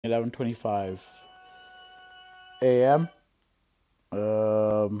11:25 a.m.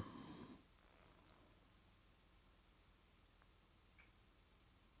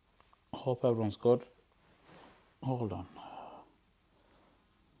 Hope everyone's good. Hold on.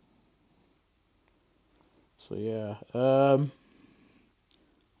 So yeah,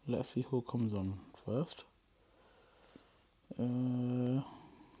 let's see who comes on first.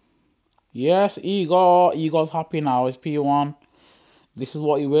 Yes, Igor's happy now. It's P1. This is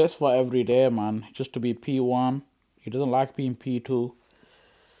what he waits for every day, man. Just to be P1. He doesn't like being P2.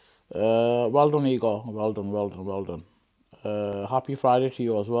 Well done, Igor. Well done, well done, well done. Happy Friday to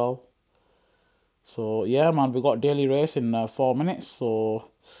you as well. So yeah, man, we got daily race in 4 minutes. So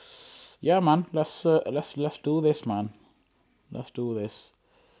yeah, man, let's do this, man. Let's do this.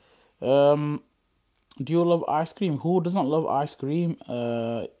 Do you love ice cream? Who doesn't love ice cream?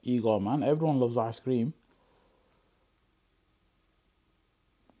 Igor, man, everyone loves ice cream.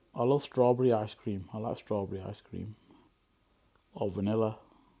 I love strawberry ice cream. I like strawberry ice cream, or vanilla,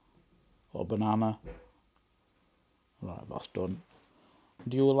 or banana. Right, that's done.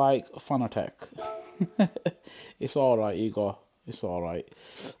 Do you like Fanatec? It's alright, Igor. It's alright.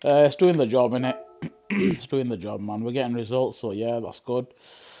 It's doing the job, innit? It's doing the job, man. We're getting results, so yeah, that's good.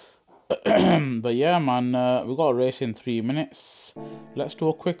 But yeah, man, we got a race in 3 minutes. Let's do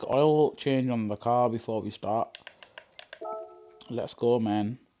a quick oil change on the car before we start. Let's go,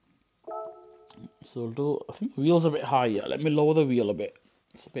 man. So we'll do, I think the wheel's a bit high. Yeah, let me lower the wheel a bit.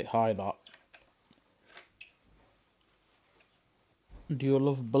 It's a bit high, that. Do you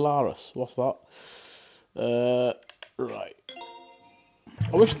love Belarus? What's that? Right.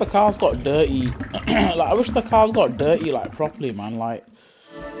 I wish the cars got dirty. Like, I wish the cars got dirty, like, properly, man. Like,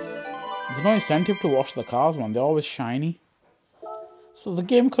 there's no incentive to wash the cars, man. They're always shiny. So the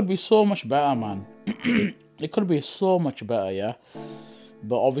game could be so much better, man. It could be so much better, yeah.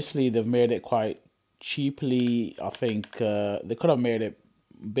 But obviously they've made it quite cheaply. I think they could have made it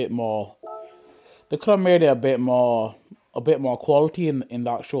a bit more. They could have made it a bit more quality in the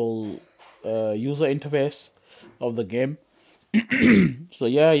actual user interface of the game. So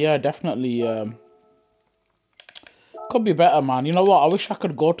yeah, definitely could be better, man. You know what? I wish I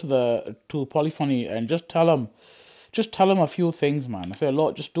could go to Polyphony and just tell them a few things, man. I say,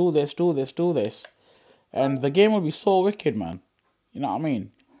 look, just do this, and the game would be so wicked, man. You know what I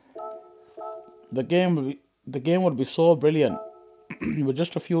mean? The game would be so brilliant with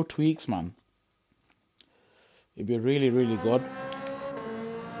just a few tweaks, man. It'd be really, really good.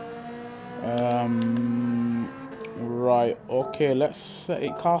 Right, okay, let's set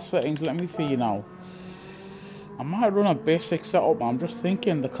it, car settings. Let me see now. I might run a basic setup. I'm just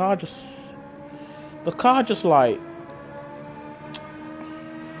thinking the car just like,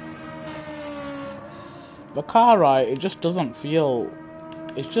 the car, right? It just doesn't feel.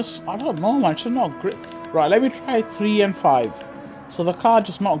 It's just, I don't know, man. It's just not grip. Right, let me try 3 and 5. So the car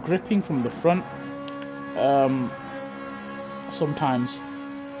just not gripping from the front. Sometimes.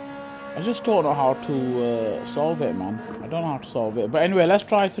 I just don't know how to solve it, man. I don't know how to solve it. But anyway, let's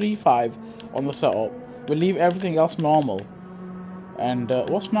try 3.5 on the setup. We'll leave everything else normal. And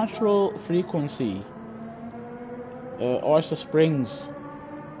what's natural frequency? Or it's the springs.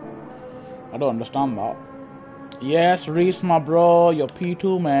 I don't understand that. Yes, Reese, my bro. You're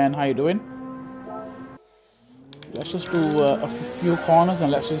P2, man. How you doing? Let's just do a few corners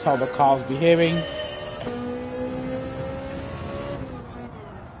and let's see how the car's behaving.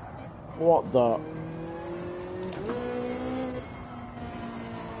 What the?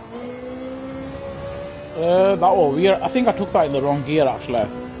 That was weird. I think I took that in the wrong gear, actually.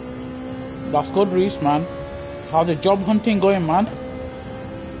 That's good, Reese, man. How's the job hunting going, man?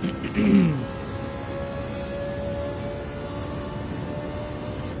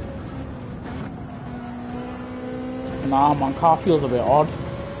 Nah, man, car feels a bit odd.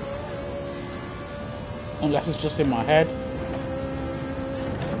 Unless it's just in my head.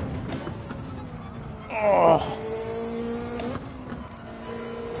 Oh.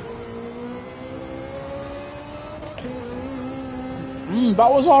 That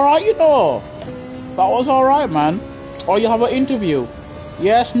was alright, you know. That was alright, man. Oh, you have an interview.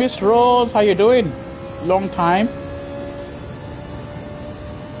 Yes, Miss Rose, how you doing? Long time.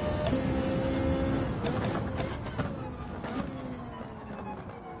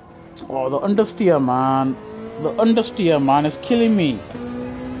 Oh, the understeer, man. The understeer, man, is killing me.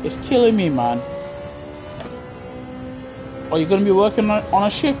 It's killing me, man. Oh, you're gonna be working on a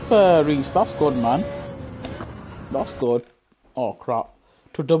ship, Reese. That's good, man. That's good. Oh, crap.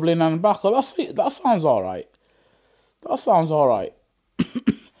 To Dublin and back. Oh, that sounds alright. That sounds alright.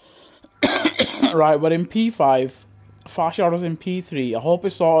 Right, we're in P5. Fast Shadow's in P3. I hope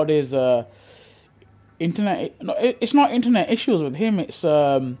it's sorted his internet. No, it's not internet issues with him. It's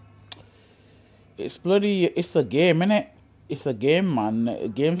bloody. It's a game, innit? It's a game, man.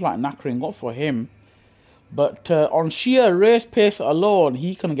 The game's like knackering up for him. But on sheer race pace alone,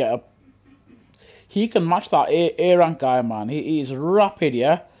 he can match that A rank guy, man. He's rapid,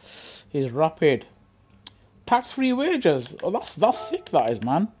 yeah. He's rapid. Tax-free wages. Oh, that's sick. That is,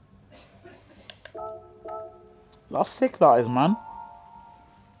 man. That's sick. That is, man.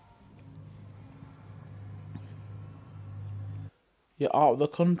 You're out of the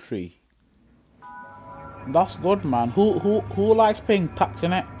country. That's good, man. Who likes paying tax,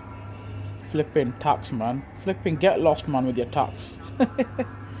 innit? Flipping tax, man. Flipping get lost, man, with your tax.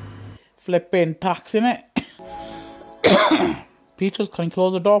 Flipping tax, innit? Peaches, can you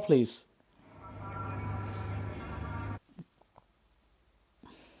close the door, please?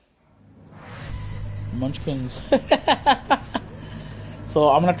 Munchkins. So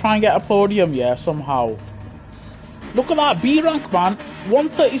I'm gonna try and get a podium, yeah, somehow. Look at that B rank, man.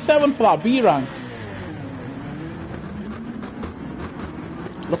 137 for that B rank.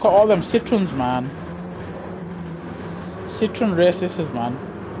 Look at all them Citroens, man. Citroen races, man.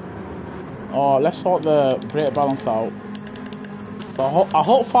 Oh, let's sort the brake balance out. So I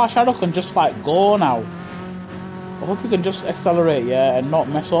hope Fast Shadow can just like go now. I hope he can just accelerate, yeah, and not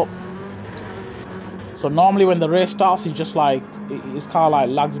mess up. So normally when the race starts, he just like, it's kind of like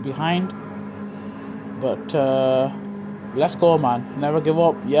lags behind. But let's go, man. Never give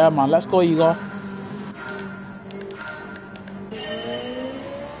up. Yeah, man. Let's go, Igor.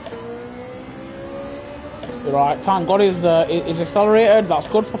 Right, thank God is accelerated. That's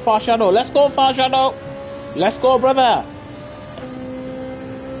good for Fast Shadow. Let's go, Fast Shadow. Let's go, brother.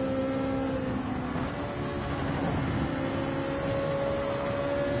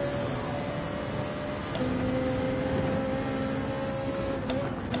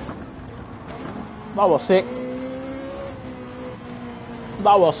 That was sick.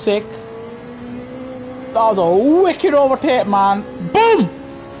 That was sick. That was a wicked overtake, man. Boom!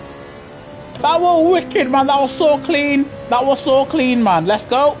 That was wicked, man. That was so clean. That was so clean, man. Let's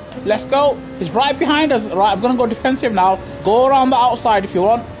go. Let's go. He's right behind us. Right, I'm going to go defensive now. Go around the outside if you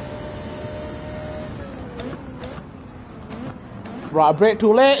want. Right, I brake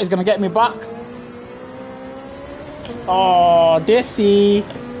too late. He's going to get me back. Oh, Desi.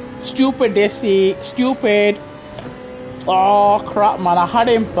 Stupid Desi. Stupid. Oh, crap, man. I had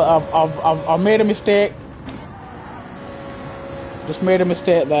him, but I've made a mistake. Just made a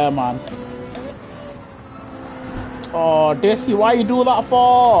mistake there, man. Oh, Desi, why you do that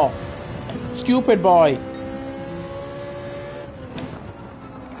for? Stupid boy.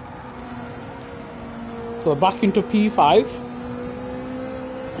 So back into P5.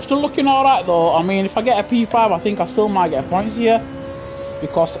 Still looking alright though. I mean, if I get a P5, I think I still might get points here.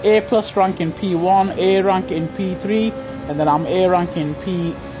 Because A plus rank in P1, A rank in P3, and then I'm A rank in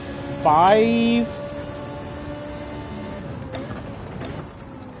P5.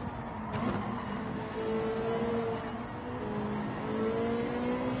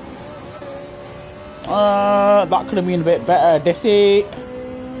 That could have been a bit better. Desi.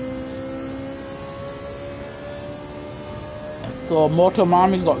 So Moto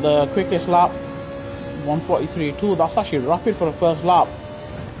Mami's got the quickest lap, 1:43.2. That's actually rapid for the first lap.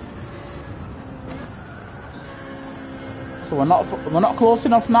 So we're not close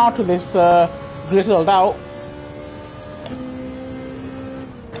enough now to this grizzled out.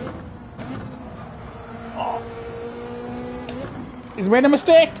 Oh. He's made a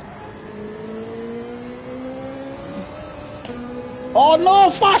mistake. Oh no,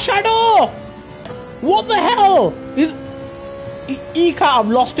 Fast Shadow! What the hell? He can't have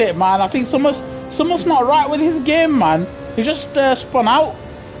lost it, man. I think someone's not right with his game, man. He just spun out.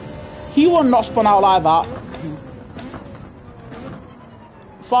 He would not spun out like that.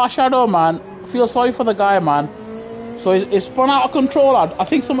 Fast Shadow, man. Feel sorry for the guy, man. So he spun out of control. I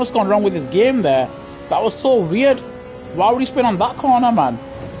think something's gone wrong with his game there. That was so weird. Why would he spin on that corner, man?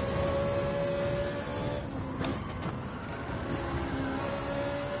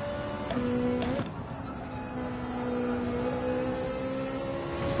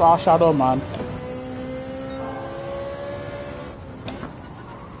 Fast Shadow, man.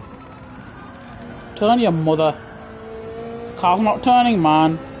 Turn your mother. Car's not turning,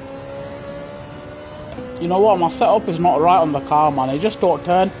 man. You know what? My setup is not right on the car, man. It just don't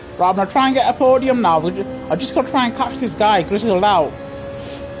turn. Right, I'm gonna try and get a podium now. I just gotta try and catch this guy grizzled out.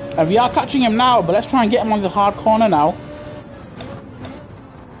 And we are catching him now, but let's try and get him on the hard corner now.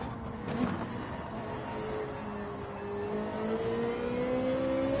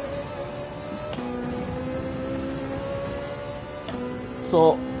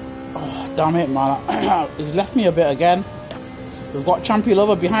 Oh, damn it, man. He's left me a bit again. We've got Champion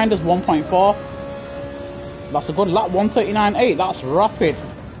Lover behind us, 1.4. That's a good lap, 1:39.8. That's rapid.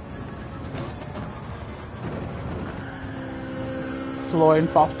 Slowing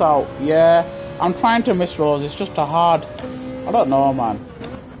fast out. Yeah, I'm trying to miss Rose. It's just a hard. I don't know, man.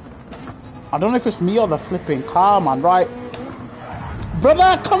 I don't know if it's me or the flipping car, man. Right,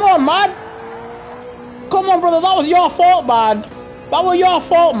 brother. Come on, man. Come on, brother. That was your fault, man. That was your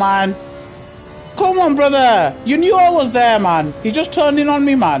fault, man. Come on, brother. You knew I was there, man. He just turned in on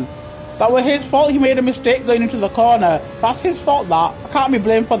me, man. That was his fault. He made a mistake going into the corner. That's his fault, that. I can't be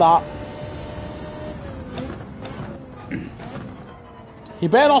blamed for that. He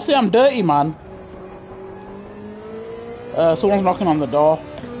better not say I'm dirty, man. Someone's knocking on the door.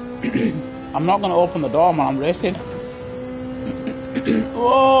 I'm not going to open the door, man. I'm racing.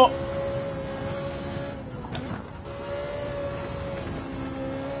 Whoa.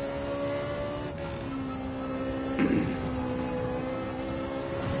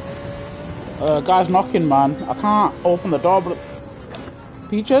 Guy's knocking, man. I can't open the door, but...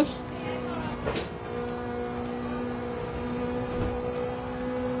 Peaches?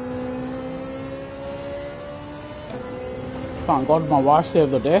 Thank God my wife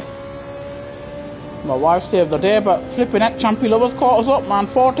saved the day. My wife saved the day, but flipping heck, Champion Lovers caught us up, man.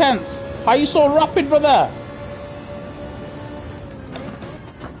 4/10. How you so rapid, brother?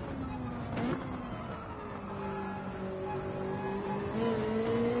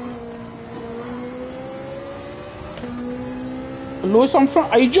 Lewis on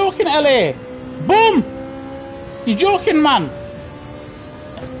front. Are you joking, LA? Boom! You joking, man?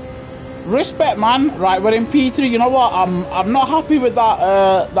 Respect, man. Right, we're in P3. You know what? I'm not happy with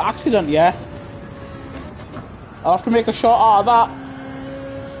that the accident. Yeah. I'll have to make a shot out of that.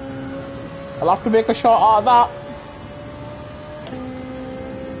 I'll have to make a shot out of that.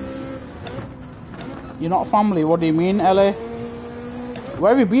 You're not family. What do you mean, LA?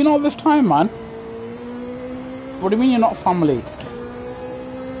 Where have you been all this time, man? What do you mean you're not family?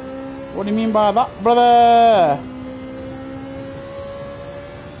 What do you mean by that, brother?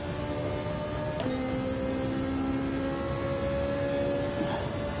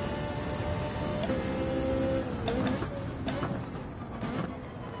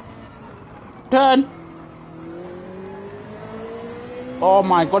 Turn. Oh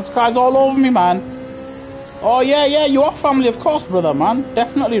my God, this guy's all over me, man. Oh yeah, you are family, of course, brother, man.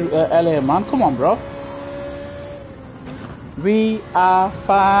 Definitely LA, man. Come on, bro. We are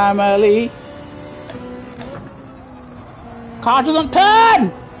family. Car doesn't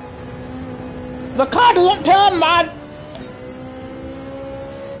turn! The car doesn't turn, man!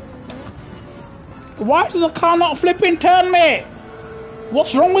 Why does the car not flipping turn, mate?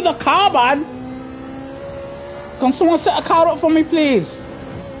 What's wrong with the car, man? Can someone set a car up for me, please?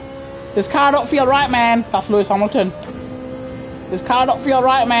 This car up for your right, man. That's Lewis Hamilton. This car up for your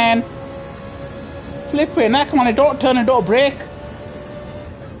right, man. Flipping heck, man, don't turn and don't brake.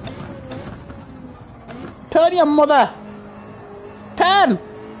 Turn, your mother. Turn.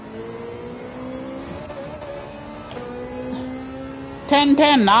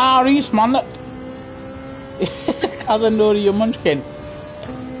 10-10. Nah, Reese, man. Cousin Dory, you munchkin.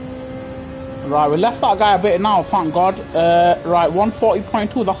 Right, we left that guy a bit now, thank God. Right,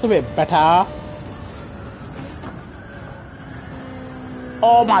 140.2, that's a bit better.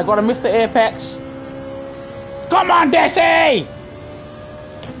 Oh my God, I missed the apex. Come on, Desi!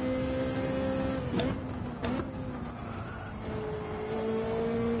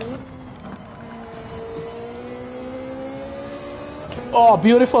 Oh,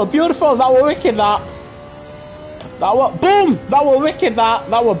 beautiful, beautiful. That was wicked, that. That was, boom! That was wicked, that.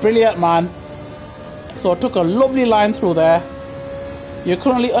 That was brilliant, man. So I took a lovely line through there. You're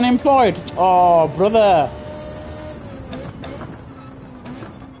currently unemployed. Oh, brother.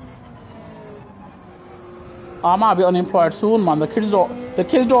 I might be unemployed soon, man. The kids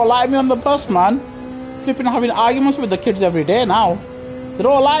don't like me on the bus, man. Flipping having arguments with the kids every day now. They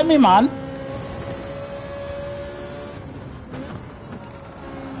don't like me, man.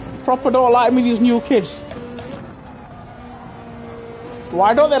 Proper don't like me, these new kids.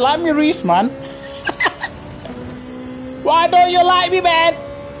 Why don't they like me, Reese, man? Why don't you like me, man?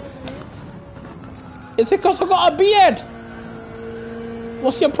 Is it because I got a beard?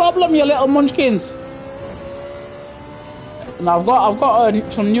 What's your problem, you little munchkins? And I've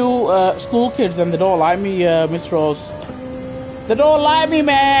got some new school kids, and they don't like me, Miss Rose. They don't like me,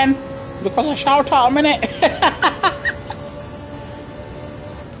 man, because I shout out a minute.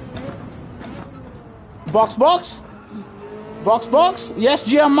 Box, box, box, box. Yes,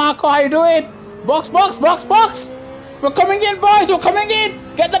 Gianmarco, how you doing? Box, box, box, box. We're coming in, boys. We're coming in.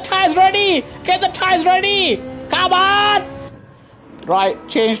 Get the tire. tyres ready! Get the tyres ready! Come on! Right,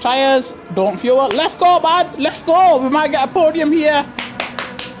 change tyres. Don't fuel. Let's go, man. Let's go. We might get a podium here.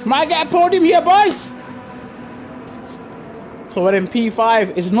 Might get a podium here, boys. So we're in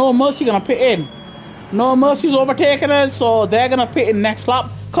P5. Is No Mercy gonna pit in? No Mercy's overtaking us, so they're gonna pit in next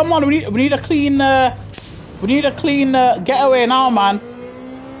lap. Come on, we need a clean getaway now, man.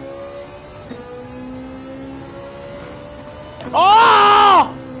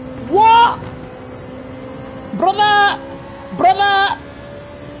 Oh! What? Brother!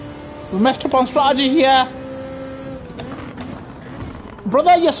 We messed up on strategy here.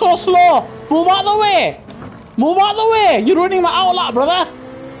 Brother, you're so slow. Move out the way. Move out the way. You're ruining my outlet, brother.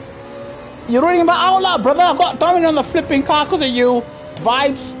 You're ruining my outlet, brother. I got damage on the flipping car because of you.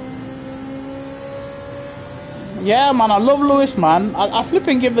 Vibes. Yeah, man, I love Lewis, man. I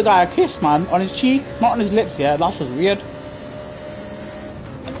flipping give the guy a kiss, man. On his cheek, not on his lips, yeah. That's just weird.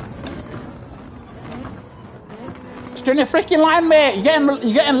 Stay in your freaking line, mate.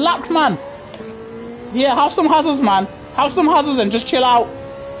 You're getting lapped, man. Yeah, have some hazards, man. Have some hazards and just chill out.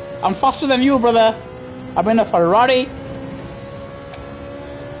 I'm faster than you, brother. I'm in a Ferrari.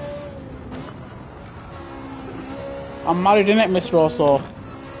 I'm married, innit, Miss Rose, so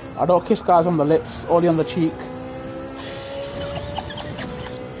I don't kiss guys on the lips, only on the cheek.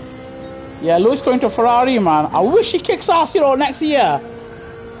 Yeah, Lewis going to Ferrari, man. I wish he kicks ass, you know, next year.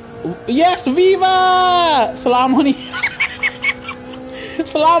 Yes, Viva! Salam, honey.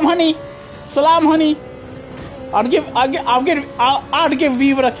 Salam, honey. Salam, honey. I'd give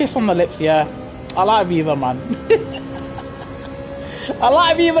Viva a kiss on the lips, yeah. I like Viva, man. I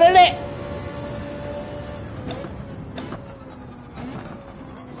like Viva, innit?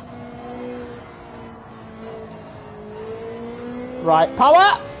 Right,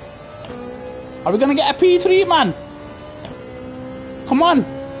 power! Are we gonna get a P3, man? Come on!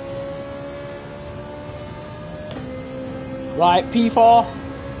 Right, P4.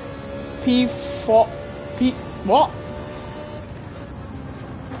 P4. P... What?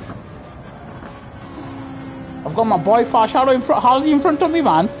 I've got my boy Far Shadow in front. How's he in front of me,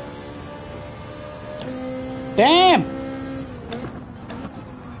 man? Damn!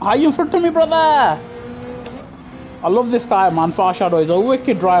 How are you in front of me, brother? I love this guy, man. Far Shadow is a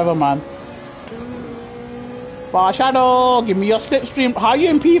wicked driver, man. Far Shadow, give me your slipstream. How are you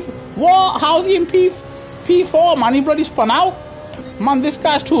in P4? What? How's he in P4, man? He bloody spun out. Man, this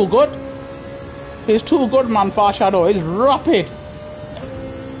guy's too good. He's too good, man. Far Shadow. He's rapid.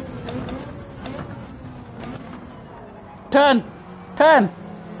 Turn. Turn.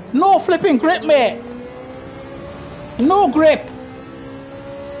 No flipping grip, mate. No grip.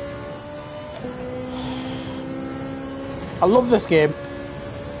 I love this game.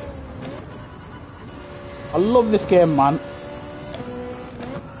 I love this game, man.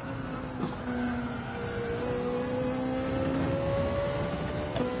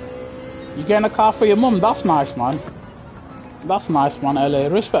 You getting a car for your mum? That's nice, man. That's nice, man. LA.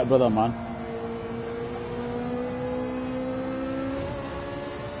 Respect, brother, man.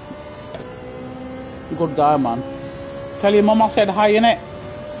 Good guy, man. Tell your mum I said hi, innit?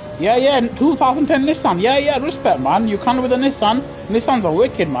 Yeah, yeah, 2010 Nissan. Yeah, yeah, respect, man. You can with a Nissan. Nissans are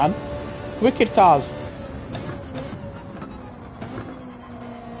wicked, man. Wicked cars.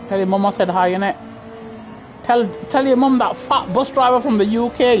 Tell your mum I said hi, innit? Tell your mum that fat bus driver from the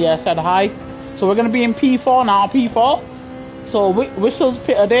UK, yeah, said hi. So we're going to be in P4 now, P4. So Whistle's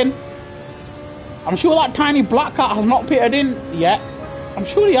pitted in. I'm sure that tiny black cat has not pitted in yet. I'm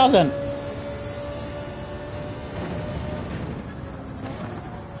sure he hasn't.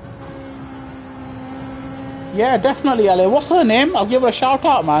 Yeah, definitely, Ellie. What's her name? I'll give her a shout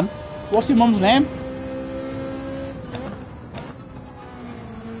out, man. What's your mum's name?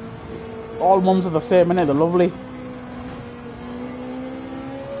 All mums are the same, innit? They're lovely.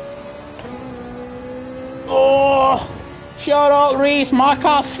 Oh! Shout out, Reese. My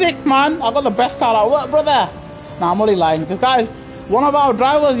car's sick, man. I got the best car at work, brother. Nah, I'm only lying. Because, guys, one of our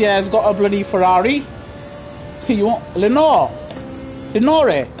drivers here has got a bloody Ferrari. You want Lenore?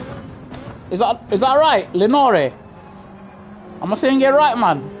 Is that right? Lenore? Am I saying it right,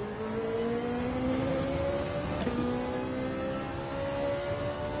 man?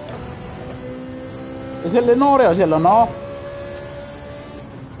 Is it Lenore or is it Lenore?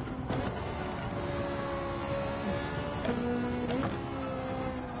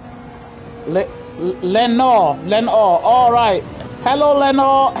 Lenore. All right. Hello,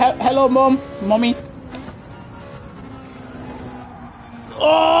 Lenore. Hello, mommy.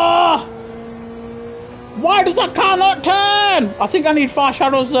 Oh! Why does that car not turn? I think I need Far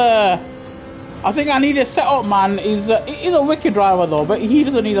Shadow's I think I need a setup, man. He's a wicked driver though, but he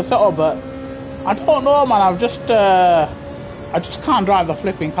doesn't need a setup. But I don't know, man. I just can't drive the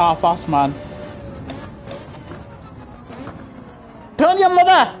flipping car fast, man. Turn your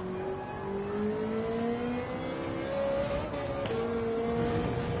mother!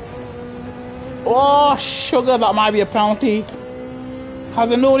 Oh, sugar, that might be a penalty.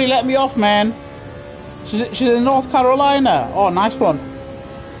 Hasn't nobody let me off, man. She's in North Carolina. Oh, nice one.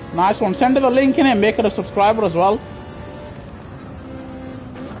 Nice one. Send her the link in and make her a subscriber as well.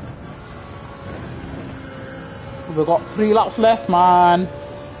 We've got 3 laps left, man.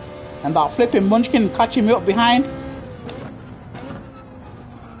 And that flipping munchkin catching me up behind.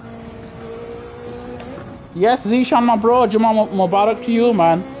 Yes, Zishan, my bro. Juma Mubarak to you,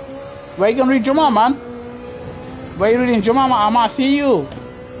 man. Where you gonna read Juma, man? Where you reading Juma, man? I might see you.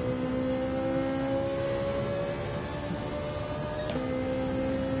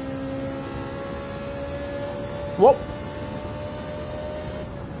 Whoop.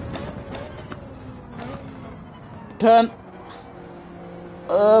 Turn.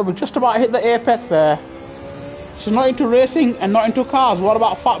 We just about hit the apex there. She's not into racing and not into cars. What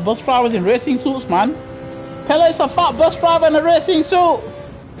about fat bus drivers in racing suits, man? Tell her it's a fat bus driver in a racing suit.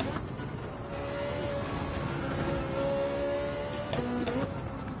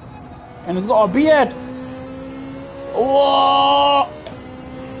 And he's got a beard. Whoa!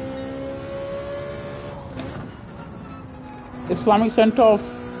 Islamic Center of...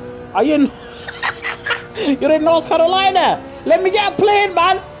 Are you in... You're in North Carolina. Let me get a plane,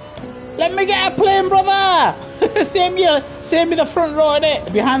 man. Let me get a plane, brother. Save me the front row,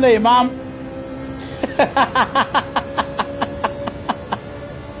 innit? Behind the imam.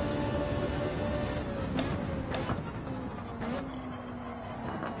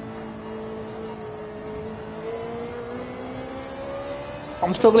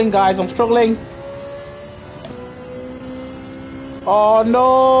 I'm struggling, guys. I'm struggling. Oh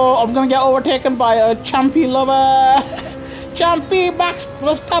no! I'm gonna get overtaken by a Champy lover. Champy Max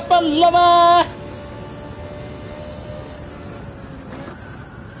Verstappen lover.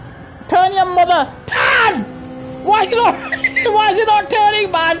 Turn your mother. Turn! Why is it not? Why is it not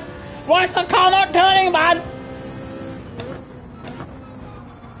turning, man? Why is the car not turning, man?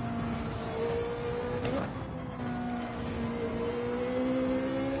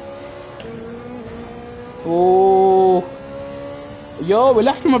 Oh, yo, we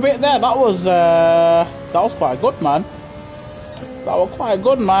left him a bit there. That was quite good, man. That was quite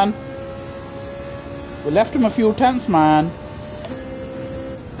good, man. We left him a few tenths, man.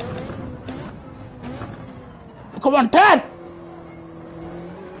 Come on, Ted!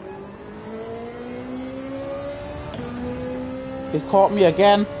 He's caught me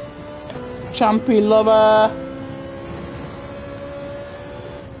again. Champy lover.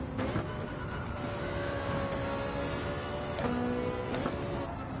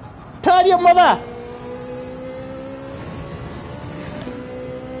 Turn your mother!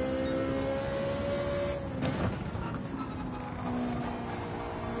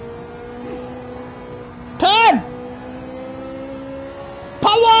 Turn!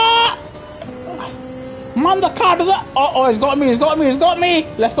 Power! Man, the car doesn't... Oh, he's got me, he's got me, he's got me!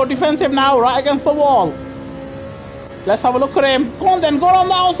 Let's go defensive now, right against the wall. Let's have a look at him. Go on then, go on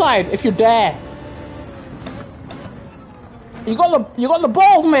the outside, if you dare. You got the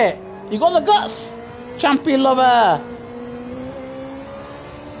balls, mate. You got the guts. Champion lover.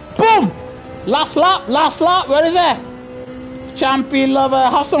 Boom! Last lap, where is it? Champion lover,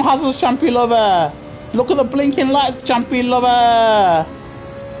 have some hazards, champion lover. Look at the blinking lights, champion lover.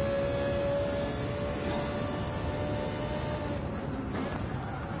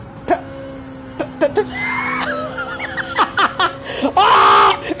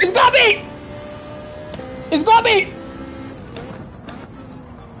 Ah! He's got me! He's got me!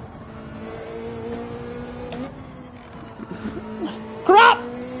 Crap!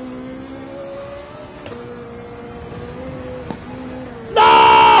 No!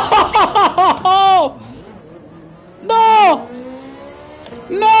 No!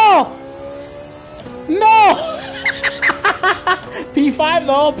 No! No! P5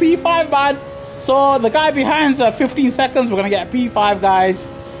 though, P5, man. So the guy behind's 15 seconds. We're gonna get P5, guys.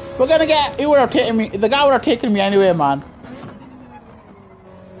 We're gonna get. It would have taken me. The guy would have taken me anyway, man.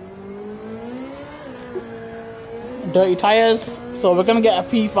 Dirty tires. So we're gonna get a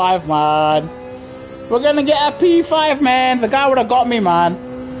P5, man. We're gonna get a P5, man. The guy would have got me, man.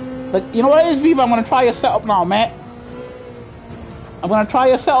 You know what it is, Viva? I'm gonna try your setup now, mate. I'm gonna try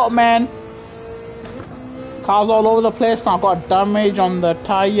your setup, man. Cars all over the place now. I've got damage on the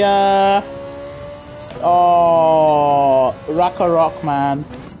tire. Oh, rock, man.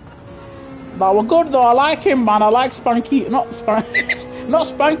 That was good though. I like him, man. I like Spanky. Not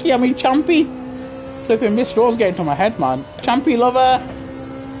Spanky. I mean Champy. Flipping Miss Rose getting to my head, man. Champy lover.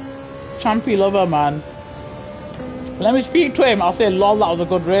 Champy lover, man. Let me speak to him. I'll say, lol, that was a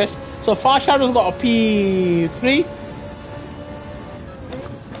good race. So Far Shadow's got a P3.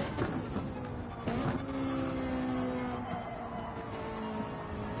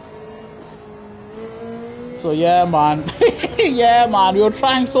 So yeah, man. Yeah, man. We were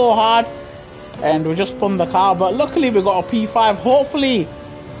trying so hard. And we just spun the car. But luckily we got a P5. Hopefully,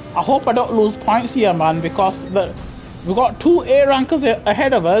 I hope I don't lose points here, man. Because we got 2 A rankers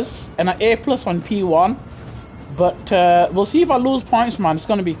ahead of us. And an A plus on P1. But we'll see if I lose points, man. It's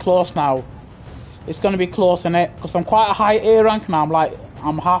going to be close now. It's going to be close, innit? Because I'm quite a high A rank now.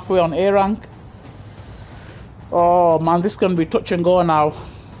 I'm halfway on A rank. Oh, man. This is going to be touch and go now.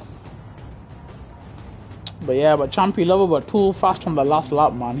 But yeah, but Champy Lover were too fast on the last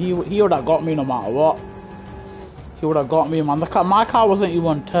lap, man. He would have got me no matter what. He would have got me, man. My car wasn't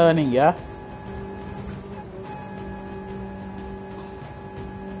even turning, yeah?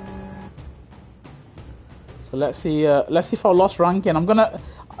 So let's see if I lost ranking. I'm gonna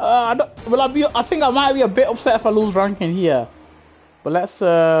I think I might be a bit upset if I lose ranking here. But let's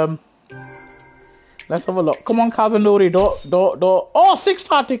have a look. Come on, Kazanori, don't. Oh,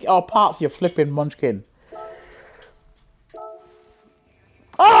 6-star ticket. Oh, parts, you flipping munchkin.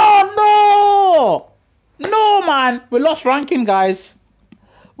 Oh no! No, man. We lost ranking, guys.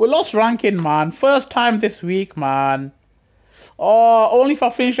 We lost ranking, man. First time this week, man. Oh, only if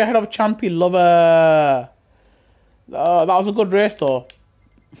I finished ahead of Champy Lover. That was a good race, though.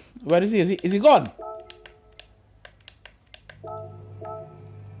 Where is he? Is he gone?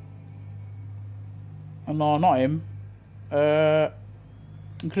 Oh, no, not him.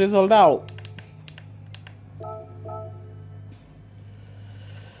 Grizzled out.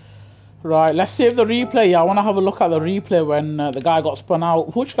 Right, let's save the replay. Yeah, I want to have a look at the replay when the guy got spun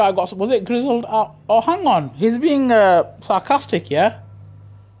out. Which guy was it Grizzled out? Oh, hang on. He's being sarcastic, yeah?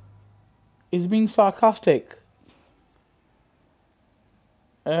 He's being sarcastic.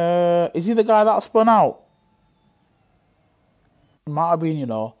 Is he the guy that spun out? Might have been, you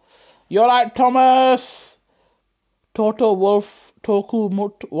know. You're right, Thomas. Toto Wolf Toku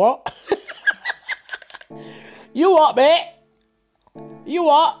Mut. What? You what, mate? You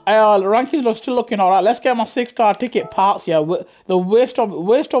what? Rankings are still looking alright. Let's get my 6-star ticket parts, yeah. The waste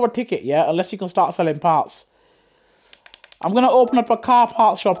of a ticket, yeah. Unless you can start selling parts. I'm gonna open up a car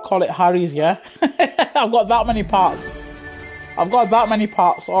parts shop, call it Harry's, yeah. I've got that many parts.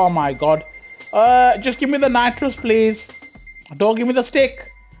 Oh my god. Just give me the nitrous, please. Don't give me the stick.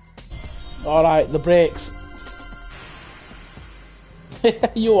 Alright, the brakes.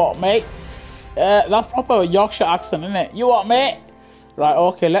 You what, mate? That's proper Yorkshire accent, isn't it? You what, mate? Right,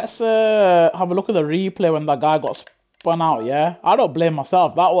 okay, let's have a look at the replay when that guy got spun out, yeah? I don't blame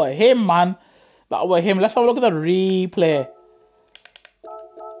myself. That was him, man. That was him. Let's have a look at the replay.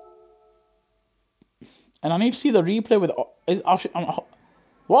 And I need to see the replay with...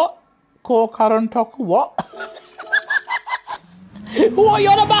 what? Kokarantoku, what? What are you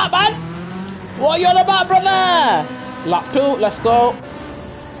on about, man? What are you on about, brother? Lap 2, let's go.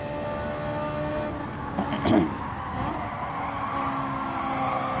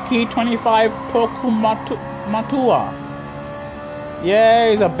 P25 Tokumatua.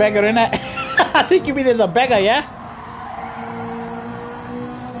 Yeah, he's a beggar, innit? I think you mean he's a beggar, yeah?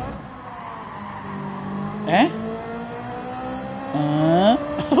 Eh?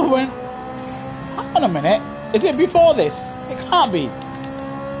 When? Hang on a minute. Is it before this? It can't be.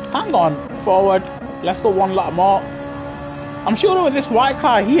 Hang on. Forward. Let's go one lap more. I'm sure with this white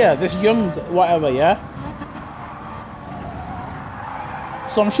car here, this young whatever, yeah?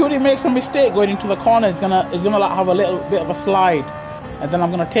 So I'm sure he makes a mistake going into the corner. He's gonna like have a little bit of a slide, and then I'm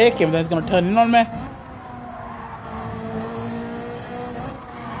gonna take him. Then he's gonna turn in on me.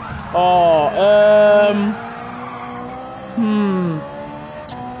 Oh,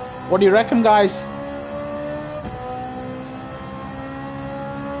 what do you reckon, guys?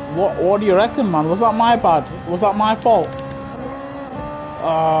 What do you reckon, man? Was that my bad? Was that my fault?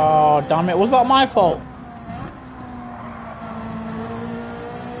 Oh, damn it! Was that my fault?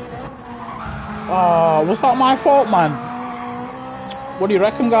 Oh, was that my fault, man? What do you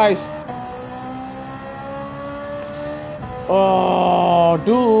reckon, guys? Oh,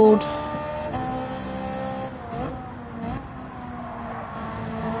 dude.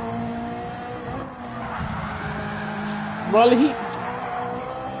 Well,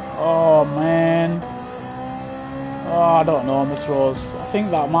 oh, man. Oh, I don't know, Miss Rose. I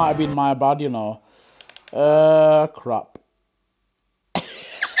think that might have been my bad, you know. Crap.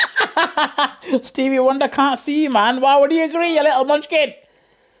 Stevie Wonder can't see, man. Why would he agree, you little munchkin?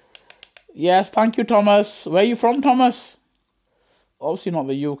 Yes, thank you, Thomas. Where are you from, Thomas? Obviously not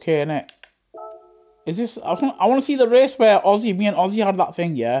the UK, innit? Is this... I want to see the race where me and Ozzy had that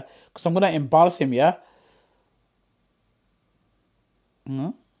thing, yeah? Because I'm going to embarrass him, yeah?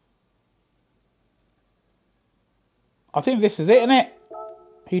 I think this is it, innit?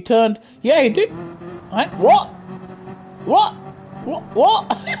 He turned... Yeah, he did. Right? What? What? What?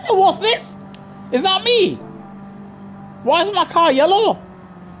 What's this? Is that me? Why is my car yellow?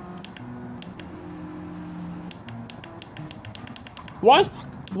 Why is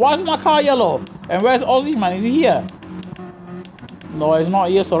my car yellow? And where's Ozzy, man? Is he here? No, he's not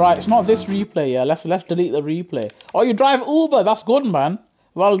here, so right. It's not this replay, yeah. Let's delete the replay. Oh, you drive Uber. That's good, man.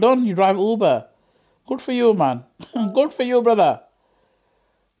 Well done, you drive Uber. Good for you, man. Good for you, brother.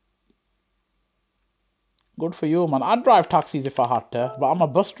 Good for you, man. I'd drive taxis if I had to, but I'm a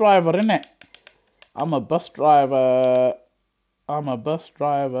bus driver, innit? I'm a bus driver.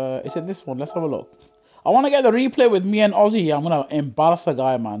 Is it this one? Let's have a look. I want to get the replay with me and Ozzy. I'm going to embarrass the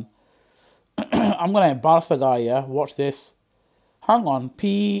guy, man. I'm going to embarrass the guy, yeah? Watch this. Hang on.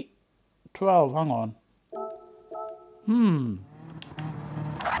 P12. Hang on.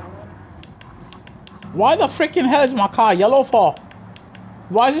 Why the freaking hell is my car yellow for?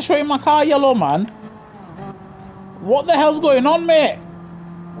 Why is it showing my car yellow, man? What the hell's going on, mate?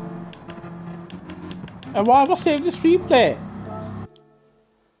 And why have I saved this replay?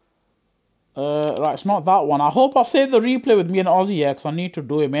 Right, it's not that one. I hope I've saved the replay with me and Ozzy, yeah, because I need to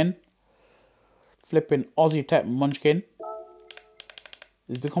do him in. Flipping Ozzy Tech Munchkin.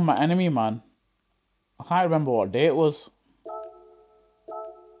 He's become my enemy, man. I can't remember what day it was.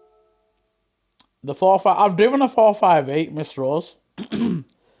 The 4.5. I've driven a 458, Miss Rose.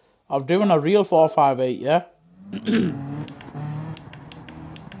 I've driven a real 458, yeah?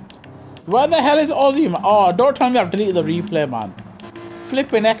 Where the hell is Ozzy, man? Oh, don't tell me I've deleted the replay, man.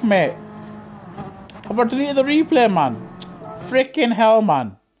 Flipping heck, mate. Have I deleted the replay, man? Freaking hell,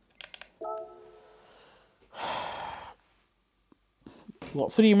 man.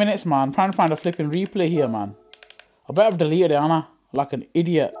 Got 3 minutes, man. I'm trying to find a flipping replay here, man. I bet I've deleted it, Anna. Like an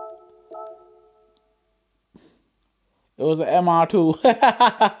idiot. It was an MR2.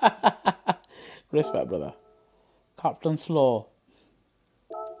 Respect, brother. Captain Slow.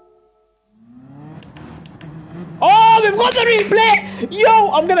 Oh, we've got the replay! Yo,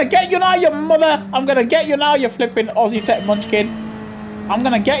 I'm gonna get you now, you mother. I'm gonna get you now, you flipping Aussie Tech Munchkin. I'm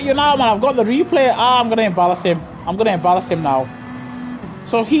gonna get you now, man. I've got the replay. I'm gonna embarrass him. I'm gonna embarrass him now.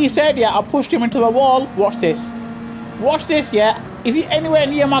 So he said, yeah, I pushed him into the wall. Watch this. Watch this, yeah. Is he anywhere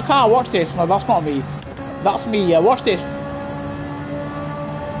near my car? Watch this. No, that's not me. That's me, yeah. Watch this.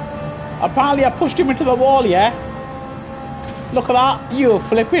 Apparently, I pushed him into the wall, yeah. Look at that. You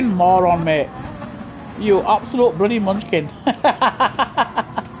flipping moron, mate. You absolute bloody munchkin. Do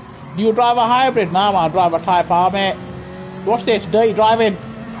you drive a hybrid? Nah, man, I drive a Type R, mate. Watch this. Dirty driving.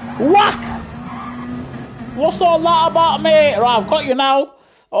 Whack! What's all that about, mate? Right, I've got you now.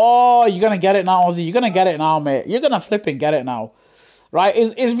 Oh, you're gonna get it now, Ozzy. You're gonna get it now, mate. You're gonna flipping get it now. Right,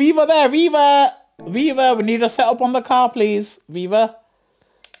 is Viva there? Viva! Viva, we need a setup on the car, please. Viva.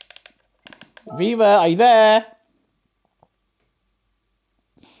 Viva, are you there?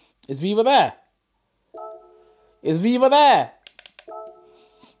 Is Viva there? Is Viva there?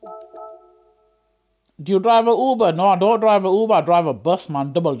 Do you drive an Uber? No, I don't drive an Uber. I drive a bus,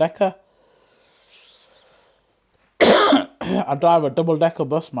 man. Double decker. I drive a double decker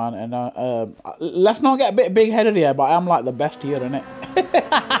bus, man. And let's not get a bit big headed here, but I'm like the best here, innit?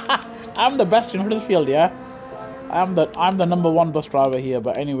 I'm the best in Huddersfield, yeah. I'm the #1 bus driver here.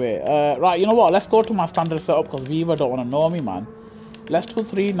 But anyway, right. You know what? Let's go to my standard setup because Viva don't want to know me, man. Let's do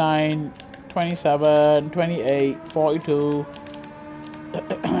 39, 27, 28, 42.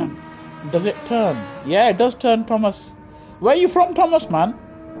 Does it turn? Yeah, it does turn, Thomas. Where are you from, Thomas, man?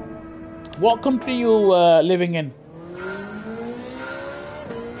 What country you living in?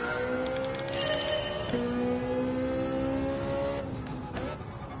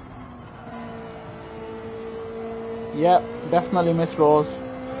 Yep, definitely Miss Rose.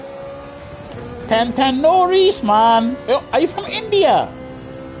 1010 no Reese, man. Are you from India?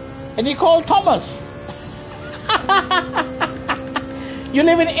 And you call Thomas? You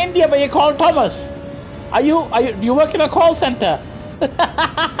live in India, but you call Thomas. Do you work in a call center?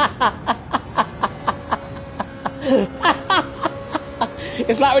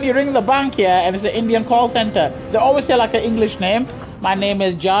 It's like when you ring the bank here and it's an Indian call center. They always say like an English name. My name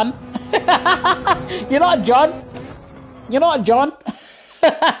is John. You're not John. You're not John.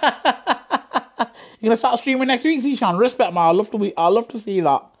 You're gonna start streaming next week, Zishan. Respect, man. I love to see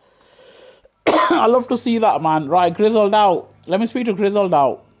that. I love to see that, man. Right, Grizzled out. Let me speak to Grizzled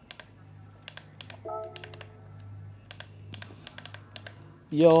out.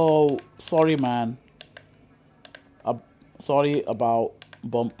 Yo, sorry, man. Sorry about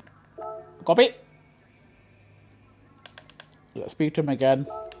bump. Copy. Let's speak to him again.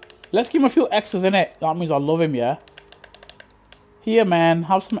 Let's give him a few X's in it. That means I love him, yeah. Here, man.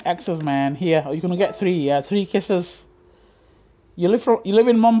 Have some X's, man. Here, you're gonna get 3. Yeah, 3 kisses. You live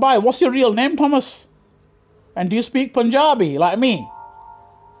in Mumbai. What's your real name, Thomas? And do you speak Punjabi like me?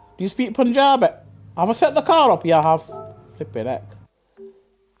 Do you speak Punjabi? Have I set the car up? Yeah, I have. Flipping heck.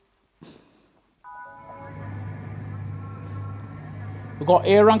 We got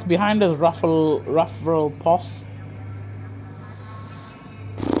A rank behind us. Raffle Poss.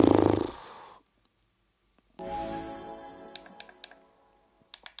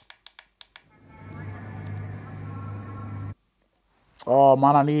 Oh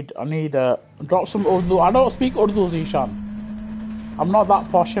man, I need drop some Urdu. I don't speak Urdu, Zishan. I'm not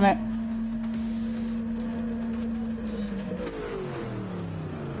that posh in it.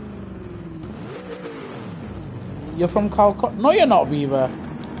 You're from Calcutta? No, you're not, Viva.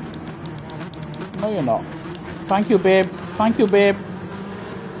 No, you're not. Thank you, babe. Thank you, babe.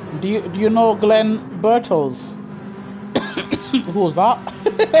 Do you know Glenn Bertels? Who's that?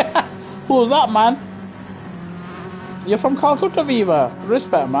 Who's that, man? You're from Calcutta, Viva.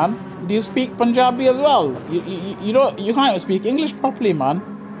 Respect, man. Do you speak Punjabi as well? You can't even speak English properly, man.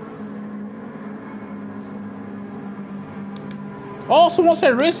 Oh, someone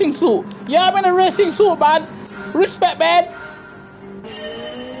said racing suit. Yeah, I'm in a racing suit, man. Respect, man.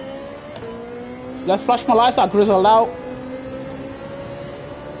 Let's flash my lights. I grizzled out.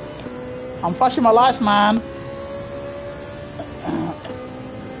 I'm flashing my lights, man.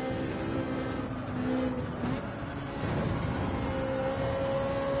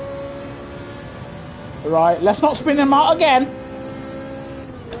 Right, let's not spin him out again.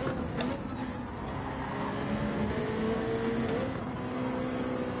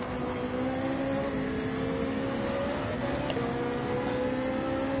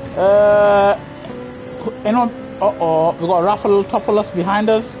 Anyone? Uh-oh, we got Raffle Topolus behind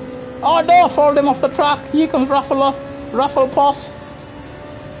us. Oh no, I followed him off the track. Here comes Raffle Poss.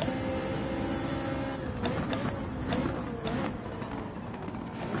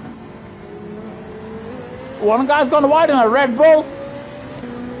 One guy's gone wide in a Red Bull.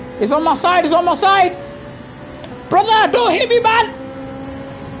 He's on my side, he's on my side. Brother, don't hit me, man.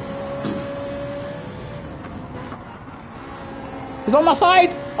 He's on my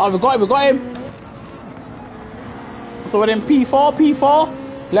side. Oh, we got him. So we're in P4.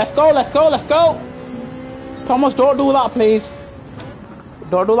 Let's go. Thomas, don't do that, please.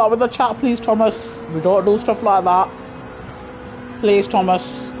 Don't do that with the chat, please, Thomas. We don't do stuff like that. Please,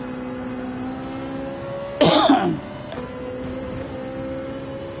 Thomas.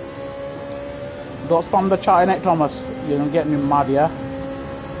 Don't spam the chat in it, Thomas. You're gonna get me mad, yeah?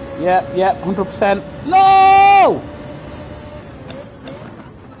 Yep, 100%. No!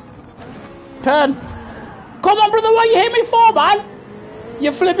 Turn. Come on, brother, what you hit me for, man?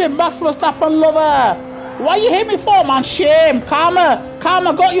 You flipping Max Verstappen lover. Why you hit me for, man? Shame. Karma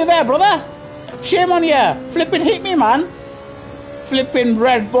got you there, brother. Shame on you. Flipping hit me, man. Flipping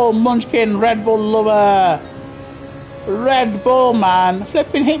Red Bull munchkin, Red Bull lover. Red Bull, man.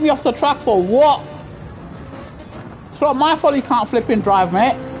 Flipping hit me off the track for what? It's not my fault you can't flipping drive,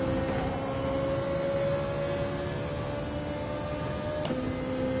 mate.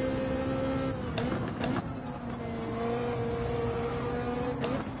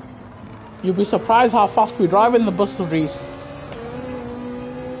 You'll be surprised how fast we drive in the buses, Reese.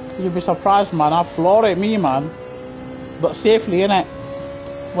 You'll be surprised, man. I floor it, me, man. But safely, innit?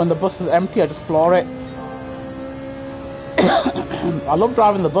 When the bus is empty, I just floor it. I love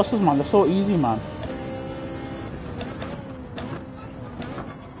driving the buses, man. They're so easy, man.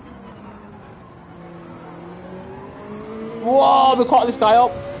 Whoa, we caught this guy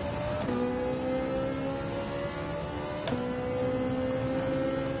up.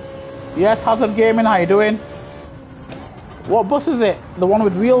 Yes, Hazard Gaming, how you doing? What bus is it? The one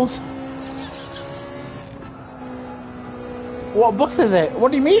with wheels? What bus is it?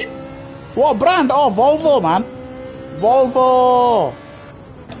 What do you mean? What brand? Oh, Volvo, man. Volvo.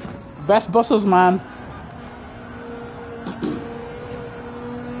 Best buses, man.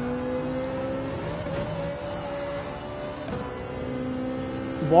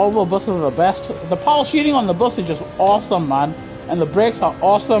 Volvo buses are the best. The power steering on the bus is just awesome, man. And the brakes are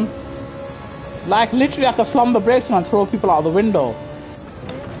awesome. Like, literally, I can slam the brakes and throw people out of the window.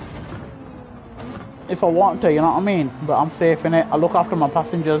 If I want to, you know what I mean? But I'm safe in it. I look after my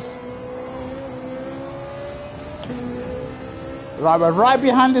passengers. Right, we're right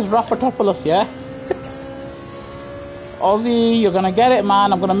behind this Rafatopoulos, yeah? Ozzy, you're gonna get it,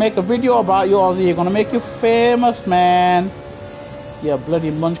 man. I'm gonna make a video about you, Ozzy. You're gonna make you famous, man. Yeah,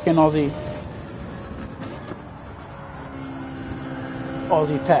 bloody munchkin, Ozzy.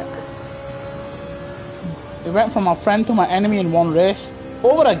 Aussie Tech. It went from my friend to my enemy in one race.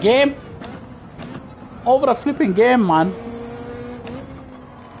 Over a game. Over a flipping game, man.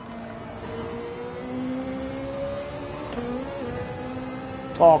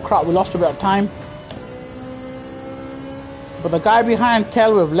 Oh crap, we lost a bit of time. But the guy behind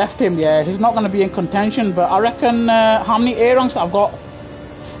Kel, we've left him, yeah. He's not going to be in contention, but I reckon how many A ranks I've got?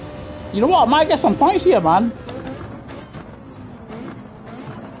 You know what, I might get some points here, man.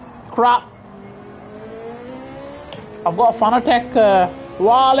 Crap. I've got a Fanatec.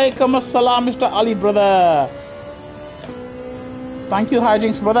 Wa alaikum assalam, Mr. Ali, brother. Thank you,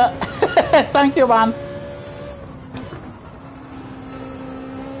 Hijinks, brother. Thank you, man.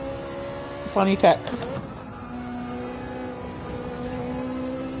 Funny tech.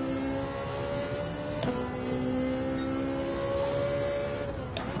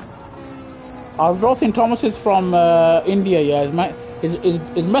 I don't think Thomas is from India, yeah.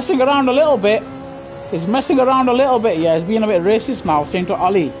 He's messing around a little bit. He's messing around a little bit, yeah. He's being a bit racist now, saying to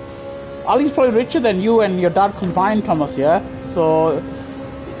Ali. Ali's probably richer than you and your dad combined, Thomas, yeah. So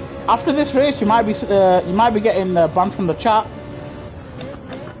after this race, you might be getting banned from the chat.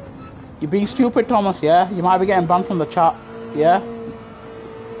 You're being stupid, Thomas, yeah. You might be getting banned from the chat, yeah.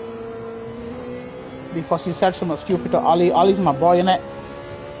 Because you said something stupid to Ali. Ali's my boy, innit?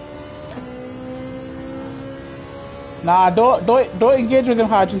 Nah, don't engage with him,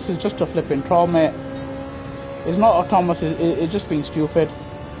 Hajins. It's just a flipping troll, mate. It's not a Thomas. It's just being stupid.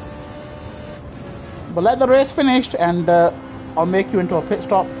 But let the race finish, and I'll make you into a pit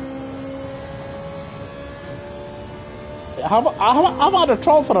stop. I've had a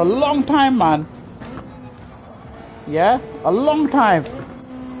troll for a long time, man. Yeah, a long time.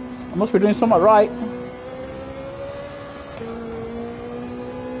 I must be doing something right.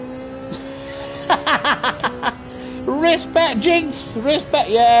 Respect, Jinx. Respect.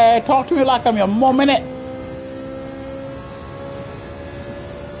 Yeah, talk to me like I'm your mum, innit?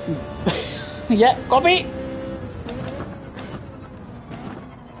 Yeah, copy.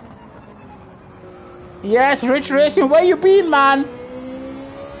 Yes, Rich Racing. Where you been, man?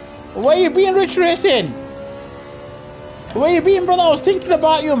 Where you been, Rich Racing? Where you been, brother? I was thinking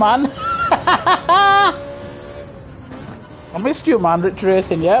about you, man. I missed you, man, Rich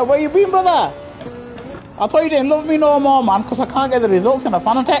Racing. Yeah, where you been, brother? I thought you didn't love me no more, man, because I can't get the results in a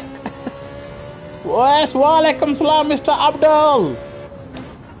Fanatec. Yes, wa alaikum salam, Mr. Abdul.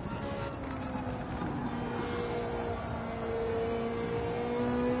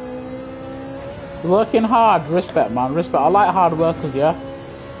 Working hard, respect, man, respect. I like hard workers, yeah.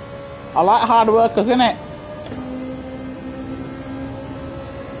 I like hard workers, innit?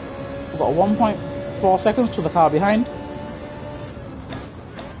 We've got 1.4 seconds to the car behind.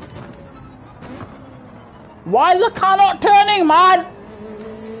 Why is the car not turning, man?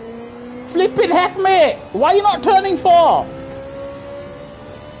 Flipping heck, mate. Why are you not turning for?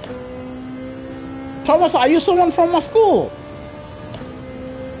 Thomas, are you someone from my school?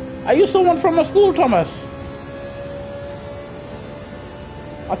 Are you someone from my school, Thomas?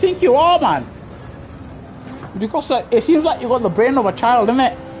 I think you are, man. Because it seems like you got the brain of a child,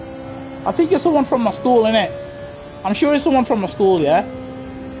 innit? I think you're someone from my school, innit? I'm sure you're someone from my school, yeah?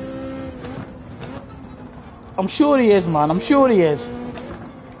 I'm sure he is, man. I'm sure he is.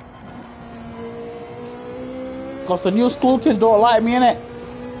 Because the new school kids don't like me, innit?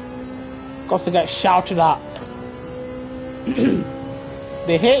 Because they get shouted at.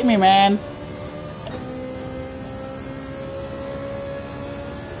 They hate me, man.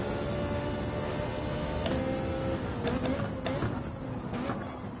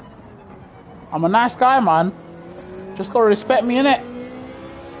 I'm a nice guy, man. Just gotta respect me, innit?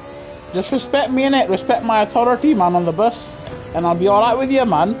 Just respect me, innit? Respect my authority, man, on the bus. And I'll be alright with you,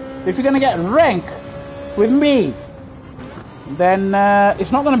 man. If you're gonna get rank with me, then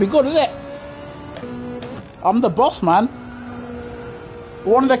it's not gonna be good, is it? I'm the boss, man.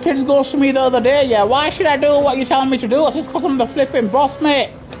 One of the kids goes to me the other day, yeah, why should I do what you're telling me to do? I said, because I'm the flipping boss,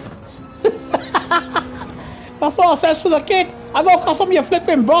 mate. That's what I says to the kid. I go, because I'm your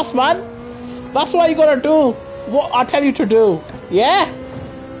flipping boss, man. That's why you gotta do what I tell you to do. Yeah?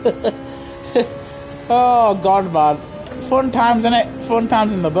 Oh, God, man. Fun times, innit? Fun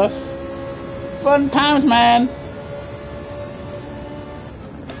times in the bus. Fun times, man.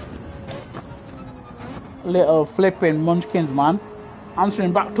 Little flipping munchkins, man.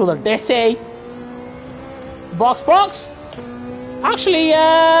 Answering back to the DC. Box, box. Actually,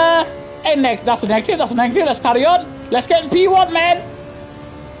 that's a negative, that's a negative. Let's carry on. Let's get in P1, man.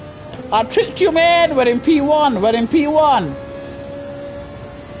 I tricked you, man. We're in P1, we're in P1.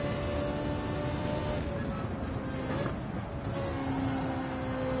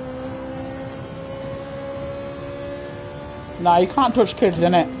 Nah, you can't touch kids,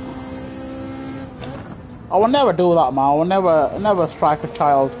 innit? I will never do that, man. I will never strike a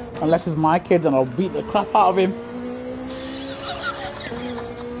child unless it's my kid, and I'll beat the crap out of him.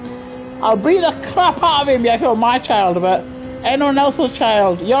 I'll beat the crap out of him, yeah, if you're my child, but anyone else's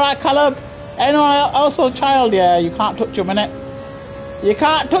child. You're right, Caleb? Anyone else's child, yeah, you can't touch them, innit? You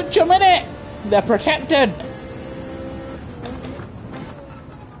can't touch them, innit? They're protected.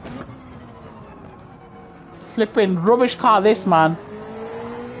 Flipping rubbish car this, man.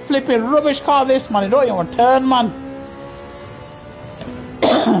 Flipping rubbish car this, man. You don't even turn, man.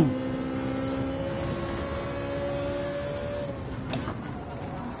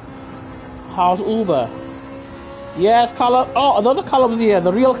 How's Uber? Yes, Caleb. Oh, another Caleb's here.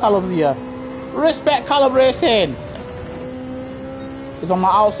 The real Caleb's here. Respect Caleb Racing. He's on my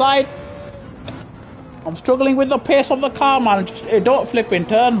outside. I'm struggling with the pace of the car, man. Just don't flipping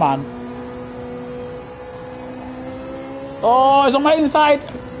turn, man. Oh, he's on my inside.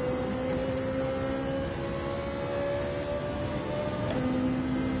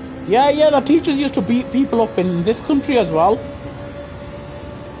 Yeah, the teachers used to beat people up in this country as well.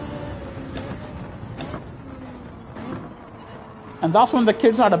 And that's when the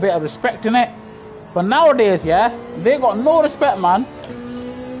kids had a bit of respect in it. But nowadays, yeah, they got no respect, man.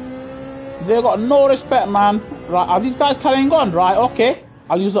 They got no respect, man. Right, are these guys carrying on? Right, okay.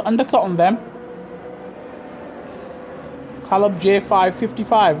 I'll use the undercut on them. Caleb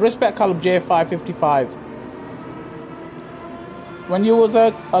J555. Respect Caleb J555. When you was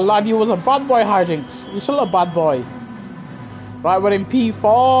a lad, you was a bad boy, hijinks. You're still a bad boy. Right, we're in P4,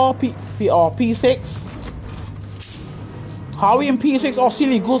 or P6. How are we in P6? Oh,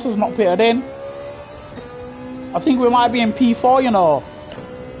 Silly Goose has not pitted in. I think we might be in P4, you know.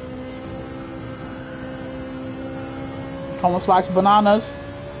 Thomas likes bananas.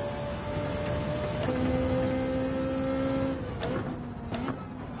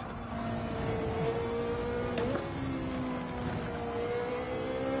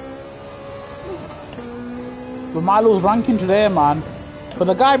 We might lose ranking today, man. But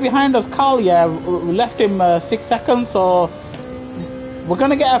the guy behind us, Carl, yeah, we left him 6 seconds, so we're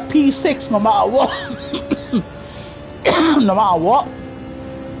gonna get a P6 no matter what. No matter what.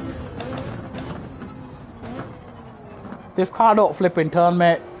 This car don't flipping turn,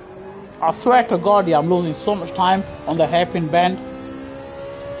 mate. I swear to God, yeah, I'm losing so much time on the hairpin bend.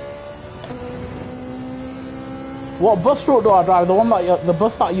 What bus route do I drive? The one that the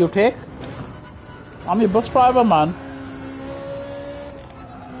bus that you take? I'm your bus driver, man.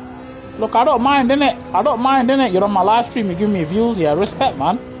 Look, I don't mind, innit? I don't mind, innit? You're on my live stream, you give me views, yeah. Respect,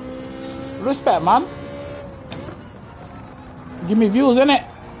 man. Respect, man. Give me views, innit?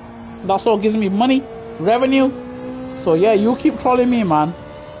 That's what gives me money, revenue. So yeah, you keep trolling me, man.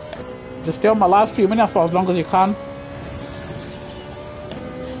 Just stay on my live stream, innit, for as long as you can.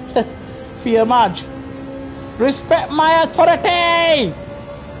 Fear Madge. Respect my authority!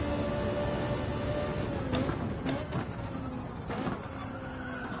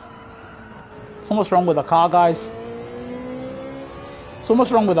 So much wrong with the car, guys. So much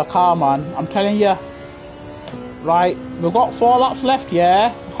wrong with the car, man. I'm telling you. Right, we've got 4 laps left, yeah?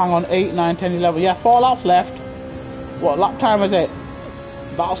 Hang on, 8, 9, 10, 11. Yeah, 4 laps left. What lap time is it?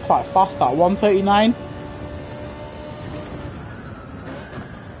 That was quite fast, that. 1:39.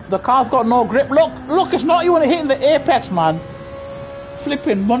 The car's got no grip. Look, it's not even hitting the apex, man.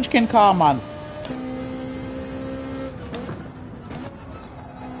 Flipping munchkin car, man.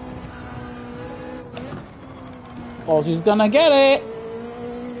 Ozzy's gonna get it.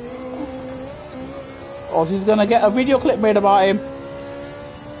 Ozzy's gonna get a video clip made about him.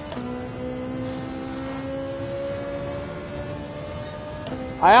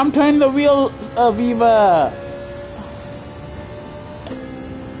 I am turning the wheel, Viva.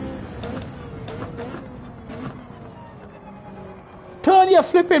 Turn your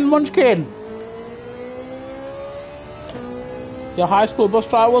flipping munchkin. Your high school bus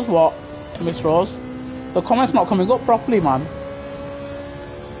driver was what, Miss Rose? The comment's not coming up properly, man.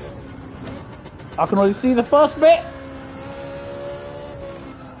 I can only see the first bit.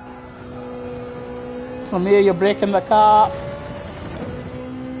 Samir, you're breaking the car.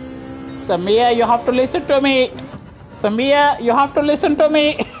 Samir, you have to listen to me. Samir, you have to listen to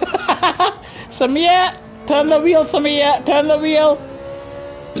me. Samir, turn the wheel, Samir, turn the wheel.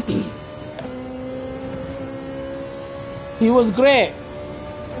 He was great.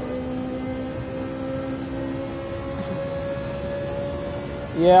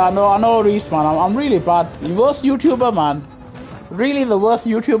 Yeah, I know, Reese, man. I'm really bad. The worst YouTuber, man. Really, the worst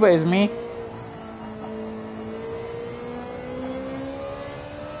YouTuber is me.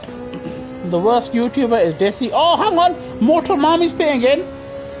 The worst YouTuber is Desi. Oh, hang on. Motor Mommy's paying in.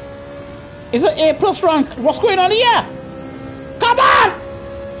 Is it A+ rank? What's going on here? Come on!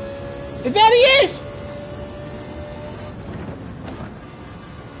 There he is!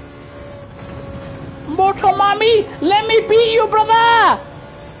 Motor Mommy, let me beat you, brother!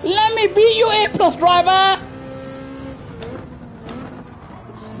 Let me beat you, A+ driver!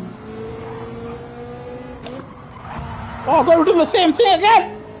 Oh, God, we're doing the same thing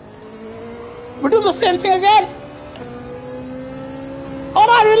again! We're doing the same thing again!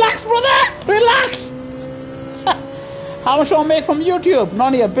 Alright, relax, brother! Relax! How much I'll make from YouTube?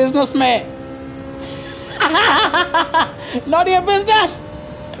 None of your business, mate. None of your business!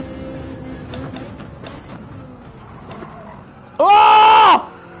 Oh!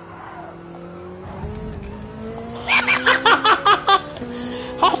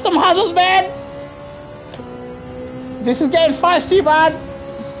 Have some hazards, man! This is getting feisty, man!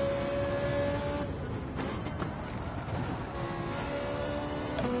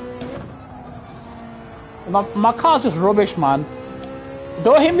 My car's just rubbish, man.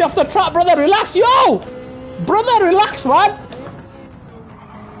 Don't hit me off the track, brother. Relax, yo! Brother, relax, man.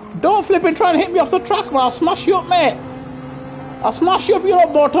 Don't flip and try and hit me off the track, man. I'll smash you up, mate. I'll smash you up, you're a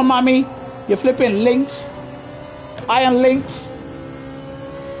motor, mommy. You're flipping links. Iron links.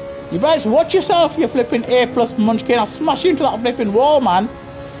 You better watch yourself, you're flipping A+ munchkin. I'll smash you into that flipping wall, man.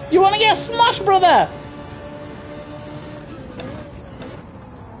 You wanna get smashed, brother?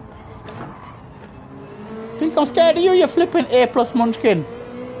 Think I'm scared of you, you flipping A+ munchkin.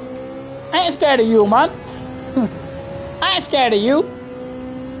 I ain't scared of you, man. I ain't scared of you.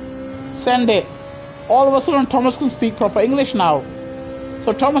 Send it. All of a sudden Thomas can speak proper English now.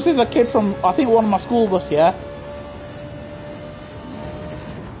 So Thomas is a kid from, I think, one of my school bus, yeah?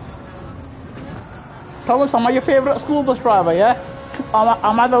 Thomas, am I your favourite school bus driver, yeah?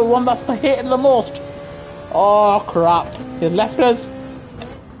 Am I the one that's hated the most? Oh, crap. He left us.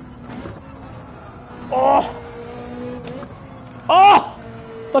 Oh! Oh!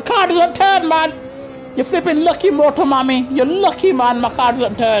 The car doesn't turn, man! You're flipping lucky, motor mommy. You're lucky, man. My car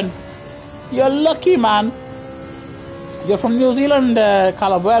doesn't turn. You're lucky, man. You're from New Zealand,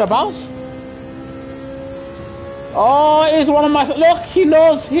 Caleb. Whereabouts? Oh, he's one of my... Look, he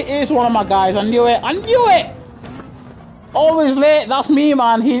knows he is one of my guys. I knew it. I knew it! Always late. That's me,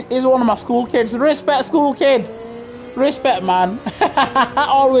 man. He is one of my school kids. Respect, school kid. Respect, man.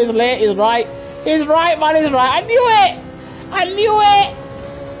 Always late. He's right. He's right, man. He's right. I knew it! I knew it!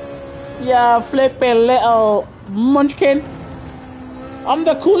 Yeah, flipping little munchkin. I'm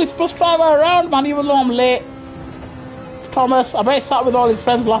the coolest bus driver around, man, even though I'm late. Thomas, I bet he sat with all his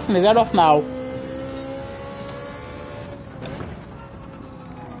friends laughing his head off now.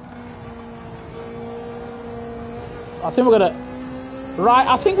 I think we're gonna... Right,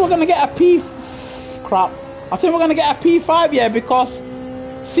 I think we're gonna get a P... Crap. I think we're gonna get a P5, yeah, because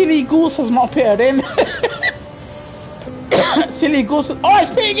Silly Goose has not appeared in. Silly Goose... Oh, he's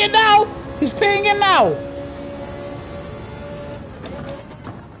paying in now! He's paying in now!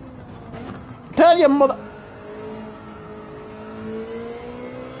 Tell your mother...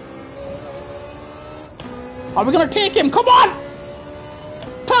 Are we gonna take him? Come on!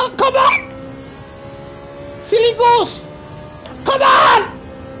 Come on! Silly Goose! Come on!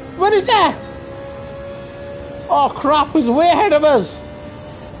 Where is that? Oh crap, he's way ahead of us.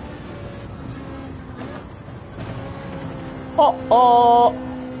 Uh-oh.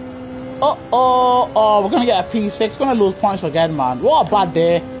 Uh-oh. Oh, we're gonna get a P6. We're gonna lose points again, man. What a bad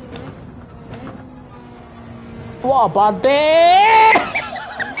day. What a bad day!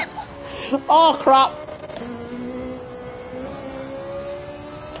 Oh crap.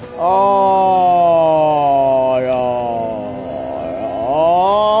 Oh,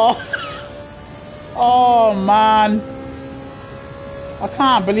 oh man, I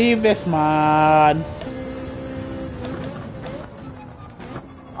can't believe this, man.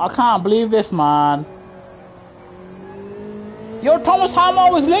 I can't believe this, man. Yo, Thomas, I'm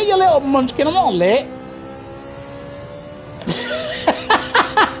always late, you little munchkin. I'm not late.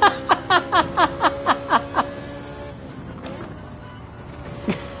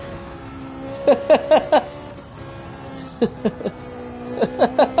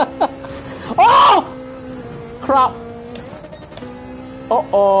 Oh! Crap.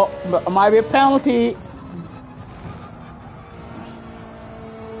 Uh-oh. It might be a penalty.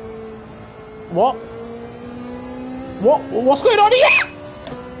 What? What's going on here?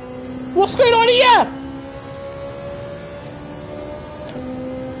 What's going on here?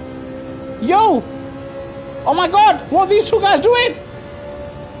 Yo! Oh my god! What are these two guys doing?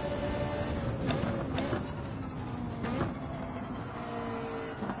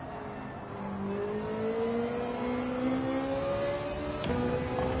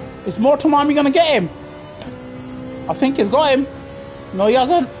 Is Motomami gonna get him? I think he's got him. No, he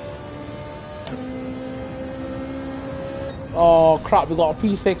hasn't. Oh crap, we got a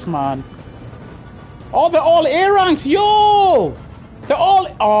P6, man. Oh, they're all A ranks, yo! They're all...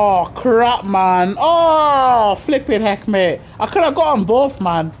 Oh crap, man. Oh, flipping heck, mate. I could have got them both,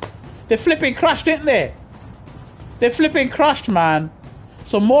 man. They flipping crashed, didn't they? They flipping crashed, man.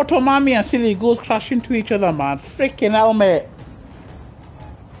 So Motomami and Silly Goose crashed into each other, man. Freaking hell, mate.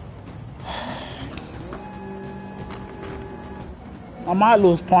 I might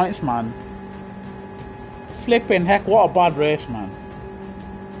lose points, man. Flipping heck, what a bad race, man.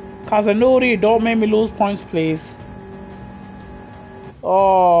 Kazanori, don't make me lose points, please.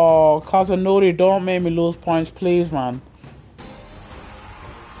 Oh, Kazanori, don't make me lose points, please, man.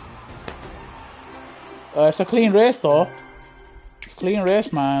 It's a clean race, though. It's a clean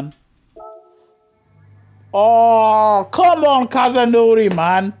race, man. Oh, come on, Kazanori,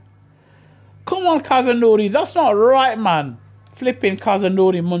 man. Come on, Kazanori, that's not right, man. Flipping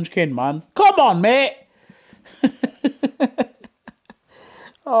Kazanori Munchkin, man. Come on, mate.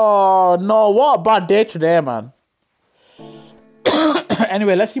 Oh, no, what a bad day today, man.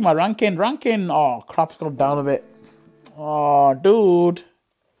 Anyway, let's see my ranking. Oh, crap, it's gone down a bit. Oh, dude.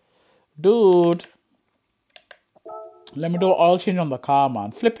 Dude. Let me do an oil change on the car,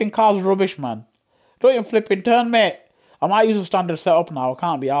 man. Flipping car's rubbish, man. Don't even flipping turn, mate. I might use a standard setup now. I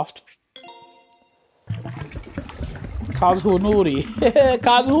can't be asked. Kazunori.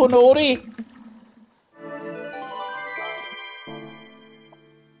 Kazunori.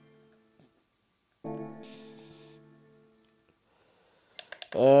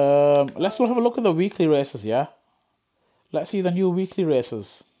 Let's have a look at the weekly races, yeah? Let's see the new weekly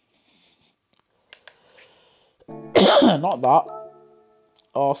races. Not that.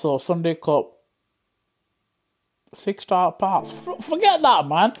 Also, Sunday Cup. 6-star parts. Forget that,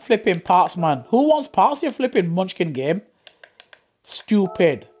 man. Flipping parts, man. Who wants parts, you flipping munchkin game?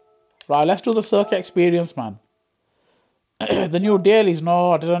 Stupid. Right, let's do the circuit experience, man. The new dailies.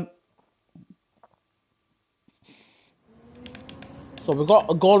 No, I didn't. So we got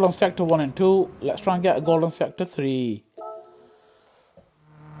a gold on sector 1 and 2. Let's try and get a gold on sector 3.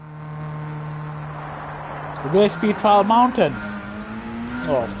 Race Speed Trial Mountain.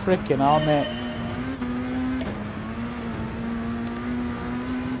 Oh, freaking hell, mate.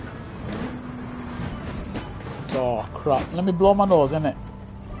 Oh, crap. Let me blow my nose, innit?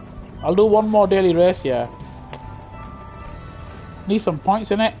 I'll do one more daily race here. Need some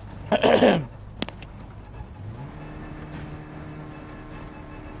points, innit?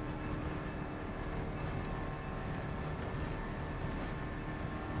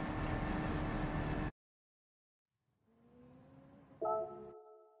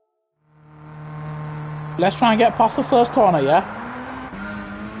 Let's try and get past the first corner, yeah?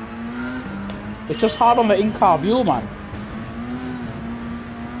 It's just hard on the in-car view, man.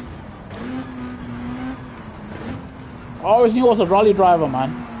 I always knew I was a rally driver,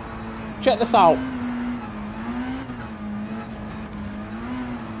 man. Check this out.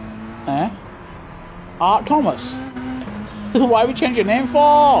 Art Thomas. Why are we changing your name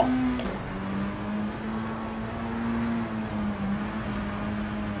for?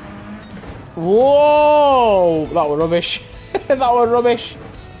 Whoa! That was rubbish. That was rubbish.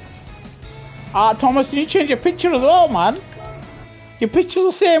 Art Thomas, you need to change your picture as well, man. Your picture's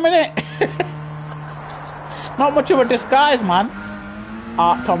the same, innit? Not much of a disguise, man.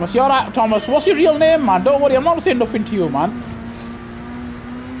 Art Thomas, you're Art Thomas. What's your real name, man? Don't worry, I'm not saying nothing to you, man.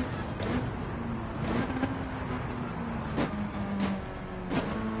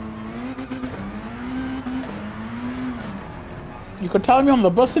 You could tell me on the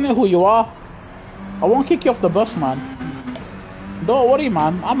bus, innit, who you are. I won't kick you off the bus, man. Don't worry,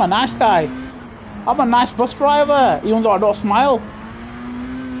 man. I'm a nice guy. I'm a nice bus driver, even though I don't smile.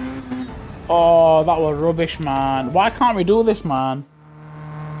 Oh, that was rubbish, man. Why can't we do this, man?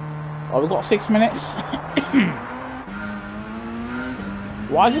 Oh, we've got 6 minutes.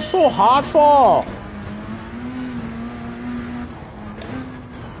 Why is it so hard for?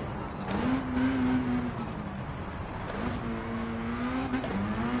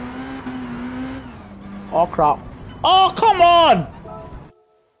 Oh, crap. Oh, come on!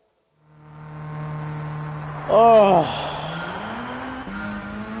 Oh.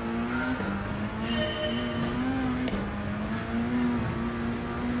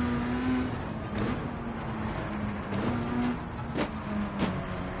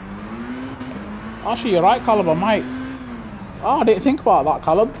 Actually, you're right, Caleb, I might. Oh, I didn't think about that,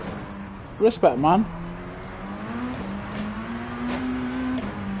 Caleb. Respect, man.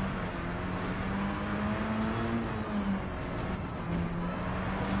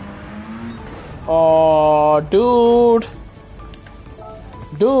 Oh, dude.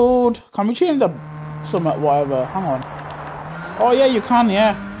 Dude, can we change the summit, whatever? Hang on. Oh, yeah, you can,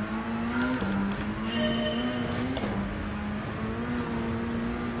 yeah.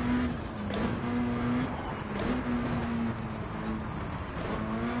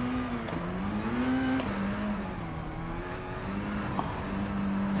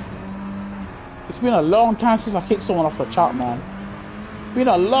 It's been a long time since I kicked someone off the chat, man. It's been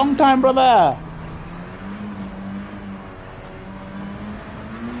a long time, brother.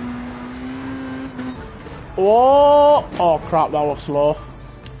 Whoa! Oh crap, that was slow.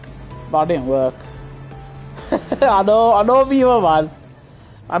 That didn't work. I know Viva, man.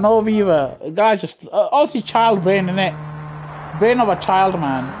 I know Viva. The guy's just obviously child brain, innit? Brain of a child,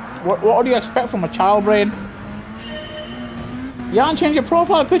 man. What do you expect from a child brain? You haven't changed your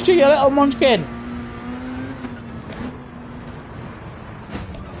profile picture, you little munchkin.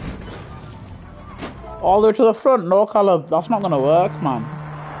 All the way to the front, no colour. That's not gonna work, man.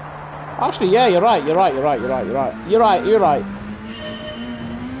 Actually, yeah, you're right. You're right.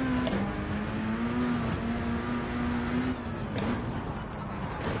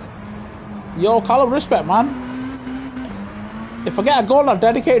 Yo, Caleb, respect, man. If I get a goal, I'll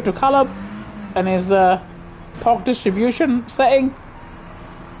dedicate it to Caleb and his talk distribution setting.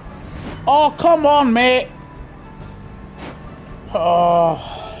 Oh, come on, mate. Oh,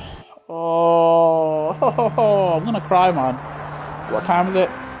 I'm gonna cry, man. What time is it?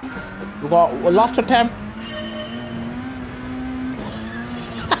 We got last attempt.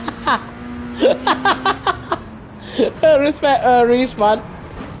 Respect, Reese, man.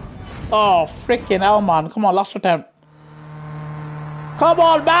 Oh, freaking hell, man. Come on, last attempt. Come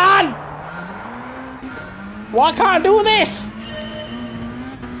on, man! Why can't I do this?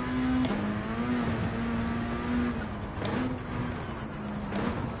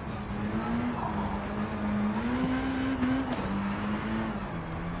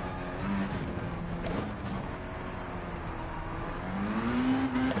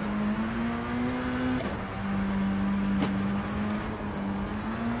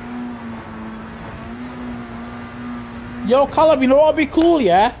 Yo, Caleb, you know what'd be cool,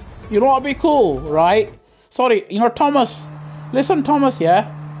 yeah? You know what'd be cool, right? Sorry, you know, Thomas. Listen, Thomas,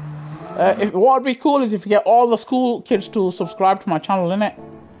 yeah? What'd be cool is if you get all the school kids to subscribe to my channel, innit?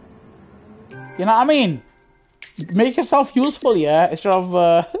 You know what I mean? Make yourself useful, yeah? Instead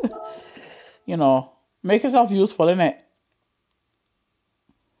of, you know, make yourself useful, innit?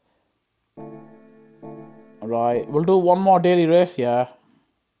 Right, we'll do one more daily race, yeah?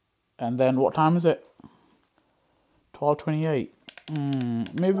 And then, what time is it? 12:28.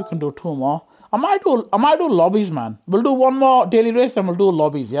 Maybe we can do two more. I might do lobbies, man. We'll do one more daily race and we'll do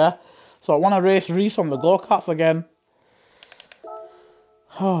lobbies, yeah? So I want to race Reese on the go-karts again.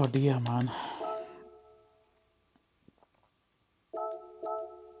 Oh dear, man.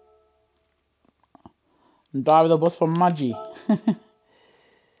 Drive the bus for Maggie.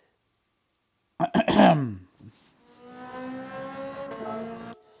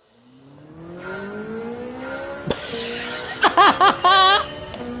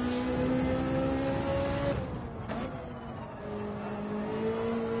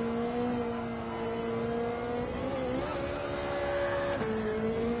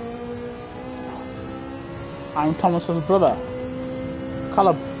 I'm Thomas's brother,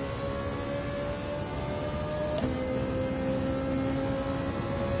 Caleb.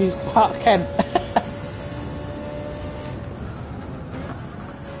 He's Clark Kent.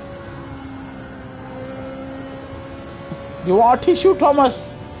 You want a tissue,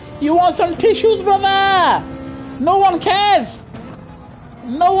 Thomas? You want some tissues, brother? No one cares.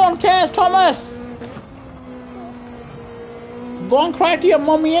 No one cares, Thomas. Go and cry to your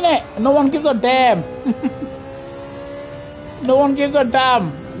mommy, innit? No one gives a damn. No one gives a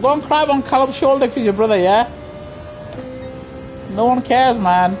damn. Go and cry on Caleb's shoulder if he's your brother, yeah? No one cares,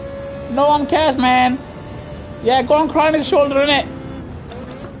 man. No one cares, man. Yeah, go and cry on his shoulder, innit?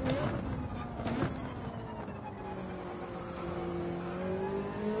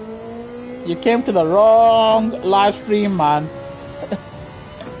 You came to the wrong live stream, man.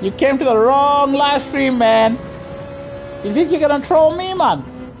 You came to the wrong live stream, man. You think you're gonna troll me, man?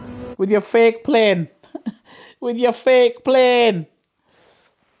 With your fake plane. With your fake plane.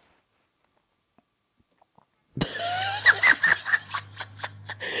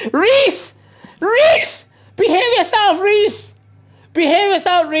 Reese! Reese! Behave yourself, Reese! Behave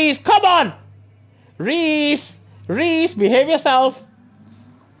yourself, Reese! Come on! Reese! Reese, behave yourself!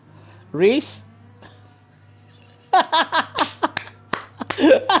 Reese?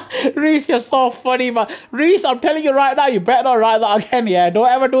 Reese, you're so funny, man. Reese, I'm telling you right now, you better not write that again, yeah? Don't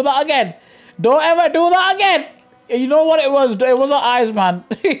ever do that again. Don't ever do that again. You know what it was? It wasn't eyes, man.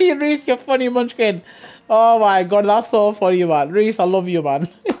 Reese, you funny munchkin. Oh my god, that's so funny, man. Reese, I love you, man.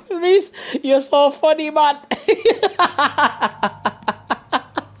 Reese, you're so funny, man.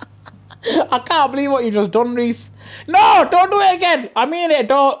 I can't believe what you just done, Reese. No, don't do it again. I mean it,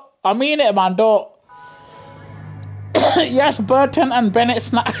 don't. I mean it, man, don't. Yes, Burton and Bennett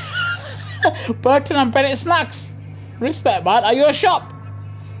snacks. Burton and Bennett snacks. Respect, man. Are you a shop?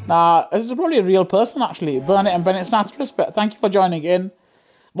 Nah, this is probably a real person, actually. Burnett and Bennett snacks. Respect. Thank you for joining in.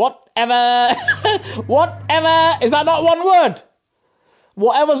 Whatever. Whatever. Is that not one word?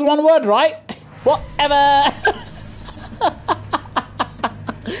 Whatever's one word, right? Whatever.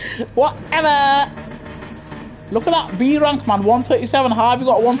 Whatever. Look at that B rank, man. 137. How have you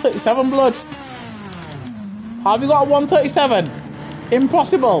got 137, blood? How have you got a 137?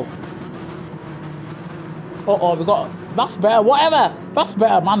 Impossible. Uh-oh, we got... That's better. Whatever. That's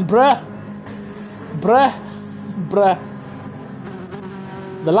better, man. Bruh. Bruh. Bruh.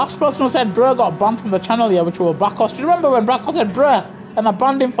 The last person who said bruh got banned from the channel here, which was Brackos. Do you remember when Brackos said bruh? And I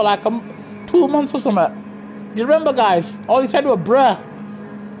banned him for like 2 months or something. Do you remember, guys? All he said was bruh.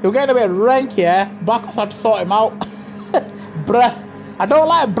 He was getting a bit rank here. Brackos had to sort him out. Bruh. I don't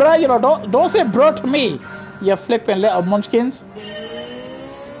like bruh, you know. Don't say bruh to me. You flipping little munchkins.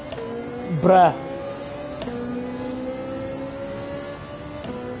 Bruh.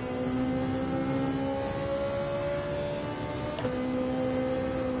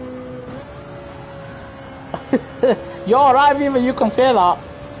 You're alright, Viva, you can say that.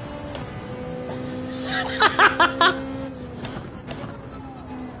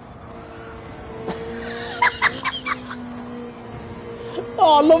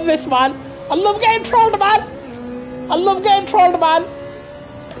 Oh, I love this, man. I love getting trolled, man. I love getting trolled, man.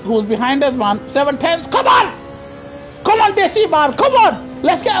 Who's behind us, man? 710s. Come on! Come on, DC, man. Come on!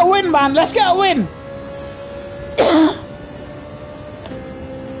 Let's get a win, man. Let's get a win.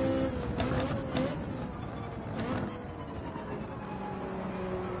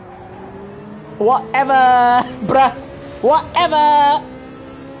 Whatever, bruh. Whatever.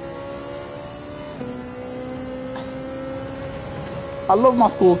 I love my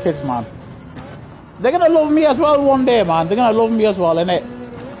school kids, man. They're gonna love me as well one day, man. They're gonna love me as well, innit?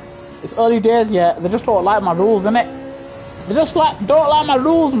 It's early days yet. They just don't like my rules, innit? They just don't like my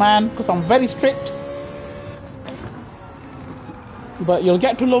rules, man, because I'm very strict. But you'll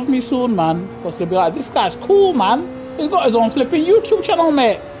get to love me soon, man, because you'll be like, this guy's cool, man. He's got his own flipping YouTube channel,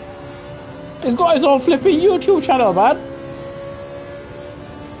 mate. He's got his own flipping YouTube channel, man.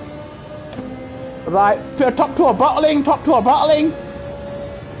 Right, top to a bottling, top to a bottling.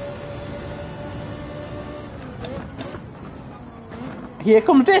 Here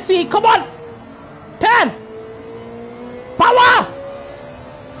comes Jesse, come on! 10! Power!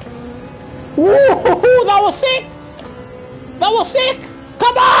 Ooh, that was sick! That was sick!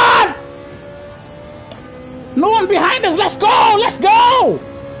 Come on! No one behind us, let's go! Let's go!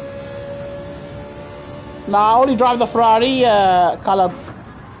 Nah, I only drive the Ferrari, Caleb.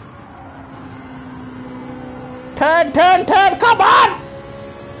 Turn, turn, turn, come on!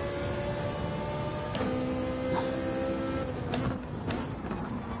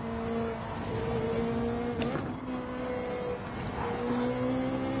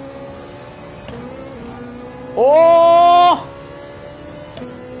 Oh!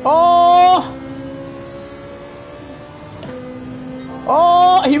 Oh!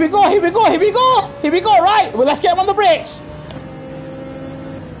 Oh, here we go, here we go, here we go! Here we go, right! Well, let's get him on the brakes!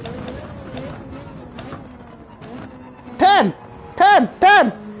 10! 10!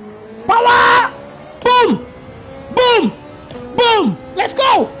 10! Power! Boom! Boom! Boom! Let's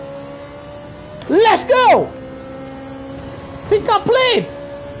go! Let's go! Think I'm playing!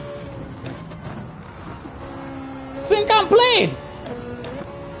 Think I'm playing!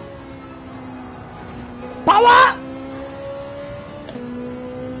 Power!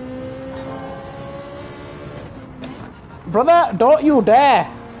 Brother, don't you dare!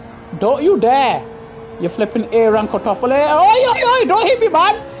 Don't you dare! You're flipping A rank on top of it. Oi, don't hit me,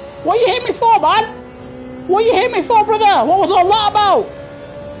 man! What you hit me for, man? What you hit me for, brother? What was all that about?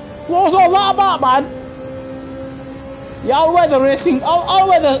 What was all that about, man? Yeah, I'll wear the racing. I'll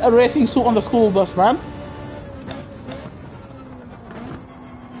wear the racing suit on the school bus, man.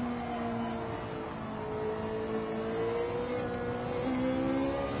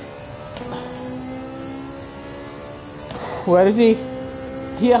 Where is he?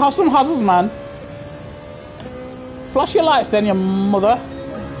 He has some hazards, man. Flash your lights then, your mother.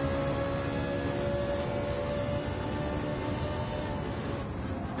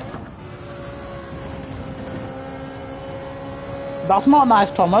 That's not nice,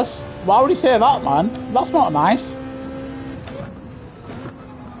 Thomas. Why would you say that, man? That's not nice.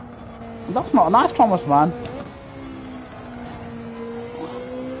 That's not nice, Thomas, man.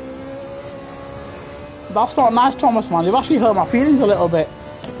 That's not nice, Thomas, man. You've actually hurt my feelings a little bit,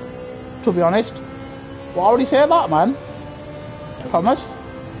 to be honest. Why would you say that, man? Thomas?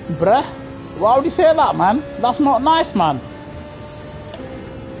 Bruh? Why would you say that, man? That's not nice, man.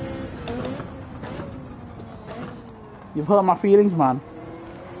 You've hurt my feelings, man.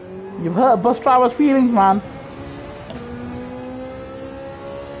 You've hurt a bus driver's feelings, man.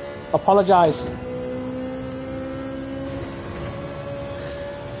 Apologize.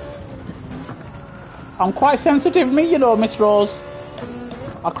 I'm quite sensitive, me, you know, Miss Rose.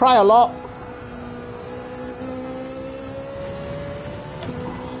 I cry a lot.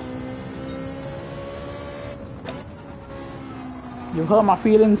 You've hurt my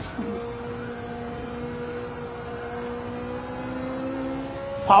feelings.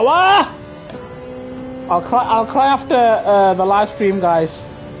 Power! I'll cry after the live stream, guys.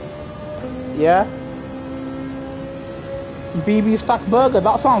 Yeah. BB Stack Burger.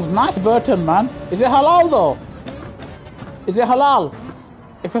 That sounds nice, Burton, man. Is it halal though? Is it halal?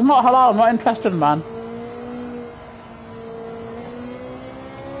 If it's not halal, I'm not interested, man.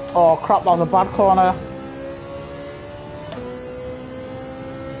 Oh crap! That was a bad corner.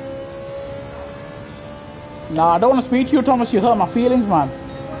 Nah, I don't want to speak to you, Thomas. You hurt my feelings, man.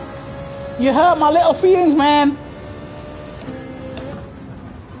 You hurt my little feelings, man.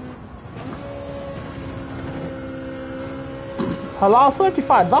 Halal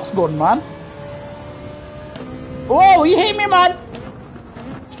certified, that's good, man. Whoa, you hit me, man.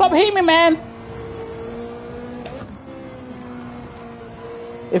 Stop hitting me, man.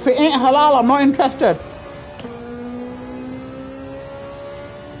 If it ain't halal, I'm not interested.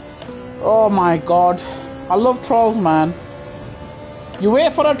 Oh my god. I love trolls, man. You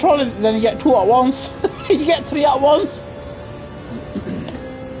wait for a troll and then you get 2 at once. You get 3 at once.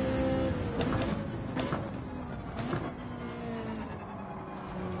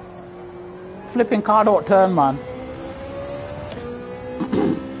 Flipping car don't turn, man.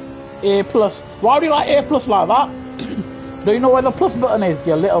 A plus. Why do you like A plus like that? Do you know where the plus button is,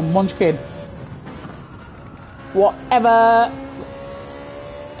 you little munchkin? Whatever.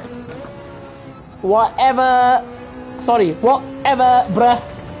 Whatever. Sorry, whatever, bruh.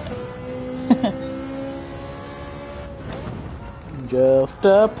 Just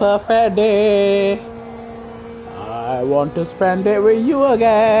a perfect day. I want to spend it with you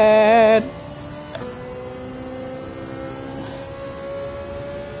again.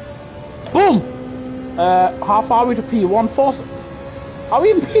 Boom! How far are we to P1? 4. Are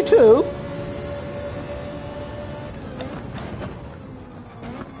we in P2?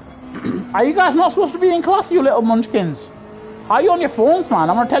 Are you guys not supposed to be in class, you little munchkins? How are you on your phones, man?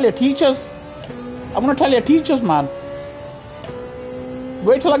 I'm gonna tell your teachers. I'm gonna tell your teachers, man.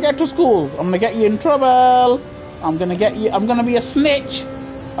 Wait till I get to school. I'm gonna get you in trouble. I'm gonna be a snitch.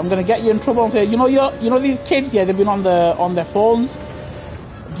 I'm gonna get you in trouble and say, you know these kids, yeah, they've been on their phones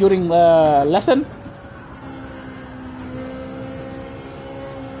during the lesson.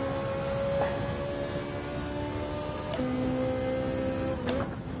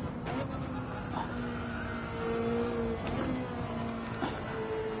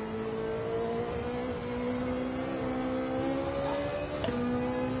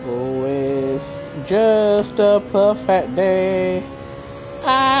 Always just a perfect day.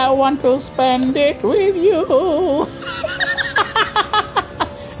 I want to spend it with you.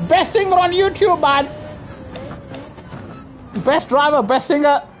 Best singer on YouTube, man. Best driver, best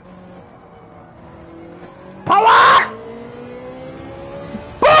singer. Power!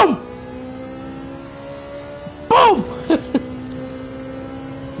 Boom! Boom!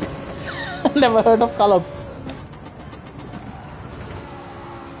 Never heard of Callum.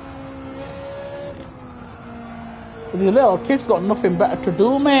 The little kids got nothing better to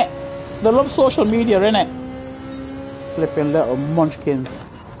do, mate. They love social media, innit? Flipping little munchkins.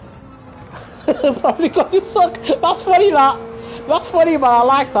 Probably because you suck. That's funny, that. That's funny, man. I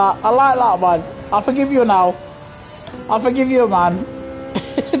like that. I like that, man. I'll forgive you now. I'll forgive you, man.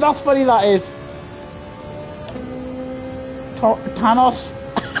 That's funny, that is. Thanos.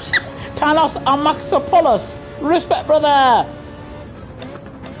 Thanos and Maxopoulos. Respect, brother.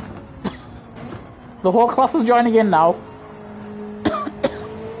 The whole class is joining in now.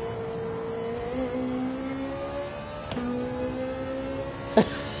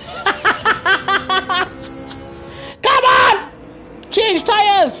 Change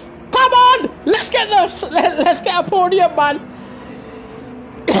tires! Come on! Let's get a podium, man!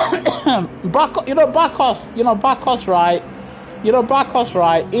 Bakos, right? Bakos,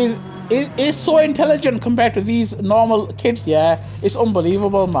 right? Is so intelligent compared to these normal kids, yeah? It's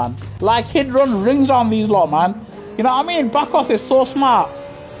unbelievable, man. Like, he'd run rings on these lot, man. You know what I mean? Bakos is so smart.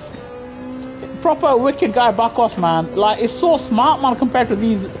 Proper wicked guy, Bakos, man. Like, it's so smart, man, compared to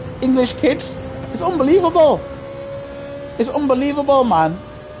these English kids. It's unbelievable. It's unbelievable, man.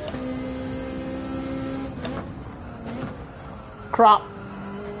 Crap.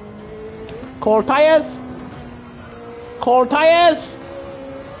 Cold tires. Cold tires.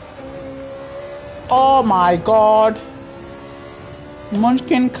 Oh my god.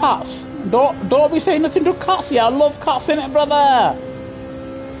 Munchkin cats. Don't be saying nothing to cats, yeah. I love cats, innit, brother?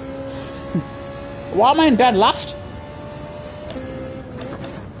 Why am I in dead last?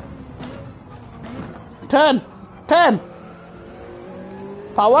 Turn. Turn.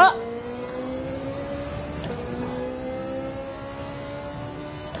 Power.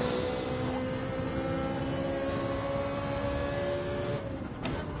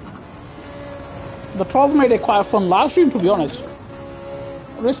 The trolls made it quite a fun live stream, to be honest.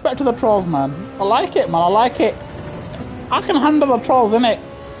 Respect to the trolls, man. I like it, man. I like it. I can handle the trolls, innit?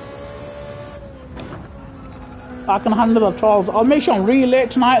 I can handle the trolls. I'll make sure I'm really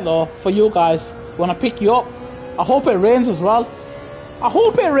late tonight, though, for you guys when I pick you up. I hope it rains as well. I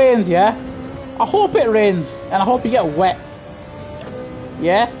hope it rains, yeah? I hope it rains, and I hope you get wet.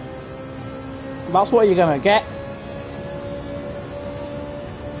 Yeah? That's what you're gonna get.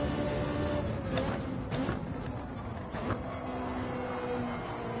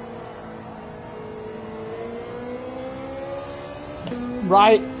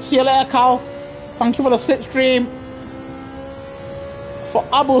 Right, see you later, Cal. Thank you for the slipstream. For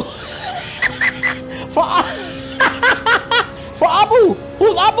Abu. for Abu.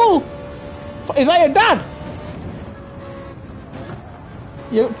 Who's Abu? Is that your dad?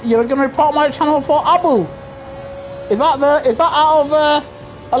 You're gonna report my channel for Abu? Is that out of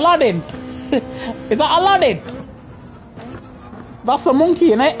Aladdin? Is that Aladdin? That's the monkey,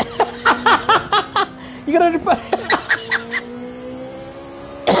 innit? You're gonna report.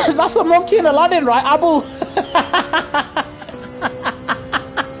 That's the monkey in Aladdin, right, Abu?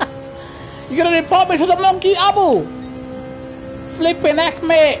 You're gonna report me to the monkey, Abu? Flipping heck,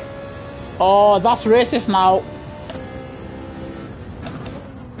 mate. Oh, that's racist now.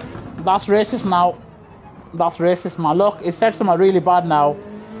 That's racist now. That's racist, man. Look, it said something really bad now.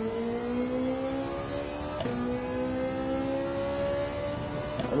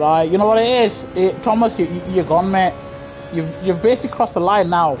 Right, you know what it is? Thomas, you're gone, mate. You've basically crossed the line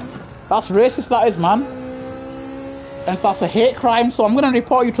now. That's racist, that is, man. And that's a hate crime, so I'm gonna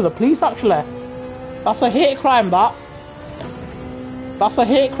report you to the police, actually. That's a hate crime, that. That's a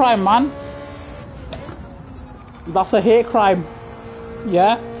hate crime, man. That's a hate crime.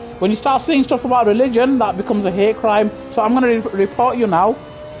 Yeah? When you start saying stuff about religion, that becomes a hate crime. So I'm gonna report you now.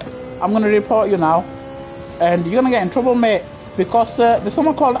 I'm gonna report you now. And you're gonna get in trouble, mate. Because there's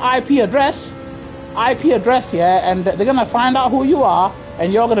someone called IP address, yeah, and they're gonna find out who you are,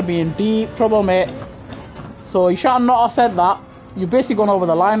 and you're gonna be in deep trouble, mate. So you should not have said that. You're basically going over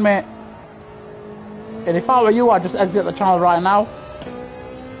the line, mate. And if I were you, I'd just exit the channel right now.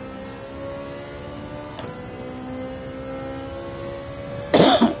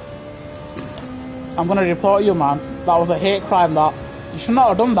 I'm gonna report you, man. That was a hate crime, that. You should not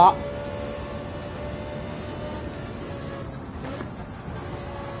have done that.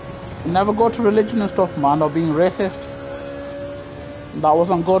 Never go to religion and stuff, man, or being racist. That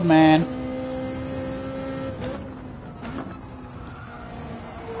wasn't good, man.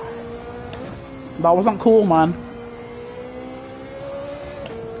 That wasn't cool, man.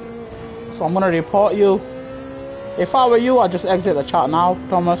 So I'm gonna report you. If I were you, I'd just exit the chat now,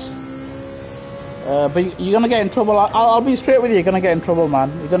 Thomas. But you're gonna get in trouble. I'll be straight with you. You're gonna get in trouble,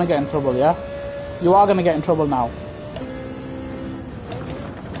 man. You're gonna get in trouble, yeah? You are gonna get in trouble now.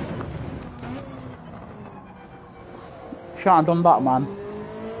 Shouldn't have done that, man.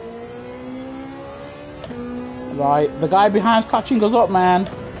 Right, the guy behind's catching us up, man.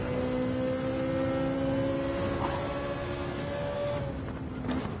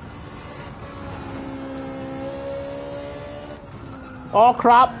 Oh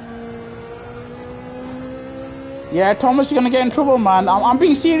crap. Yeah, Thomas, you're gonna get in trouble, man. I'm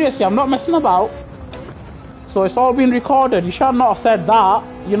being serious here. I'm not messing about. So it's all been recorded. You should not have said that.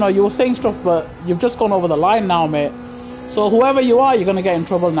 You know, you were saying stuff, but you've just gone over the line now, mate. So whoever you are, you're gonna get in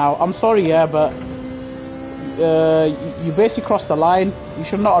trouble now. I'm sorry, yeah, but you basically crossed the line. You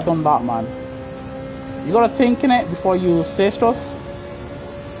should not have done that, man. You gotta think in it before you say stuff.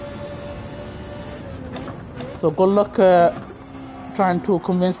 So good luck trying to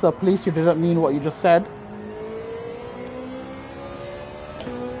convince the police you didn't mean what you just said.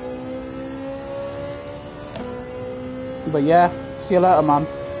 But yeah, see you later, man.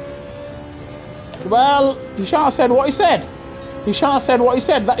 Well, he shouldn't have said what he said. He shouldn't have said what he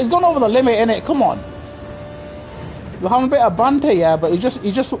said. That he's gone over the limit, innit? Come on. We're having a bit of banter, yeah, but he just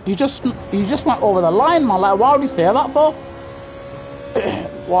went over the line, man. Like, why would he say that for?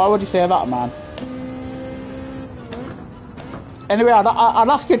 Why would he say that, man? Anyway, I'd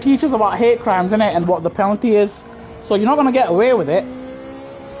ask your teachers about hate crimes, innit, and what the penalty is. So you're not gonna get away with it.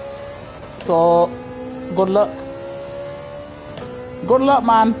 So, good luck. Good luck,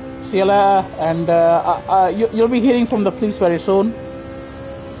 man. See you later, and you'll be hearing from the police very soon.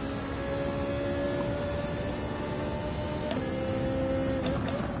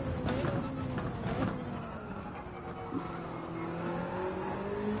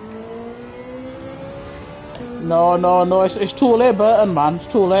 No, it's too late, Burton, man. It's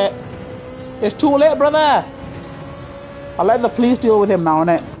too late. It's too late, brother. I'll let the police deal with him now,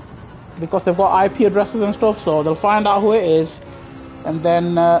 innit? Because they've got IP addresses and stuff, so they'll find out who it is, and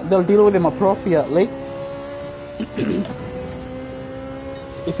then they'll deal with him appropriately.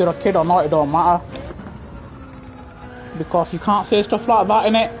 If you're a kid or not, it don't matter. Because you can't say stuff like that,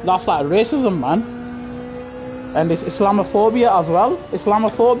 innit? That's like racism, man. And it's Islamophobia as well.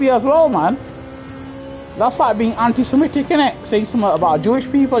 Islamophobia as well, man. That's like being anti-Semitic, innit? Saying something about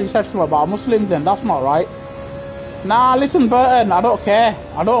Jewish people, you said something about Muslims, and that's not right. Nah, listen, Burton, I don't care.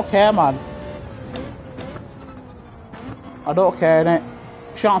 I don't care, man. I don't care, innit?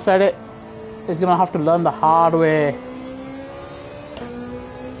 Shouldn't said it. He's gonna have to learn the hard way.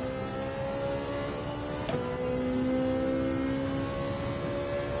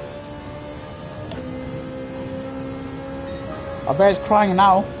 I bet he's crying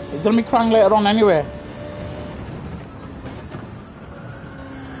now. He's gonna be crying later on anyway.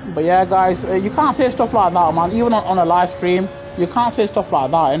 But yeah, guys, you can't say stuff like that, man. Even on a live stream, you can't say stuff like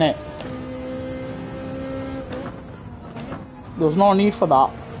that, innit? There's no need for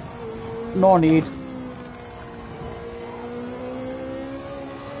that. No need.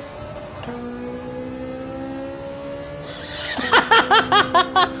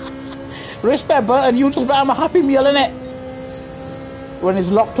 Respect, Burton, you just buy him a Happy Meal, innit? When he's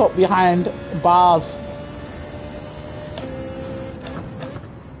locked up behind bars.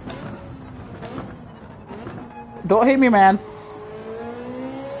 Don't hit me, man.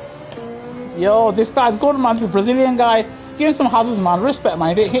 Yo, this guy's good, man. This Brazilian guy. Give him some hazards, man. Respect, man.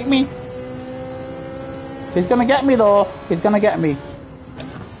 He didn't hit me. He's gonna get me, though. He's gonna get me.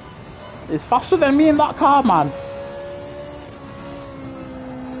 He's faster than me in that car, man.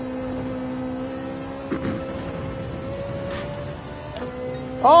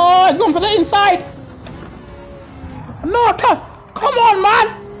 Oh, he's going for the inside. No, come on,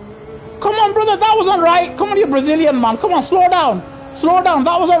 man. Come on, brother, that wasn't right. Come on, you Brazilian, man. Come on, slow down. Slow down.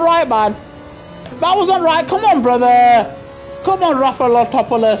 That wasn't right, man. That wasn't right. Come on, brother. Come on,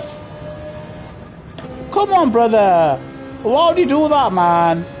 Rafaelotopoulos. Come on, brother. Why would you do that,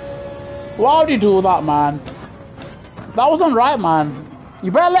 man? Why would you do that, man? That wasn't right, man.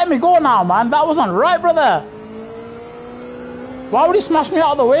 You better let me go now, man. That wasn't right, brother. Why would he smash me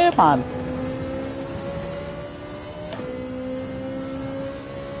out of the way, man?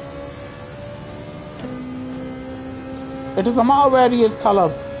 It doesn't matter where he is,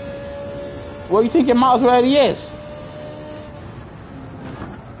 Caleb. What do you think it matters where he is?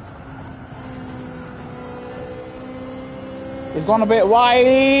 He's gone a bit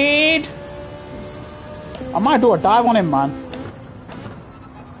wide. I might do a dive on him, man.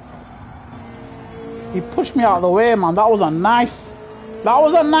 He pushed me out of the way, man. That wasn't nice. That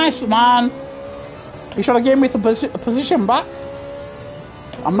wasn't nice, man. He should have given me the position back.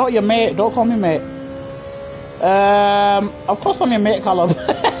 I'm not your mate. Don't call me mate. Of course I'm your mate, Caleb.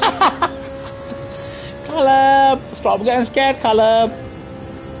 Caleb, stop getting scared, Caleb.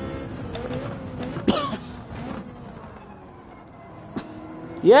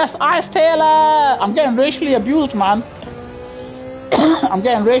 Yes, Ice Taylor. I'm getting racially abused, man. I'm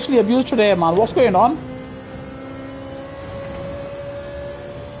getting racially abused today, man. What's going on?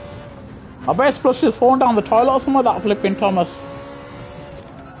 I bet he flushed his phone down the toilet or something like that, flipping Thomas.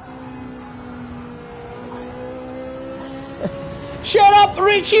 Shut up,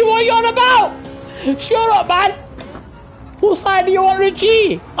 Richie, what are you on about? Shut up, man. Whose side do you want,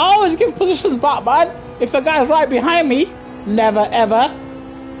 Richie? I always give positions back, man. If the guy's right behind me, never ever.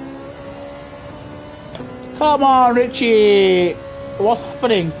 Come on, Richie. What's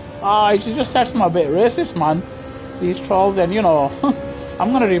happening? Ah, he just said something a bit racist, man. These trolls, and you know,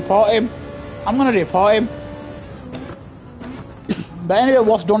 I'm gonna report him. I'm gonna report him. But anyway,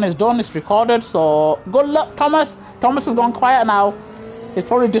 what's done is done. It's recorded. So good luck, Thomas. Thomas has gone quiet now. He's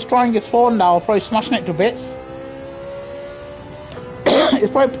probably destroying his phone now. Probably smashing it to bits. He's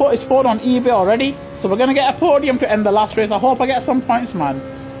probably put his phone on eBay already. So we're gonna get a podium to end the last race. I hope I get some points, man.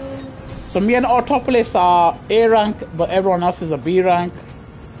 So me and Autopolis are A rank, but everyone else is a B rank.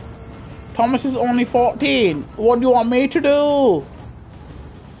 Thomas is only 14. What do you want me to do?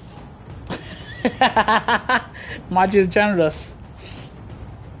 Maj is generous.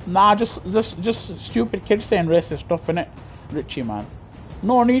 Nah, just stupid kids saying racist stuff, innit? Richie, man.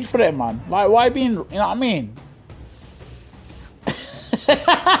 No need for it, man. Why being, you know what I mean?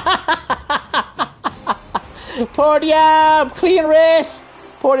 Podium! Clean race!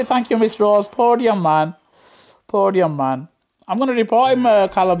 Podium, thank you, Miss Rose. Podium, man. Podium, man. I'm gonna report him,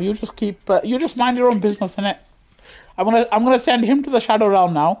 Callum. You just keep, you just mind your own business, innit? I'm gonna send him to the Shadow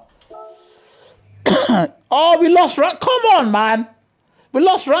Realm now. Oh, we lost rank. Come on, man. We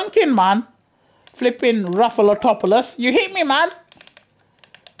lost ranking, man. Flipping Raffalotopoulos. You hit me, man.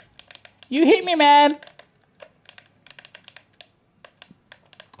 You hit me, man.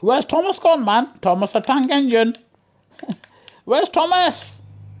 Where's Thomas gone, man? Thomas a tank engine. Where's Thomas?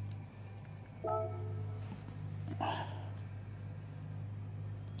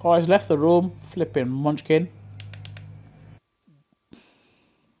 Oh, he's left the room. Flipping munchkin.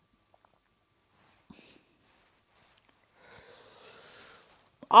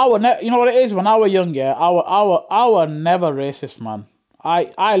 You know what it is? When I was young, yeah, I were never racist, man.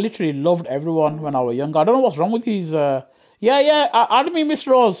 I literally loved everyone when I was young. I don't know what's wrong with these. Yeah, add me, Miss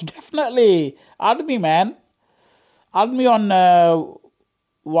Rose, definitely. Add me, man. Add me on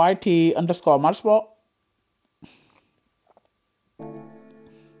YT_majsport.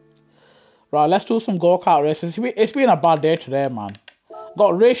 Right, let's do some go-kart races. It's been a bad day today, man.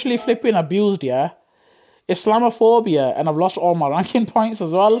 Got racially flipping abused, yeah. Islamophobia, and I've lost all my ranking points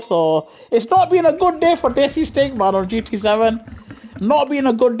as well. So it's not been a good day for Desi Stick, man, or GT7. Not been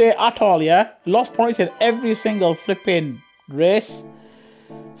a good day at all, yeah. Lost points in every single flipping race.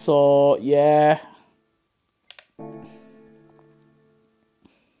 So yeah.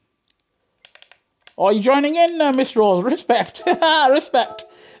 Oh, you joining in, Miss Rose? Respect. Respect.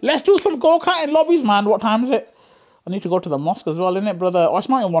 Let's do some go-karting lobbies, man. What time is it? I need to go to the mosque as well, innit, brother? Oh, it's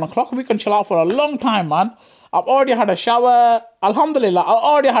not even 1 o'clock. We can chill out for a long time, man. I've already had a shower. Alhamdulillah, I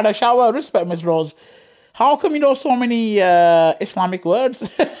already had a shower. Respect, Miss Rose. How come you know so many Islamic words?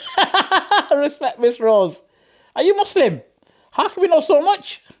 Respect, Miss Rose. Are you Muslim? How come you know so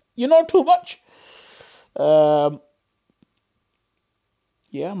much? You know too much. Yeah,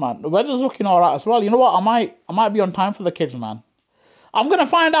 man. The weather's looking alright as well. You know what? I might be on time for the kids, man. I'm gonna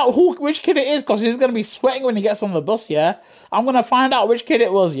find out which kid it is, because he's gonna be sweating when he gets on the bus, yeah? I'm gonna find out which kid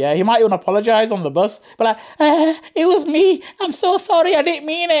it was, yeah? He might even apologize on the bus. But like, it was me. I'm so sorry, I didn't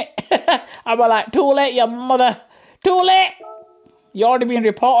mean it. I'll be like, too late, your mother. Too late. You already been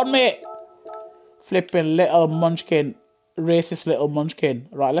reported, mate. Flipping little munchkin. Racist little munchkin.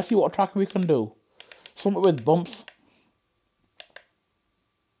 Right, let's see what track we can do. Something with bumps.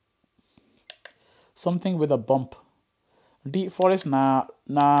 Something with a bump. Deep Forest, nah.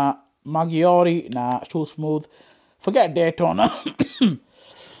 Maggiore, nah, it's too smooth. Forget Daytona.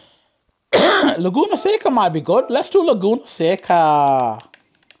 Laguna Seca might be good. Let's do Laguna Seca.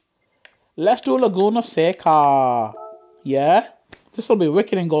 Let's do Laguna Seca. Yeah? This will be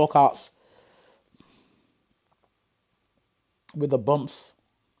wicked in go-karts. With the bumps.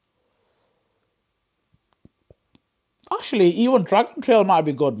 Actually, even Dragon Trail might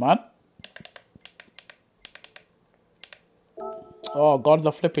be good, man. Oh god,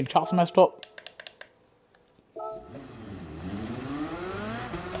 the flipping chat's messed up.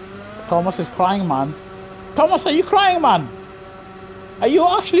 Thomas is crying, man. Thomas, are you crying, man? Are you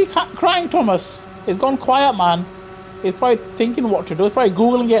actually crying, Thomas? He's gone quiet, man. He's probably thinking what to do. He's probably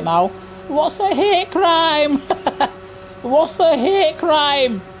Googling it now. What's a hate crime? What's a hate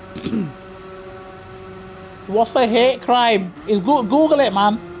crime? What's a hate crime? Google it,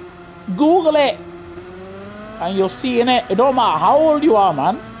 man. Google it. And you'll see in it. It don't matter how old you are,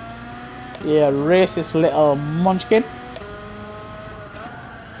 man. Yeah, racist little munchkin.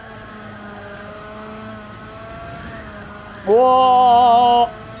 Whoa!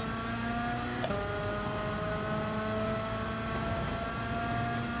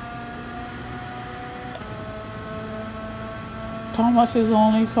 Thomas is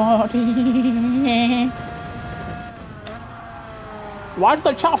only 40. Why does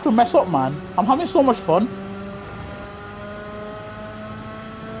the chat have to mess up, man? I'm having so much fun.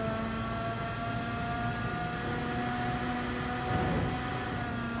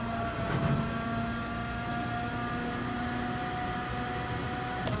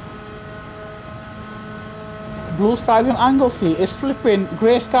 blue skies in Anglesey. It's flipping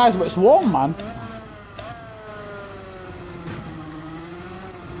grey skies, but it's warm, man.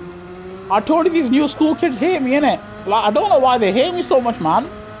 I told you these new school kids hate me, innit? Like, I don't know why they hate me so much, man.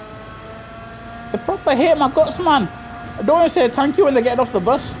 They proper hate my guts, man. I don't even say thank you when they get off the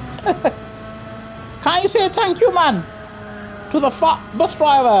bus. Can't you say thank you, man? To the fat bus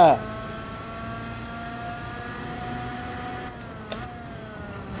driver.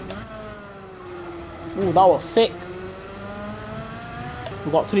 Ooh, that was sick.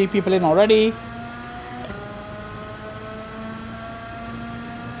 We got 3 people in already.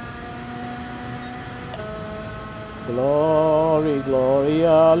 Glory, glory,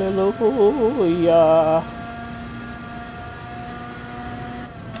 hallelujah.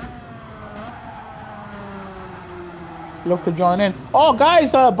 Love to join in. Oh,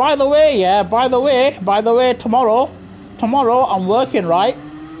 guys, by the way, tomorrow I'm working, right?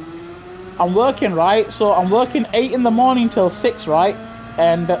 So I'm working 8 in the morning till 6, right?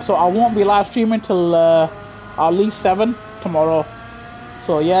 And so I won't be live streaming till at least 7 tomorrow.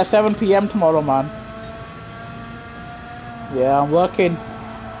 So yeah, 7 PM tomorrow, man. Yeah, I'm working.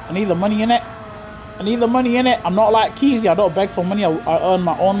 I need the money in it. I'm not like Keezy. I don't beg for money. I earn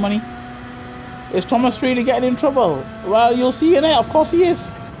my own money. Is Thomas really getting in trouble? Well, you'll see in it. Of course he is.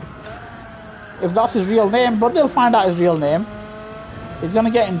 If that's his real name, but they'll find out his real name. He's gonna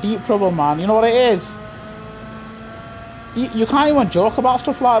get in deep trouble, man. You know what it is? You can't even joke about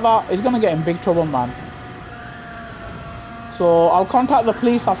stuff like that. He's gonna get in big trouble, man. So I'll contact the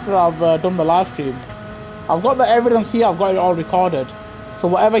police after I've done the live stream. I've got the evidence here. I've got it all recorded. So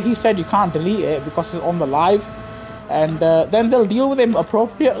whatever he said, you can't delete it because it's on the live. And then they'll deal with him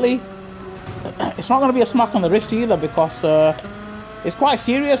appropriately. It's not going to be a smack on the wrist either because it's quite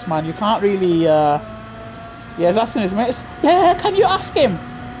serious, man. You can't really... Yeah, he's asking his mates. Yeah, can you ask him?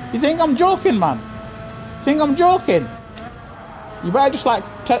 You think I'm joking, man? Think I'm joking? You better just like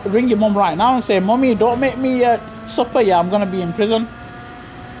ring your mum right now and say, Mummy, don't make me supper, yeah, I'm going to be in prison.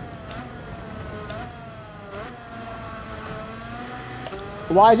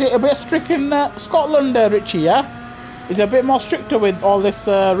 Why is it a bit strict in Scotland, Richie, yeah? Is it a bit more stricter with all this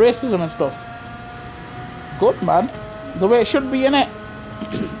racism and stuff? Good, man. The way it should be, innit?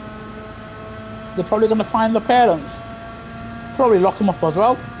 They're probably going to find the parents. Probably lock them up as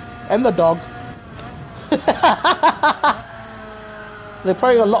well. And the dog. They're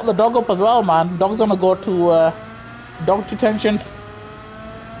probably going to lock the dog up as well, man. Dog's going to go to dog detention.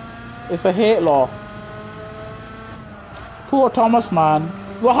 It's a hate law. Poor Thomas, man.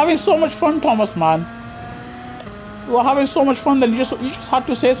 We're having so much fun, Thomas, man. We're having so much fun, then you just had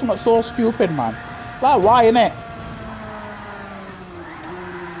to say something so stupid, man. Like, why, innit?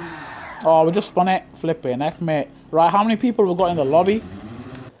 Oh, we just spun it. Flipping heck, mate. Right, how many people we got in the lobby?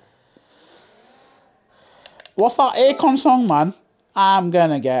 What's that Akon song, man? I'm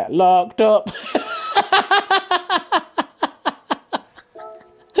gonna get locked up.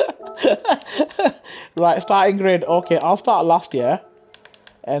 Right, starting grid. Okay, I'll start last year.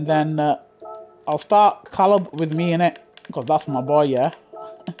 And then I'll start Caleb with me in it. Because that's my boy, yeah.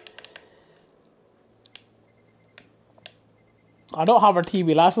 I don't have a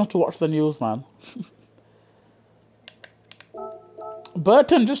TV license to watch the news, man.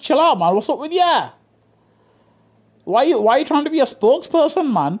 Burton, just chill out, man. What's up with you? Why are you trying to be a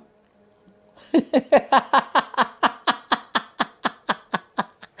spokesperson, man?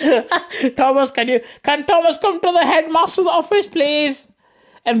 Thomas, can Thomas come to the headmaster's office, please?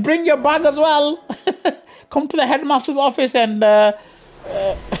 And bring your bag as well. Come to the headmaster's office and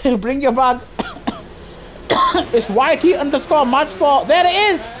bring your bag. It's YT_majsport. There it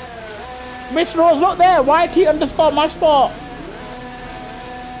is. Miss Rose, look there. YT_majsport.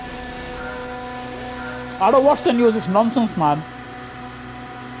 I don't watch the news. It's nonsense, man.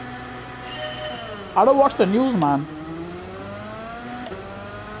 I don't watch the news, man.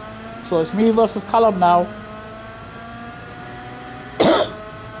 So it's me versus Caleb now.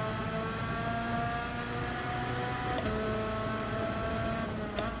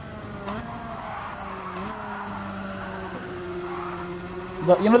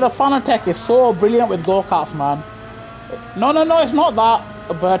 You know, the Fanatec is so brilliant with go-karts, man. No, it's not that,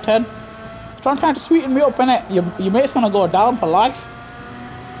 Burton. Trying to sweeten me up, innit? Your mate's gonna go down for life.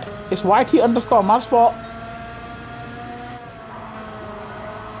 It's YT_majsport.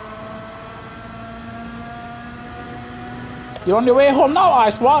 You're on your way home now,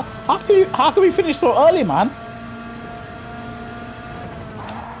 Ice. What? How can we finish so early, man?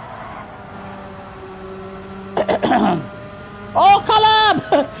 Oh,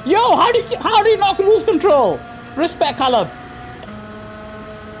 Caleb! Yo, how do you not lose control? Respect, Caleb.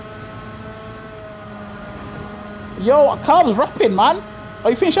 Yo, Caleb's rapping, man. Oh,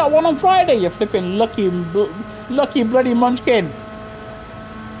 you finished at 1 on Friday, you flipping lucky bloody munchkin.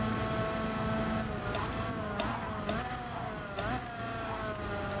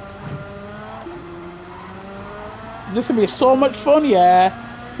 This will be so much fun, yeah.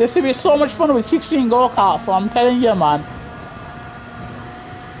 This will be so much fun with 16 go-karts, so I'm telling you, man.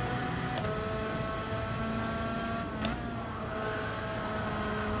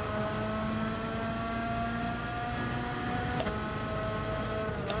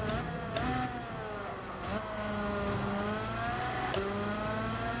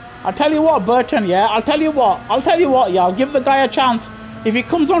 I'll tell you what, Burton, yeah, I'll tell you what, yeah, I'll give the guy a chance. If he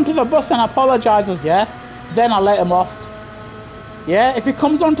comes onto the bus and apologizes, yeah, then I'll let him off. Yeah, if he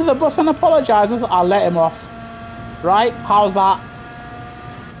comes onto the bus and apologizes, I'll let him off. Right? How's that?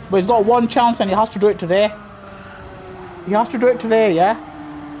 But he's got one chance and he has to do it today. He has to do it today, yeah?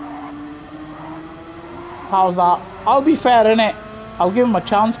 How's that? I'll be fair, innit? I'll give him a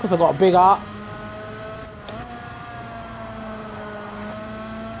chance because I got a big heart.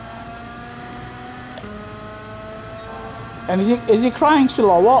 And is he crying still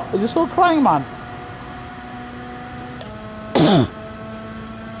or what? Is he still crying, man?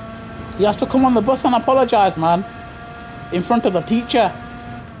 He has to come on the bus and apologise, man. In front of the teacher.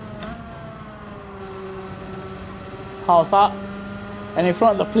 How's that? And in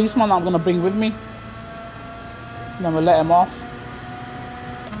front of the policeman that I'm going to bring with me. And then we'll let him off.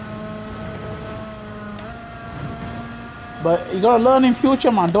 But you got to learn in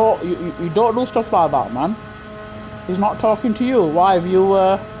future, man. You don't do stuff like that, man. He's not talking to you. Why have you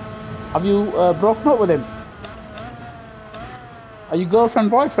broken up with him? Are you girlfriend,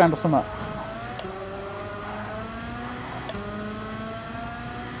 boyfriend or something?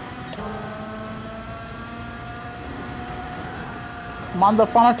 Man, the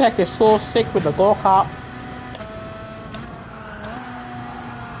Fanatec is so sick with the go-kart.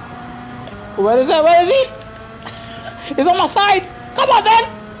 Where is it? Where is he? He's on my side. Come on, then.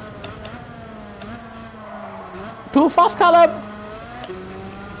 Too fast, Caleb.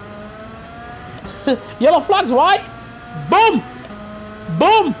 Yellow flags, white. Boom.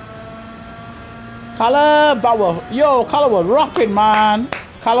 Boom! Caleb, Caleb was rapping, man.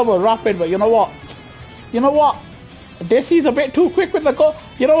 Caleb was rapping, but you know what? You know what? This is a bit too quick with the go.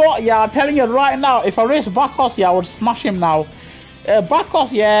 You know what? Yeah, I'm telling you right now, if I race Bakos, yeah, I would smash him now.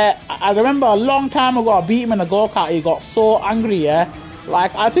 Bakos, yeah, I remember a long time ago I beat him in a go-kart. He got so angry, yeah.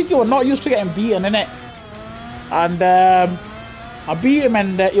 Like, I think he was not used to getting beaten, innit? And I beat him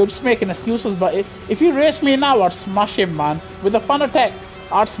and he was just making excuses, but if he raced me now, I'd smash him, man. With the Fanatec,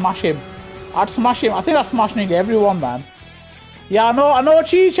 I'd smash him. I'd smash him. I think I'd smash nearly everyone, man. Yeah, I know,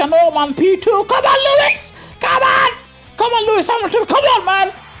 Cheech, I know, man. P2, come on, Lewis! Come on! Come on, Lewis Hamilton, come on,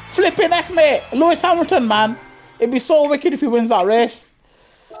 man! Flipping heck, mate. Lewis Hamilton, man. It'd be so wicked if he wins that race.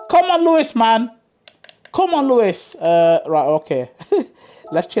 Come on, Lewis, man. Come on, Lewis. Right, okay.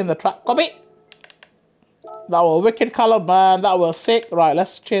 Let's change the track. Copy. That was wicked colour, man. That was sick. Right,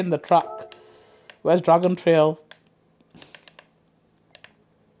 let's change the track. Where's Dragon Trail?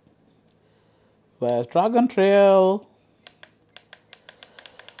 Where's Dragon Trail?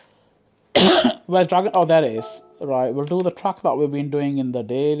 Where's Dragon? Oh, there it is. Right, we'll do the track that we've been doing in the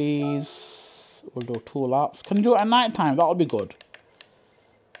dailies. We'll do 2 laps. Can you do it at night time? That'll be good.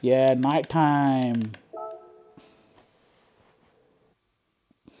 Yeah, night time.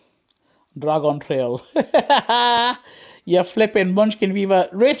 Dragon Trail. You flipping Munchkin Weaver.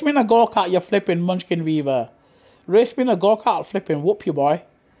 Race me in a go-kart, you flipping Munchkin Weaver. Race me in a go-kart, flipping whoop you, boy.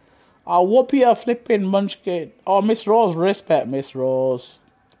 I'll whoop you, flipping Munchkin. Oh, Miss Rose, respect, Miss Rose.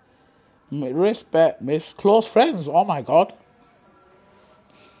 Respect, Miss. Close friends, oh my god.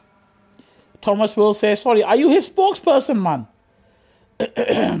 Thomas will say, sorry, are you his spokesperson, man?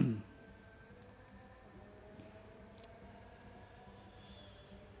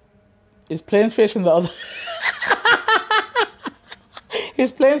 His plane's facing the other...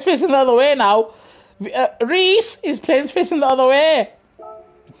 His plane's facing the other way now. Reese, his plane's facing the other way.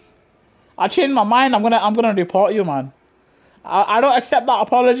 I changed my mind. I'm gonna report you, man. I don't accept that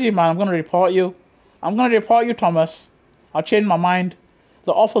apology, man. I'm gonna report you. I'm gonna report you, Thomas. I changed my mind.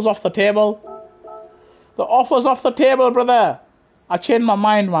 The offer's off the table. The offer's off the table, brother. I changed my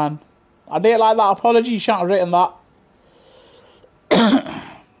mind, man. I didn't like that apology. You shouldn't have written that.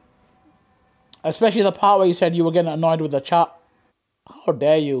 Especially the part where you said you were getting annoyed with the chat. How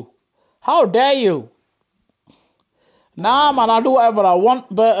dare you? How dare you? Nah, man, I'll do whatever I want,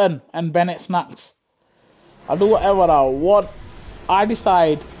 Burton and Bennett Snacks. I'll do whatever I want. I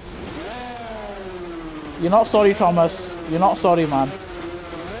decide. You're not sorry, Thomas. You're not sorry, man.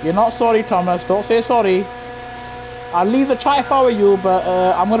 You're not sorry, Thomas. Don't say sorry. I'll leave the chat if I were you, but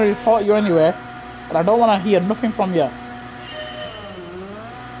I'm gonna report you anyway, and I don't want to hear nothing from you.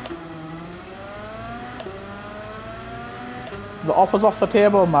 The offer's off the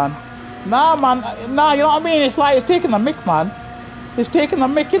table, man. Nah, man. Nah, you know what I mean? It's like it's taking the mick, man. It's taking the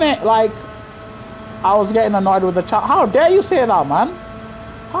mick, innit? Like, I was getting annoyed with the chat. How dare you say that, man?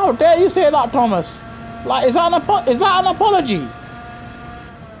 How dare you say that, Thomas? Like, is that an apology?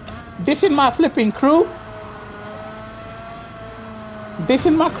 Dissing my flipping crew?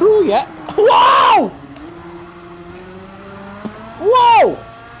 Dissing my crew, yeah? Whoa! Whoa!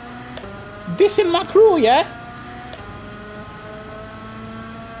 Dissing my crew, yeah?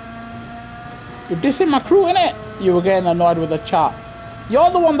 You're dissing my crew, innit? You were getting annoyed with the chat. You're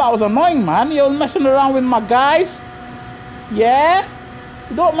the one that was annoying, man. You're messing around with my guys. Yeah?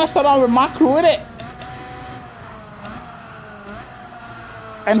 You don't mess around with my crew, innit?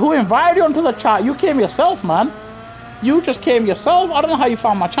 And who invited you onto the chat? You came yourself, man. You just came yourself. I don't know how you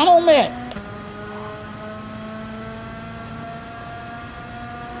found my channel, mate.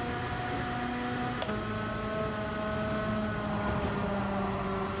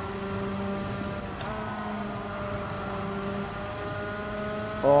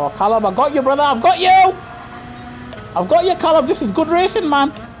 Oh, Caleb, I got you, brother. I've got you. I've got you, Caleb. This is good racing,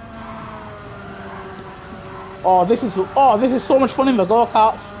 man. Oh, this is so much fun in the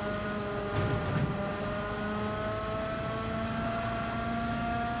go-karts.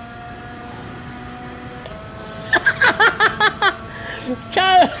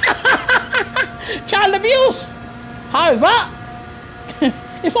 Child abuse. How is that?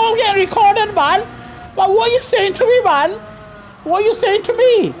 It's all getting recorded, man. But what are you saying to me, man? What are you saying to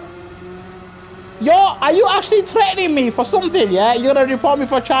me? Are you actually threatening me for something, yeah? You're gonna report me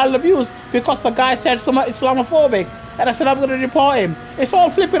for child abuse because the guy said something Islamophobic and I said I'm gonna report him. It's all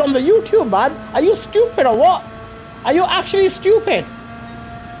flipping on the YouTube, man. Are you stupid or what? Are you actually stupid?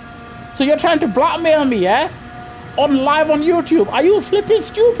 So you're trying to blackmail me, yeah? Live on YouTube. Are you flipping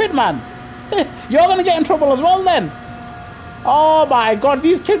stupid, man? You're gonna get in trouble as well then. Oh my god,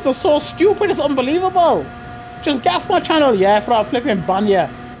 these kids are so stupid, it's unbelievable. Just get off my channel, yeah, for a flipping ban you.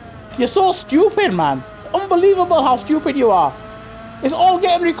 You're so stupid, man. Unbelievable how stupid you are. It's all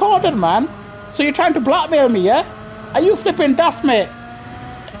getting recorded, man. So you're trying to blackmail me, yeah? Are you flipping daft, mate?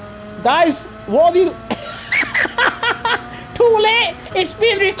 Guys, what are these... Too late! It's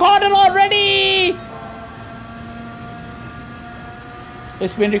been recorded already!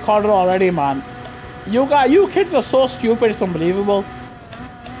 It's been recorded already, man. You kids are so stupid, it's unbelievable.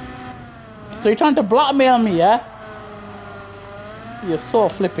 So you're trying to blackmail me, yeah? You're so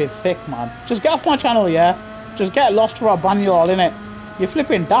flipping thick, man. Just get off my channel, yeah? Just get lost for a ban you all, innit? You're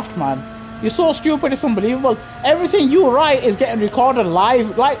flipping daft, man. You're so stupid, it's unbelievable. Everything you write is getting recorded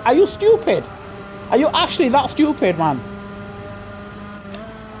live. Like, are you stupid? Are you actually that stupid, man?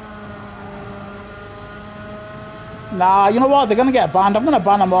 Nah, you know what? They're gonna get banned. I'm gonna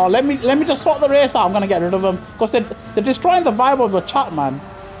ban them all. Let me just sort the race out. I'm gonna get rid of them because they're destroying the vibe of the chat, man.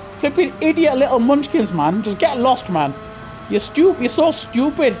 Flipping idiot little munchkins, man. Just get lost, man. You're stupid. You're so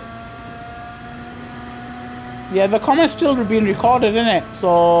stupid. Yeah, the comments still being recorded, innit?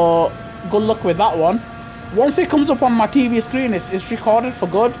 So good luck with that one. Once it comes up on my TV screen, it's recorded for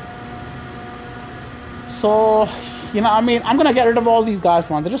good. So you know what I mean? I'm gonna get rid of all these guys,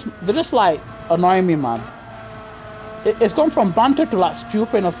 man. They're just like annoying me, man. It's gone from banter to like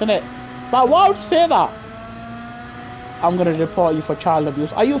stupidness, innit? Like, why would you say that? I'm gonna report you for child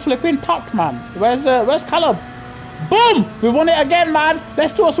abuse. Are you flipping tapped, man? Where's Caleb? Boom! We won it again, man.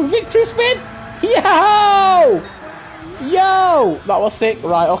 Let's do some victory spin. Yo! Yo! That was sick.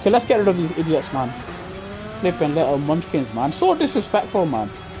 Right, okay, let's get rid of these idiots, man. Flipping little munchkins, man. So disrespectful, man.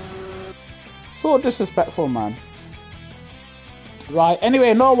 So disrespectful, man. Right,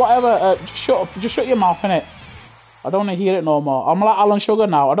 anyway, no, whatever. Just shut up. Just shut your mouth, innit? I don't want to hear it no more. I'm like Alan Sugar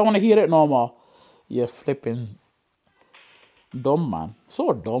now. I don't want to hear it no more. You're flipping dumb, man.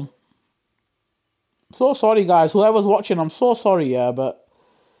 So dumb. So sorry, guys. Whoever's watching, I'm so sorry, yeah, but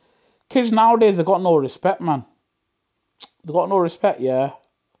kids nowadays, they got no respect, man. They got no respect, yeah.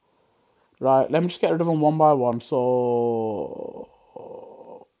 Right, let me just get rid of them one by one. So...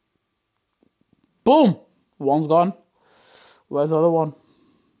 Boom! One's gone. Where's the other one?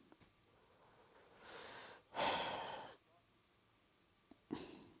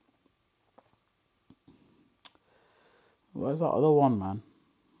 Where's that other one, man?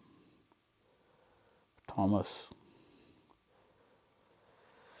 Thomas.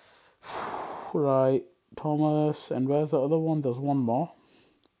 Right, Thomas. And where's the other one? There's one more.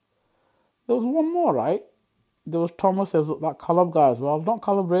 There was one more, right? There was Thomas. There was that Caleb guy as well. Not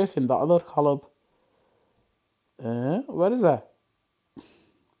Caleb Racing, that other Caleb. Where is that?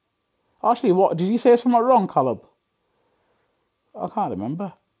 Actually, what did you say something wrong, Caleb? I can't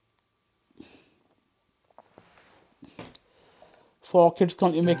remember. 4 kids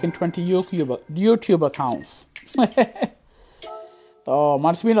currently making 20 YouTube accounts. Oh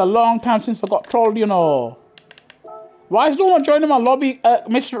man, it's been a long time since I got trolled, you know. Why is no one joining my lobby?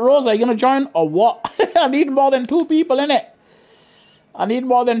 Mr. Rose, are you gonna join or what? I need more than 2 people in it. I need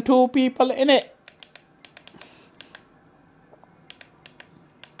more than 2 people in it.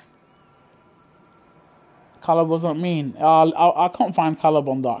 Caleb wasn't mean. I can't find Caleb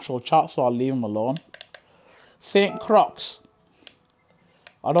on the actual chat, so I'll leave him alone. Saint Crocs.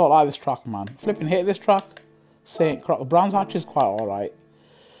 I don't like this track, man. Flipping hate this track. Saint Crocs. Brands Hatch is quite alright.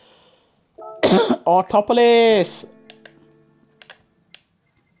 Autopolis.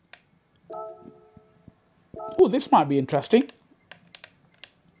 Oh, this might be interesting.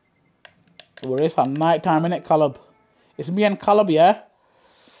 We're racing at night time, innit, Caleb? It's me and Caleb, yeah?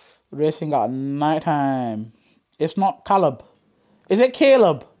 Racing at night time. It's not Caleb. Is it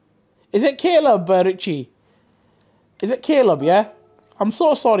Caleb? Is it Caleb, Richie? Is it Caleb, yeah? I'm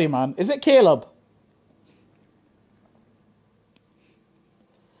so sorry, man. Is it Caleb?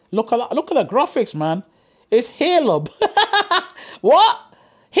 Look at that. Look at the graphics, man. It's Caleb. What?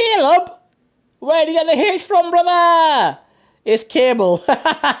 Caleb? Where do you get the H from, brother? It's cable.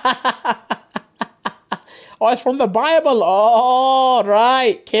 Oh, it's from the Bible. Oh,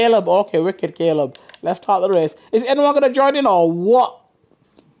 right. Caleb. Okay, wicked Caleb. Let's start the race. Is anyone going to join in or what?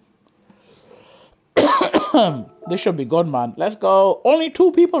 This should be good, man. Let's go. Only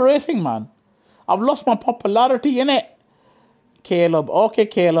 2 people racing, man. I've lost my popularity in it. Caleb. Okay,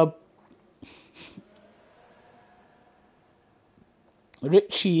 Caleb.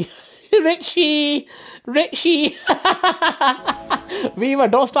 Richie. Richie. Richie. Viva,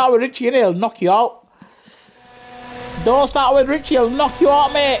 don't start with Richie, he'll knock you out. Don't start with Richie, he'll knock you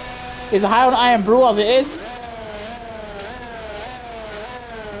out, mate. It's high on Iron Brew as it is.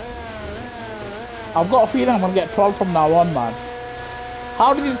 I've got a feeling I'm gonna get trolled from now on, man.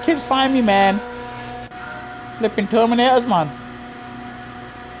 How do these kids find me, man? Flipping Terminators, man.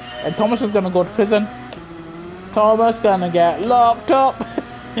 And Thomas is gonna go to prison. Thomas gonna get locked up.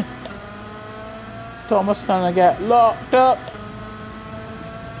 Thomas gonna get locked up.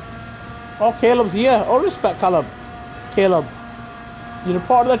 Oh, Caleb's here. Oh, respect, Caleb. Caleb, you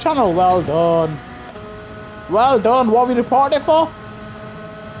reported the channel. Well done. Well done. What we reported for?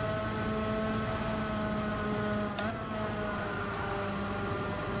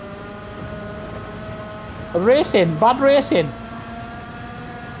 Racing. Bad racing.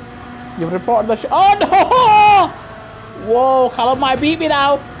 You've reported the oh no! Whoa, Caleb might beat me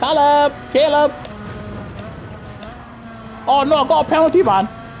now. Caleb. Caleb. Oh no, I got a penalty, man.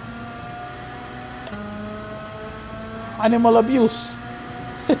 Animal abuse.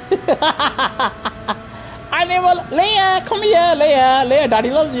 Animal. Leia, come here, Leia. Leia, Daddy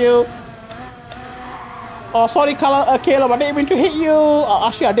loves you. Oh, sorry, Caleb. I didn't mean to hit you. Oh,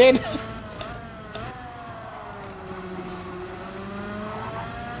 actually, I did.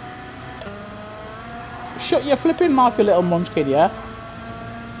 Shut your flipping mouth, you little munchkin, yeah?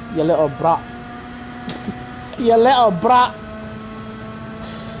 You little brat. You little brat.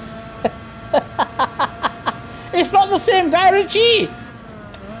 It's not the same guy, Richie.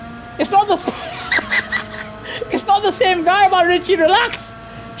 It's not the same. It's not the same guy, man. Richie, relax.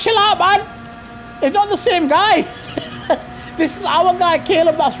 Chill out, man. It's not the same guy. This is our guy,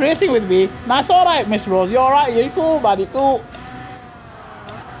 Caleb, that's racing with me. That's all right, Miss Rose. You're all right. You're cool, man. You're cool.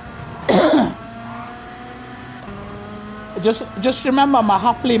 Just remember, I'm a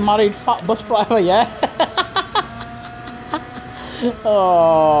happily married fat bus driver, yeah.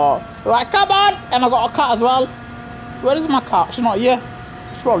 Oh, right, come on. And I got a cat as well. Where is my cat? She's not here.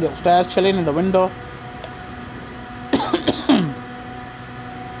 She's probably upstairs, chilling in the window.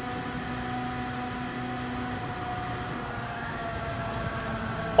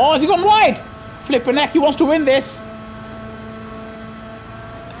 Oh, has he gone wide? Flipping neck, he wants to win this.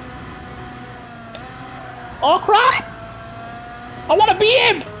 Oh, crap! I want to beat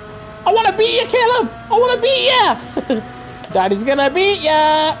him! I want to beat you, Caleb! I want to beat you! Daddy's gonna beat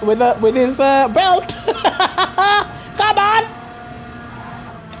ya with his belt. Come on!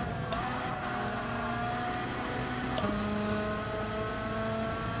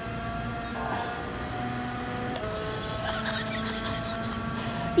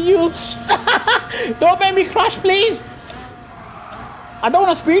 You don't make me crash, please. I don't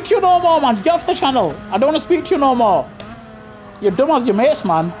want to speak to you no more, man. Get off the channel. I don't want to speak to you no more. You're dumb as your mates,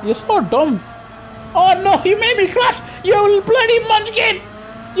 man. You're so dumb. Oh no, you made me crash! You bloody munchkin!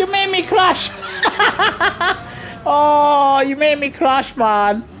 You made me crash! Oh, you made me crash,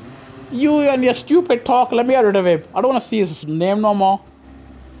 man. You and your stupid talk. Let me get rid of him. I don't want to see his name no more.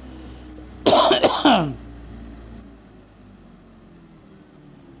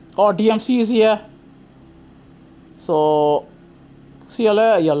 Oh, DMC is here. So, see you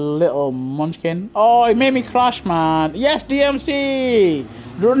later, you little munchkin. Oh, it made me crash, man. Yes, DMC.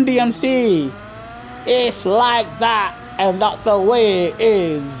 Run DMC. It's like that, and that's the way it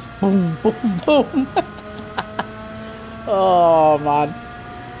is. Boom, boom, boom. Oh, man.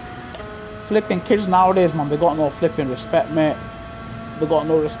 Flipping kids nowadays, man, they got no flipping respect, mate. They got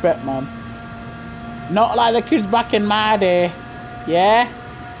no respect, man. Not like the kids back in my day. Yeah?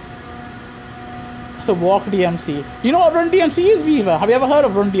 Walk DMC. You know what Run DMC is, Viva? Have you ever heard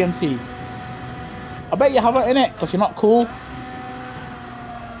of Run DMC? I bet you haven't, innit? Because you're not cool.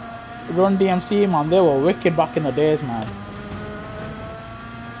 Run DMC, man, they were wicked back in the days, man.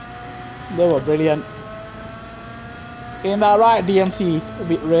 They were brilliant. Ain't that right, DMC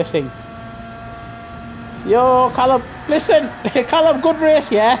racing? Yo, Callum, listen, Callum, good race,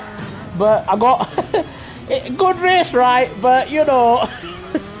 yeah? But I got good race, right? But you know,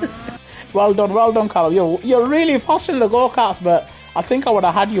 well done, Callum. You're really fast in the go-karts, but I think I would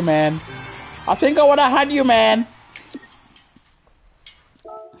have had you, man. I think I would have had you, man.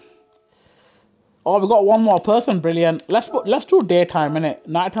 Oh, we got one more person, brilliant. Let's do daytime, innit?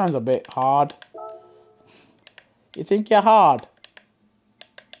 Nighttime's a bit hard. You think you're hard?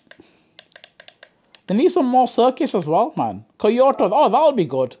 They need some more circuits as well, man. Kyoto, oh, that'll be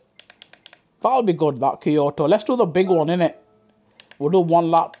good. That'll be good, that Kyoto. Let's do the big one, innit? We'll do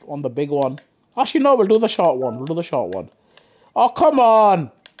one lap on the big one. Actually, no, we'll do the short one. We'll do the short one. Oh, come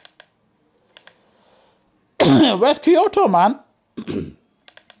on. Where's Kyoto, man?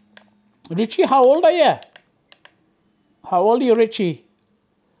 Richie, how old are you? How old are you, Richie?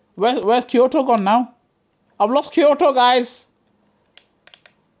 Where's Kyoto gone now? I've lost Kyoto, guys.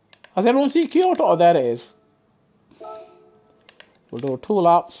 Has anyone seen Kyoto? Oh, there it is. We'll do 2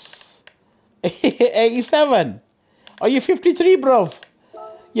 laps. 87. Are you 53, bruv?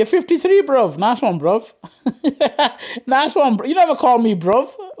 You're 53, bruv. Nice one, bruv. Nice one, bruv. You never call me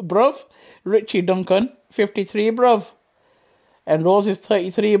bruv. Richie Duncan, 53, bruv. And Rose is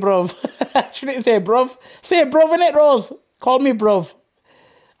 33, bruv. Shouldn't say bruv. Say bruv, innit, Rose? Call me bruv.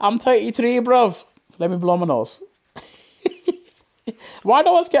 I'm 33, bruv. Let me blow my nose. Why do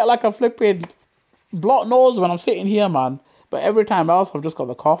I always get like a flipping blocked nose when I'm sitting here, man? But every time else, I've just got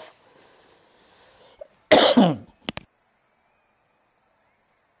the cough.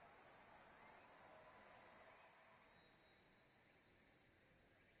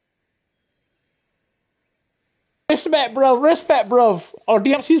 Respect, bro. Respect, bro. Or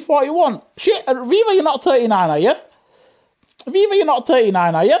DMC's 41. Shit, Viva, you're not 39, are you? Viva, you're not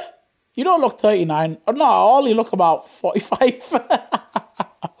 39, are you? You don't look 39. No, I only look about 45.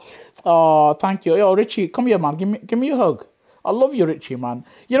 Oh, thank you. Yo, Richie, come here, man. Give me a hug. I love you, Richie, man.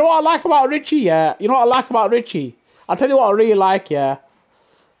 You know what I like about Richie, yeah? You know what I like about Richie? I'll tell you what I really like, yeah?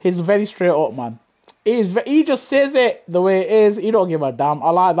 He's very straight up, man. He just says it the way it is. He don't give a damn.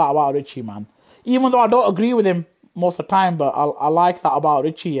 I like that about Richie, man. Even though I don't agree with him most of the time, but I like that about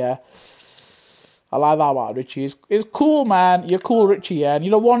Richie, yeah? I like that about Richie. It's cool, man. You're cool, Richie, yeah? And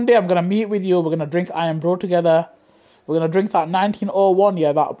you know, one day I'm going to meet with you. We're going to drink Iron Bro together. We're going to drink that 1901,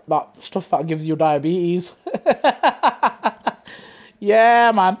 yeah? That stuff that gives you diabetes.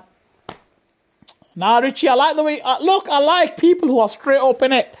 Yeah, man. Nah, Richie, I like the way... look, I like people who are straight up,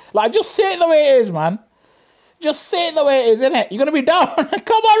 innit? Like, just say it the way it is, man. Just say it the way it is, innit? You're going to be down.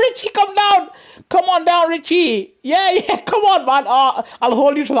 Come on, Richie, come down. Come on down, Richie. Yeah, come on, man. I'll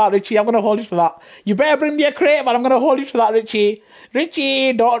hold you to that, Richie. I'm going to hold you to that. You better bring me a crate, man. I'm going to hold you to that, Richie.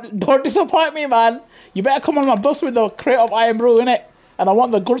 Richie, don't disappoint me, man. You better come on my bus with the crate of Iron Brew, innit? And I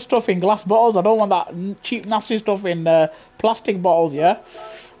want the good stuff in glass bottles. I don't want that cheap, nasty stuff in plastic bottles, yeah?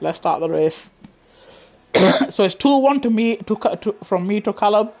 Let's start the race. So it's 2-1 to me, from me to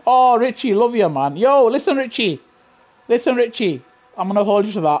Callum. Oh, Richie, love you, man. Yo, listen, Richie. Listen, Richie. I'm going to hold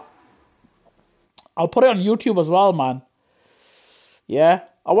you to that. I'll put it on YouTube as well, man. Yeah?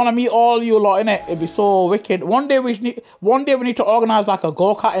 I want to meet all you lot, innit? It'd be so wicked. One day we need to organise like a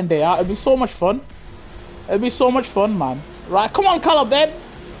go-karting day out. It'd be so much fun. It'd be so much fun, man. Right, come on, Caleb, then.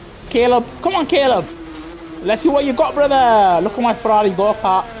 Caleb. Come on, Caleb. Let's see what you got, brother. Look at my Ferrari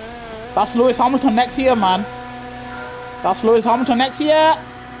go-kart. That's Lewis Hamilton next year, man. That's Lewis Hamilton next year.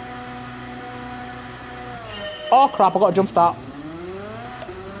 Oh, crap, I got a jump start.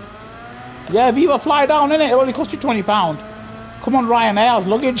 Yeah, Viva, fly down, innit? It only cost you £20. Come on, Ryanair's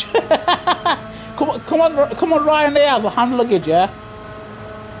luggage. come on, Ryanair's hand luggage, yeah?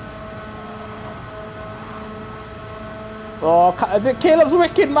 Oh, Caleb's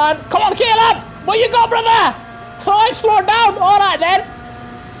wicked, man. Come on, Caleb. Where you go, brother? Oh, slow down. All right, then.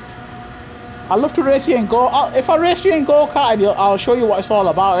 I'd love to race you in if I race you in go-kart, I'll show you what it's all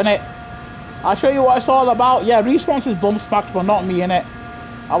about, innit? I'll show you what it's all about. Yeah, Response is bum smacked, but not me, innit?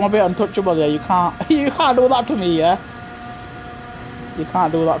 I'm a bit untouchable there. You can't do that to me, yeah? You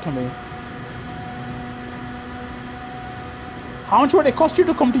can't do that to me. How much would it cost you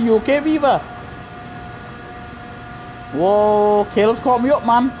to come to UK, Viva? Whoa, Caleb's caught me up,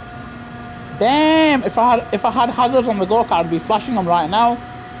 man. Damn, if I had hazards on the go-kart, I'd be flashing them right now.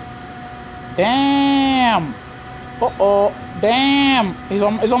 Damn. Uh-oh. Damn. He's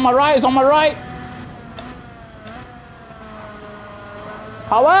on my right, he's on my right.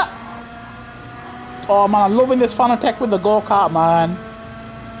 Power. Oh man, I'm loving this Fanatec with the go-kart, man.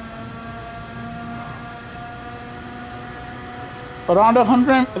 Around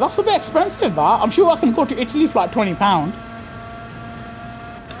 100, that's a bit expensive, that. I'm sure I can go to Italy for like £20.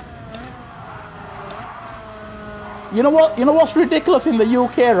 You know what's ridiculous in the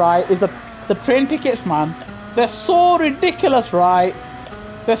UK, right, is the train tickets, man. They're so ridiculous, right?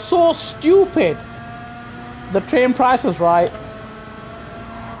 They're so stupid. The train prices, right?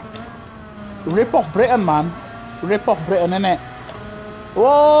 Rip off Britain, man. Rip off Britain, innit?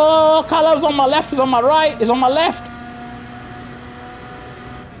 Whoa, Callum's on my left, he's on my right, he's on my left.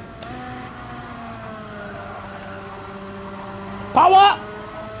 Power!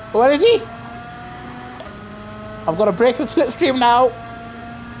 Where is he? I've got to break the slipstream now.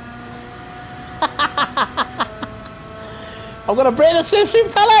 I'm going to break the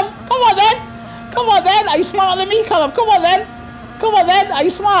slipstream, Callum. Come on then. Come on then. Are you smarter than me, Callum? Come on then. Come on then. Are you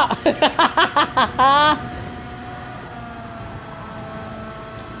smart?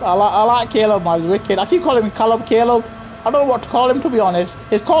 I like Caleb, man. He's wicked. I keep calling him Caleb. I don't know what to call him, to be honest.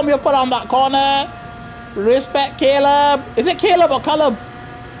 He's called me up around that corner. Respect, Caleb. Is it Caleb or Caleb?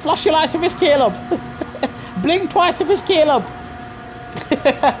 Flash your lights if it's Caleb. Blink twice if it's Caleb.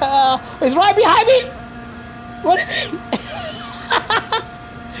 He's right behind me. What is he?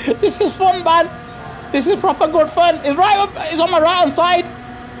 This is fun, man. This is proper good fun. He's right up. He's on my right hand side.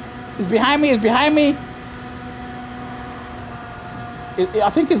 He's behind me. He's behind me. I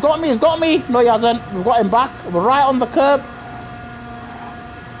think he's got me. He's got me. No, he hasn't. We've got him back. We're right on the curb.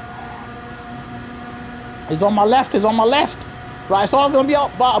 He's on my left. He's on my left. Right, it's all going to be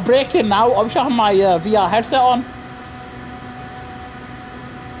about braking now. I wish I had my VR headset on.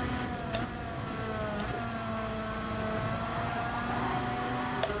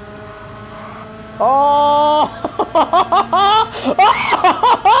 Oh!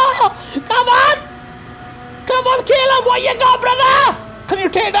 Come on! Come on, Caleb! What you got, brother? Can you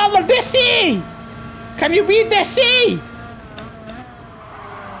take down the Dissy? Can you beat Dissy?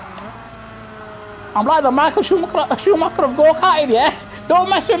 I'm like the Michael Schumacher of go-karting, yeah? Don't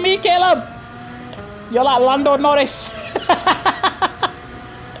mess with me, Caleb. You're like Lando Norris.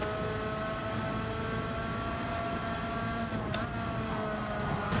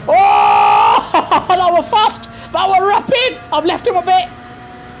 Oh! That was fast. That was rapid. I've left him a bit.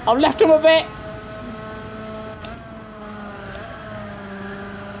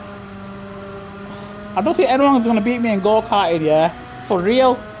 I don't think anyone's going to beat me in go-karting, yeah? For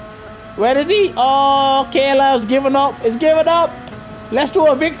real. Where is he? Oh, Caleb's given up. He's given up. Let's do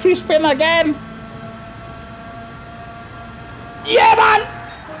a victory spin again. Yeah, man.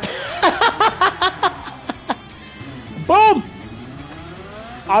 Boom.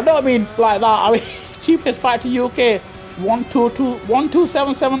 I don't mean like that. I mean, cheapest fight to UK.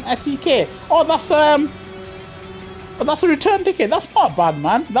 1277 SEK. Oh, that's a return ticket. That's not bad,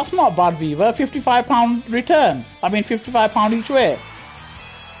 man. That's not bad, Viva. £55 return. I mean, £55 each way.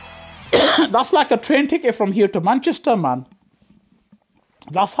 That's like a train ticket from here to Manchester, man.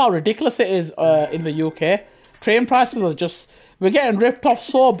 That's how ridiculous it is in the UK. Train prices are just, we're getting ripped off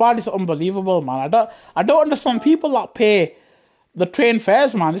so bad, it's unbelievable, man. I don't understand people that pay the train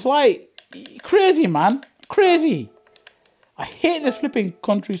fares, man. It's like crazy, man. Crazy. I hate this flipping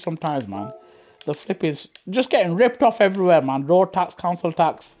country sometimes, man. The flip is just getting ripped off everywhere, man. Road tax, council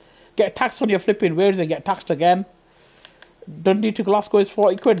tax. Get taxed on your flipping wages and get taxed again. Dundee to Glasgow is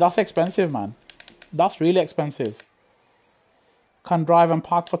 40 quid. That's expensive, man. That's really expensive. Can drive and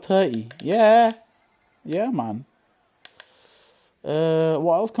park for 30. Yeah. Yeah, man.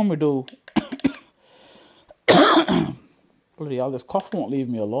 What else can we do? Bloody hell, this cough won't leave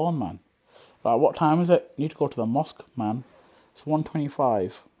me alone, man. Right, what time is it? Need to go to the mosque, man. It's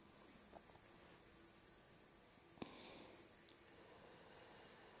 1:25.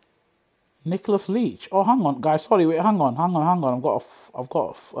 Nicholas Leach. Oh, hang on, guys. Sorry, wait. Hang on. I've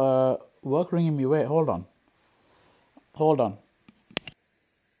got work ringing me. Wait, hold on. Hold on.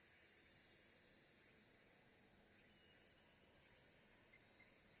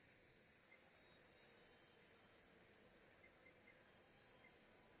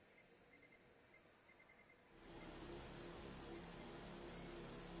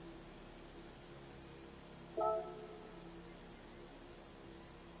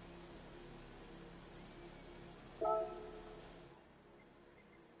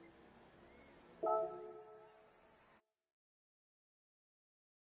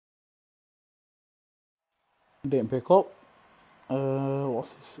 Didn't pick up.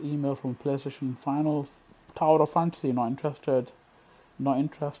 What's this email from PlayStation Final? Tower of Fantasy, not interested. Not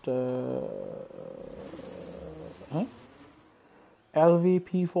interested. Huh?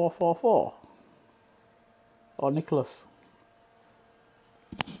 LVP444. Or Nicholas.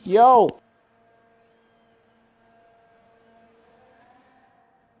 Yo!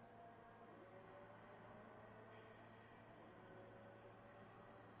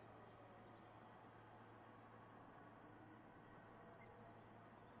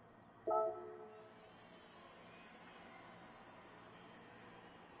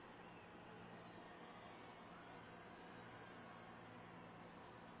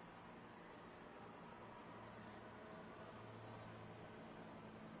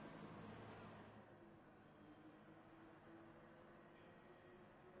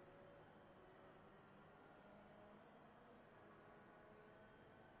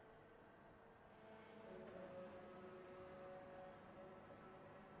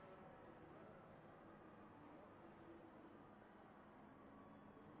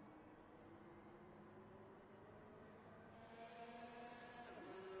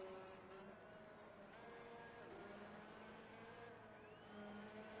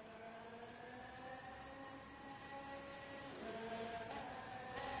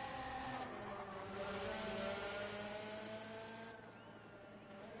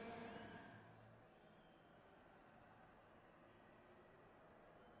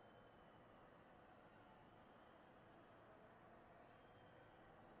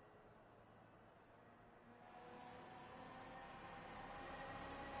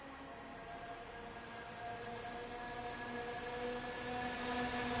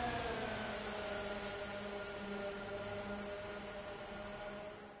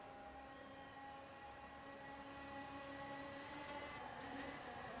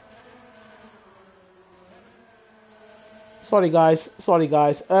 Sorry guys.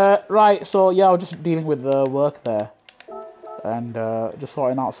 Right, so yeah, I was just dealing with the work there. And just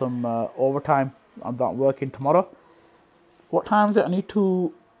sorting out some overtime. I'm not working tomorrow. What time is it? I need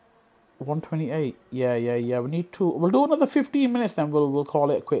to... 1:28. Yeah. We'll do another 15 minutes, then we'll call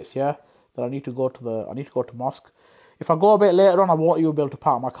it quits, yeah? Then I need to go to mosque. If I go a bit later on, I won't even be able to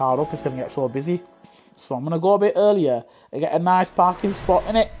park my car up. It's going to get so busy. So I'm going to go a bit earlier and get a nice parking spot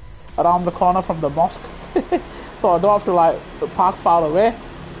in it around the corner from the mosque. So I don't have to like park far away.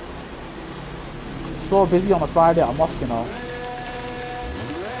 It's so busy on a Friday at a mosque, you know.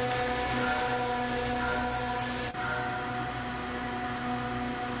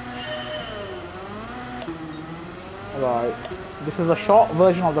 Right, this is a short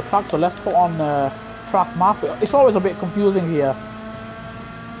version of the track, so let's put on track map. It's always a bit confusing here.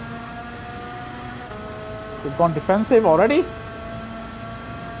 It's gone defensive already.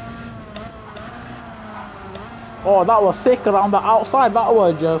 Oh, that was sick around the outside. That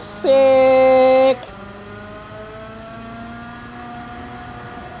was just sick.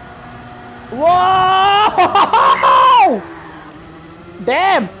 Whoa!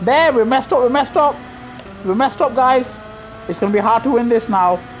 Damn, we messed up. We messed up, guys. It's going to be hard to win this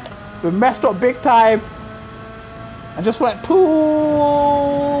now. We messed up big time. And just went too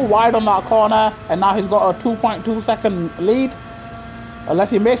wide on that corner. And now he's got a 2.2 second lead.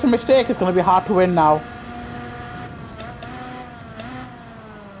 Unless he makes a mistake, it's going to be hard to win now.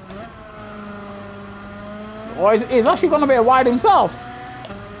 Or he's actually going to be wide himself.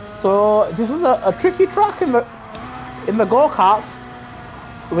 So this is a tricky track in the go-karts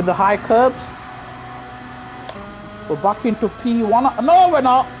with the high curbs. We're back into P1. No, we're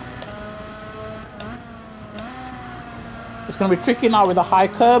not. It's going to be tricky now with the high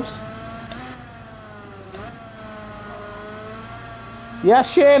curbs.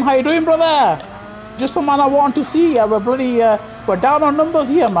 Yes, Shane, how you doing, brother? Just the man I want to see. We're bloody, we're down on numbers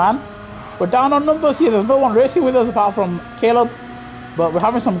here, man. We're down on numbers here. There's no one racing with us apart from Caleb. But we're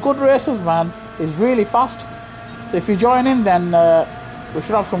having some good races, man. It's really fast. So if you join in, then we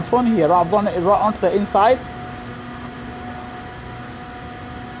should have some fun here. I've gone right onto the inside.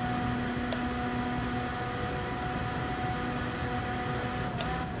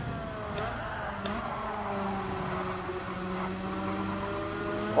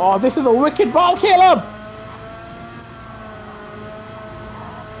 Oh, this is a wicked ball, Caleb.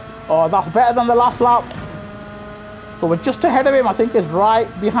 Oh, that's better than the last lap. So we're just ahead of him. I think he's right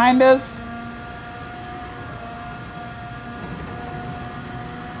behind us.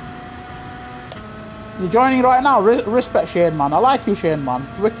 You're joining right now. Respect Shane, man. I like you, Shane, man.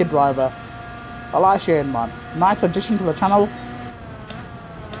 Wicked driver. I like Shane, man. Nice addition to the channel.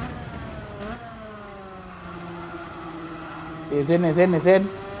 He's in.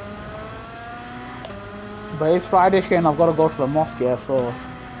 But it's Friday, Shane. I've got to go to the mosque here, so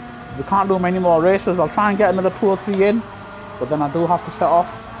we can't do many more races. I'll try and get another 2 or 3 in, but then I do have to set off.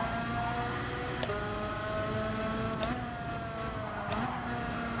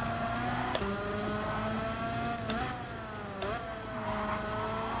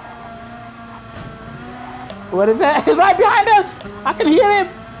 Where is it? He's right behind us! I can hear him!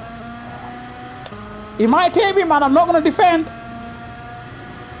 He might take me, man. I'm not going to defend.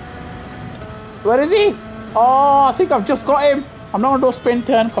 Where is he? Oh, I think I've just got him. I'm not going to do a spin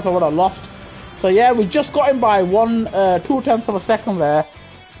turn because I would have lost. So yeah, we just got him by 2/10 of a second there.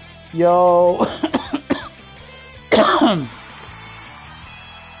 Yo.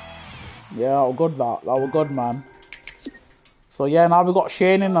 Yeah, good that. That was good, man. So yeah, now we got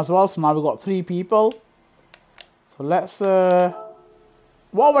Shane in as well. So now we got 3 people. So let's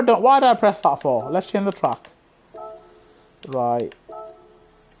what we done? Why did I press that for? Let's change the track. Right.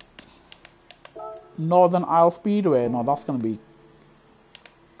 Northern Isle Speedway. No, that's gonna be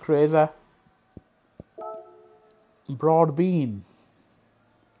crazy. Broadbean.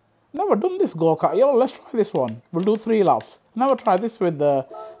 Never done this go-kart. Yo, let's try this one. We'll do 3 laps. Never tried this with the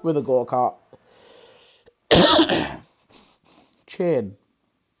go-kart. Chain.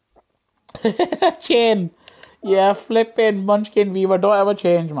 Chain. Yeah, flipping Munchkin Weaver. Don't ever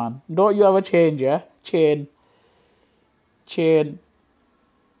change, man. Don't you ever change, yeah? Chain. Chain.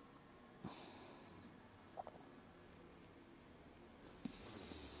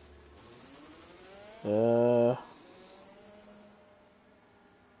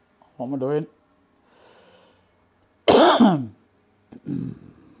 What am I doing?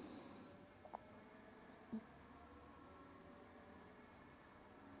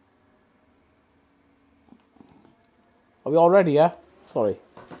 Are we all ready, yeah? Sorry.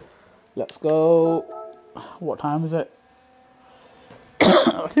 Let's go. What time is it?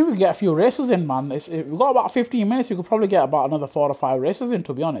 I think we can get a few races in, man. We've got about 15 minutes. You could probably get about another 4 or 5 races in,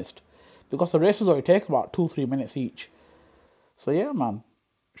 to be honest. Because the races only take about 2-3 minutes each. So yeah, man.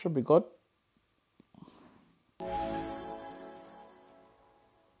 Should be good.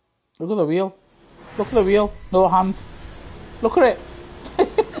 Look at the wheel. Look at the wheel. No hands. Look at it.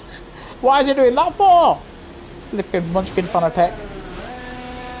 Why is he doing that for? Flipping Munchkin Fanatec.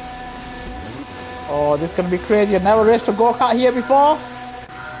 Oh, this is going to be crazy. I've never raced a go-kart here before.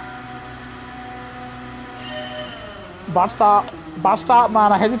 Bad start. Bad start,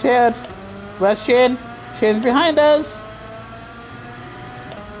 man. I hesitated. Where's Shane? Shane's behind us.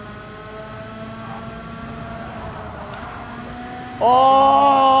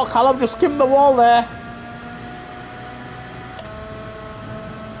 Oh, Callum just skimmed the wall there.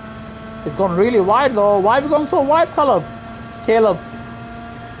 It's gone really wide though. Why have you gone so wide, Caleb? Caleb.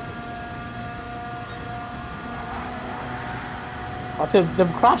 I think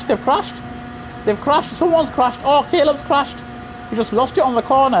they've crashed. They've crashed. Someone's crashed. Oh, Caleb's crashed. He just lost it on the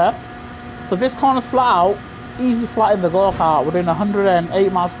corner. So this corner's flat out. Easy flat in the go-kart. We're doing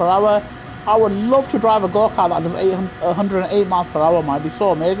 108 miles per hour. I would love to drive a go-kart that does 108 miles per hour, man. It'd be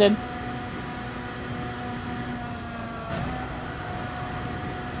so amazing.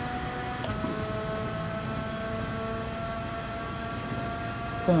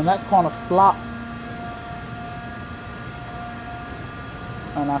 Then the next corner's flat.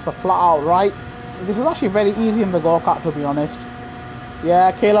 And that's a flat out right. This is actually very easy in the go-kart, to be honest.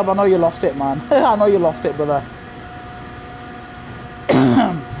 Yeah, Caleb, I know you lost it, man. I know you lost it, brother.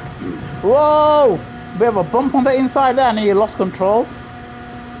 Whoa! Bit of a bump on the inside there, and you lost control.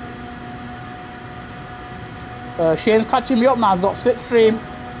 Shane's catching me up now. He's got slipstream.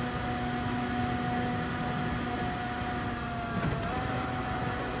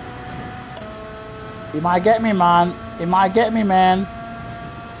 He might get me, man. He might get me, man.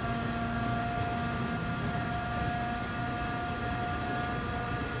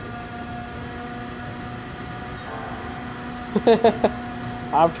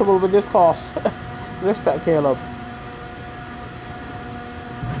 I have trouble with this course. Respect, Caleb.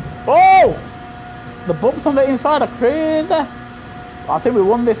 Oh! The bumps on the inside are crazy. I think we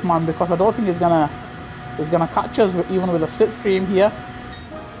won this, man, because I don't think he's gonna catch us even with a slipstream here.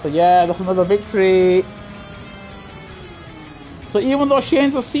 So yeah, that's another victory. So even though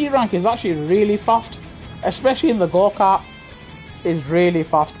Shane's a C rank, he's actually really fast, especially in the go-kart. He's really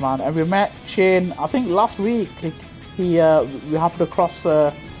fast, man. And we met Shane, I think last week. We happened to cross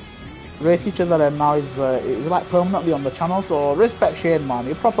race each other, and now he's like permanently on the channel. So respect Shane, man.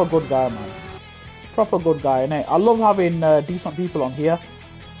 You're a proper good guy, man. Proper good guy, innit? I love having decent people on here.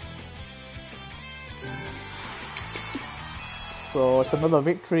 So it's another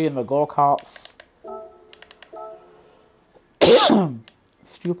victory in the go-karts.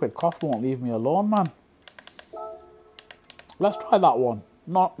 Stupid cough won't leave me alone, man. Let's try that one.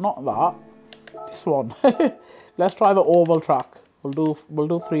 Not that. This one. Let's try the oval track. We'll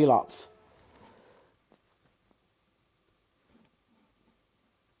do 3 laps.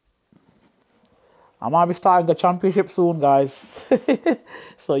 I might be starting the championship soon, guys.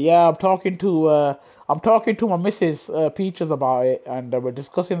 So yeah, I'm talking to my missus Peaches about it, and we're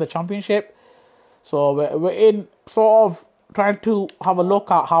discussing the championship. So we're in sort of trying to have a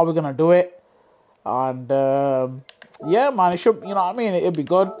look at how we're gonna do it, and yeah, man, it should, you know what I mean, it'll be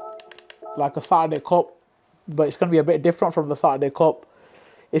good, like a Saturday Cup, but it's gonna be a bit different from the Saturday Cup.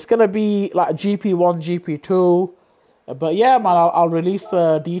 It's gonna be like GP1, GP2, but yeah, man, I'll release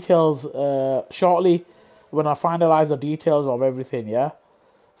the details shortly when I finalize the details of everything. Yeah,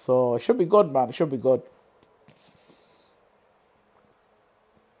 so it should be good, man. It should be good.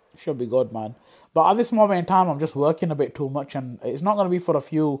 Should be good, man. But at this moment in time, I'm just working a bit too much, and it's not going to be for a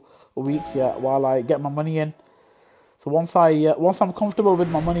few weeks yet while I get my money in. So once I'm comfortable with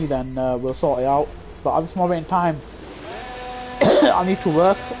my money, then we'll sort it out. But at this moment in time, I need to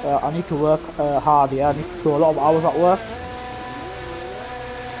work. I need to work hard. Yeah, I need to do a lot of hours at work.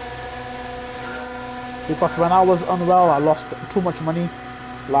 Because when I was unwell, I lost too much money.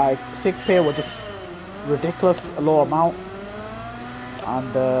 Like sick pay was just ridiculous, a low amount.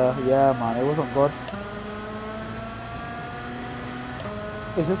 And yeah, man, it wasn't good.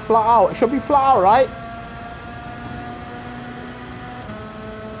 Is this flat out? It should be flat out, right?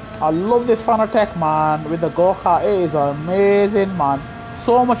 I love this Fanatec, man, with the go-kart. It is amazing, man.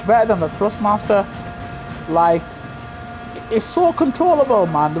 So much better than the Thrustmaster. Like, it's so controllable,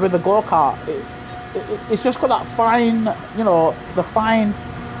 man, with the go-kart. It's just got that fine, you know, the fine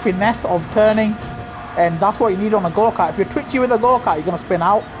finesse of turning. And that's what you need on a go-kart. If you're twitchy with a go-kart, you're going to spin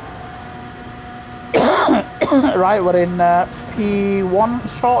out. Right, we're in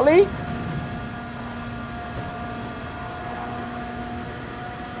P1 shortly.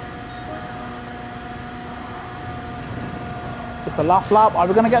 It's the last lap. Are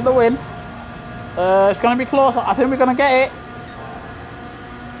we going to get the win? It's going to be close. I think we're going to get it.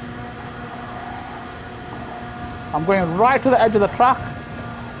 I'm going right to the edge of the track.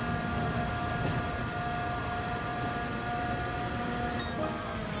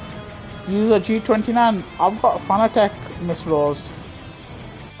 Use a G29. I've got a Fanatec, Miss Rose.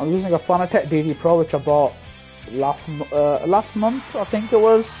 I'm using a Fanatec DD Pro, which I bought last month, I think it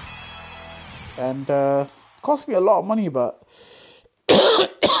was. And it cost me a lot of money, but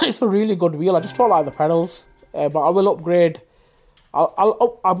it's a really good wheel. I just don't like the pedals, but I will upgrade.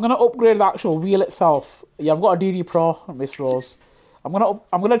 I'm gonna upgrade the actual wheel itself. Yeah, I've got a DD Pro, Miss Rose. I'm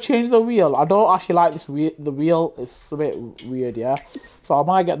gonna change the wheel. I don't actually like this wheel. The wheel is a bit weird, yeah. So I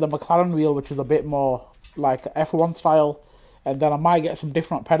might get the McLaren wheel, which is a bit more like F1 style, and then I might get some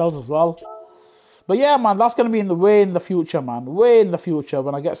different pedals as well. But yeah, man, that's gonna be way in the future, man. Way in the future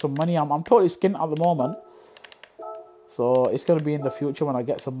when I get some money. I'm totally skint at the moment, so it's gonna be in the future when I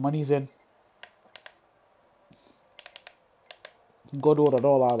get some monies in. Good word, I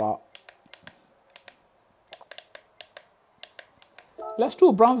don't like that. Let's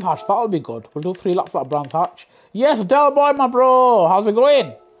do Brands Hatch, that'll be good. We'll do 3 laps at Brands Hatch. Yes, Del Boy, my bro. How's it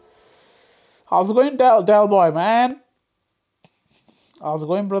going? How's it going, Del Boy, man? How's it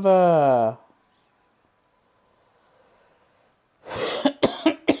going, brother?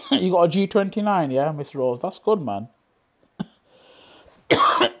 You got a G29, yeah, Miss Rose? That's good, man.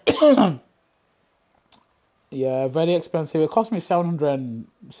 Yeah, very expensive. It cost me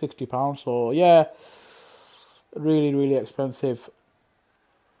 £760, so yeah, really, really expensive.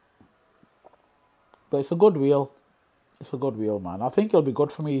 But it's a good wheel. It's a good wheel, man. I think it'll be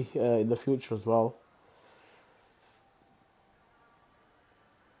good for me in the future as well.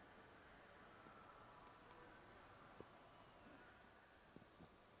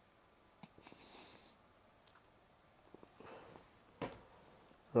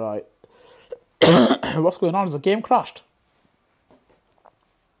 Right. What's going on? Has the game crashed?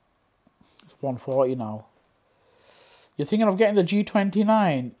 It's 140 now. You're thinking of getting the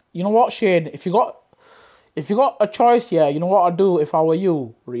G29? You know what, Shane? If you got a choice, yeah, you know what I'd do if I were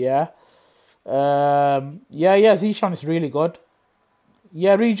you, yeah? Yeah, Zishan is really good.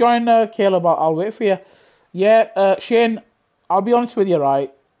 Yeah, rejoin Caleb. I'll wait for you. Yeah, Shane, I'll be honest with you,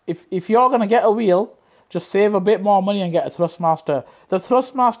 right? If you're gonna get a wheel, just save a bit more money and get a Thrustmaster. The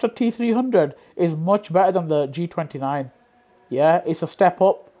Thrustmaster T300 is much better than the G29. Yeah, it's a step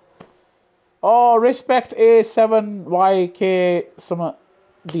up. Oh, respect A7YK some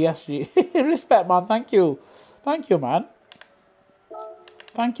DSG. Respect, man. Thank you. Thank you, man.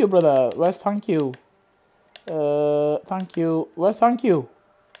 Thank you, brother. Where's thank you? Thank you. Where's thank you?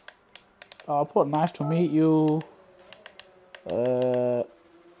 I'll put nice to meet you. Well,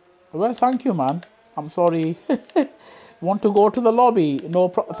 thank you, man. I'm sorry. Want to go to the lobby? No,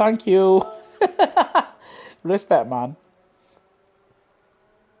 thank you. Respect, man.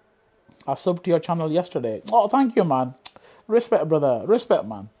 I subbed to your channel yesterday. Oh, thank you, man. Respect, brother. Respect,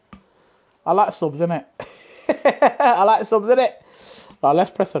 man. I like subs, innit? I like subs, innit? Right,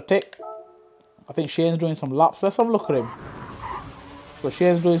 let's press a tick. I think Shane's doing some laps. Let's have a look at him. So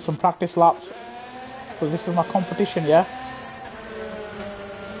Shane's doing some practice laps. So this is my competition, yeah?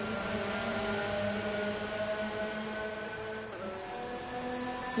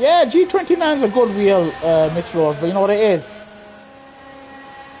 Yeah, G29 is a good wheel, Miss Rose, but you know what it is?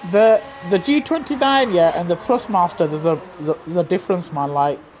 The G29, yeah, and the Thrustmaster, there's a difference, man.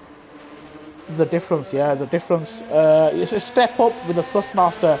 Like, the difference, yeah, the difference. It's a step up with the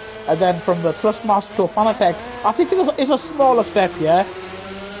Thrustmaster, and then from the Thrustmaster to a Fanatec, I think it's a smaller step, yeah.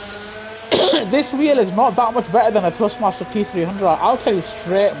 This wheel is not that much better than a Thrustmaster T300. I'll tell you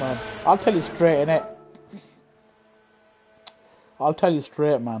straight, man. I'll tell you straight, innit? I'll tell you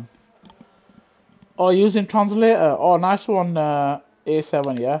straight, man. Oh, using translator. Oh, nice one,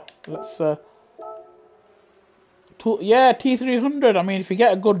 A7, yeah. Let's, yeah, T300. I mean, if you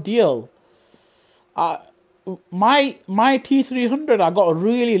get a good deal. My T300, I got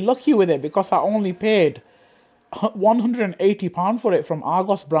really lucky with it because I only paid £180 for it from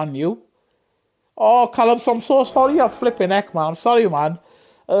Argos, brand new. Oh, Calebs, I'm so sorry you're flipping heck, man. I'm sorry, man.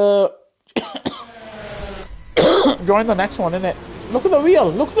 Join the next one, innit? Look at the wheel.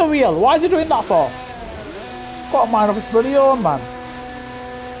 Look at the wheel. Why is he doing that for? Got a mind of his bloody own, man.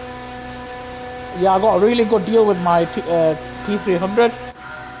 Yeah, I got a really good deal with my T300.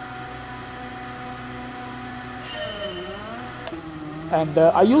 And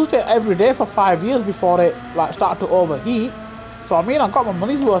I used it every day for 5 years before it like started to overheat. So I mean, I got my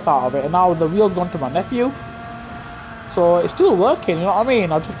money's worth out of it, and now the wheel's gone to my nephew. So it's still working, you know what I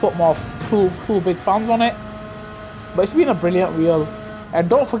mean? I just put more two big fans on it. But it's been a brilliant wheel. And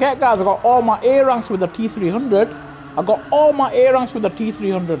don't forget, guys, I got all my A ranks with the T300. I got all my A ranks with the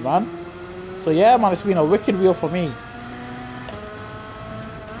T300, man. So yeah, man, it's been a wicked wheel for me.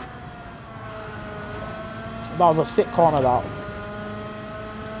 That was a sick corner, that.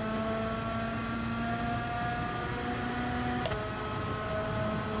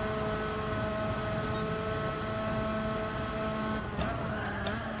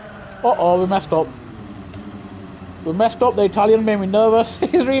 Uh-oh, we messed up. We messed up. The Italian made me nervous.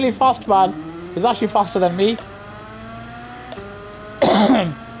 He's really fast, man. He's actually faster than me.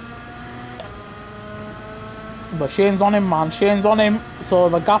 But Shane's on him, man. Shane's on him. So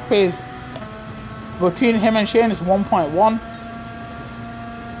the gap is between him and Shane is 1.1.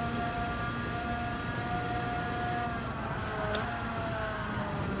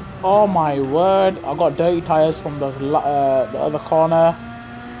 Oh my word! I got dirty tires from the other corner.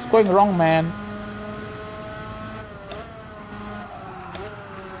 It's going wrong, man.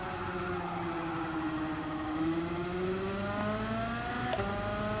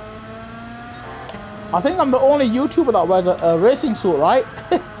 I think I'm the only YouTuber that wears a racing suit, right?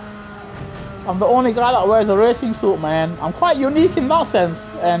 I'm the only guy that wears a racing suit, man. I'm quite unique in that sense.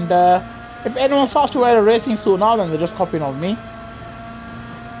 And if anyone starts to wear a racing suit now, then they're just copying of me.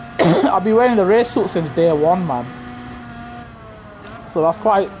 I've been wearing the race suit since day one, man. So that's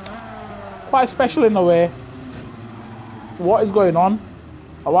quite special in a way. What is going on?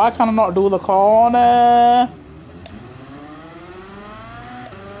 Why can I not do the corner?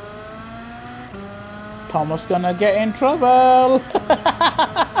 Thomas gonna get in trouble.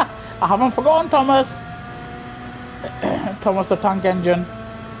 I haven't forgotten Thomas. Thomas the tank engine.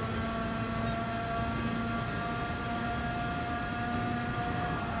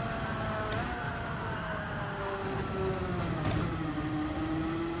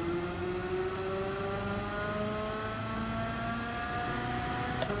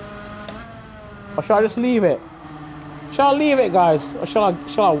 Or shall I just leave it? Shall I leave it, guys? Or shall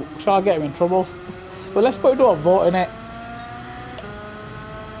I get him in trouble? But let's put it to a vote in it.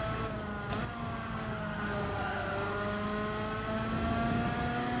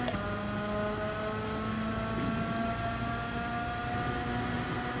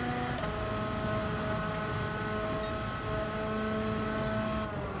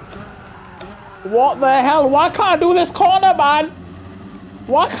 What the hell? Why can't I do this corner, man?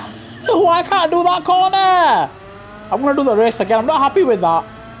 Why can't I do that corner? I'm gonna do the race again. I'm not happy with that.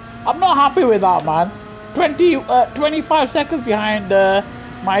 I'm not happy with that, man. 25 seconds behind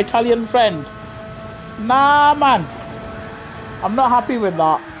my Italian friend. Nah, man. I'm not happy with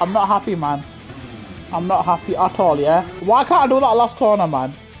that. I'm not happy, man. I'm not happy at all, yeah? Why can't I do that last corner,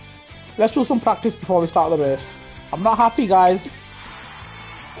 man? Let's do some practice before we start the race. I'm not happy, guys.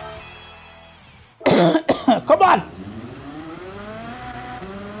 Come on!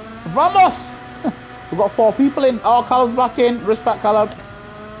 Vamos! We've got 4 people in. Oh, Caleb's back in. Respect, Caleb.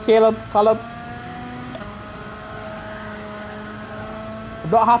 Caleb.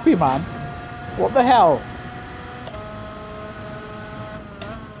 I'm not happy, man. What the hell?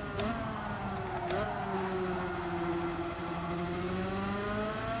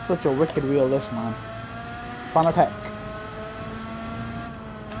 Such a wicked wheel, this, man. Fanatec.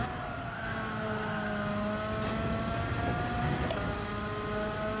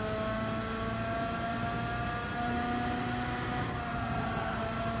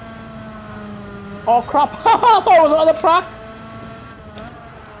 Oh crap! I thought I was on the track.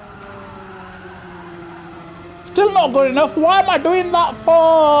 Still not good enough. Why am I doing that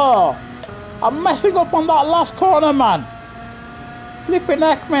for? I'm messing up on that last corner, man. Flipping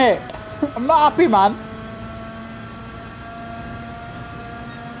neck, mate. I'm not happy, man.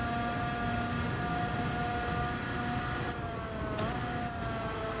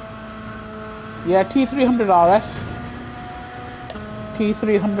 Yeah, T300 RS.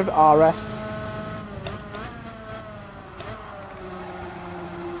 T300 RS.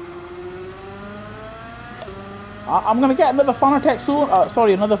 I'm gonna get another Fanatec soon.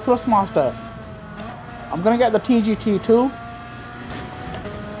 Sorry, another Thrustmaster. I'm gonna get the TGT2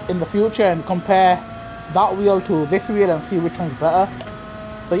 in the future and compare that wheel to this wheel and see which one's better.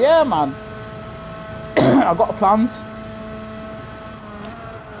 So yeah, man. I've got plans.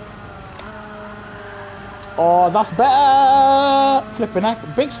 Oh, that's better. Flipping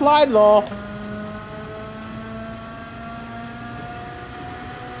heck. Big slide though.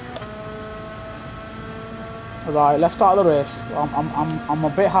 Right, let's start the race. I'm a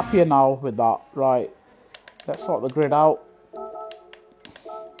bit happier now with that. Right, let's sort the grid out.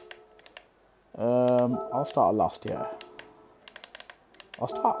 I'll start last, yeah. I'll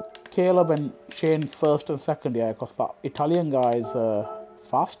start Caleb and Shane first and second, yeah, because that Italian guy is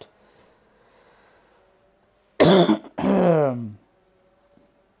fast.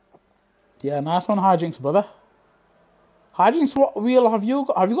 Yeah, nice one, Hijinks, brother. Hijinks, what wheel have you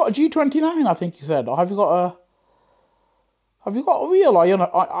got? Have you got a G29? I think you said, or have you got a? Have you got a wheel? Are you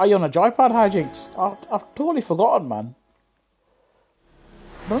on a joypad, Hijinks? I've totally forgotten, man.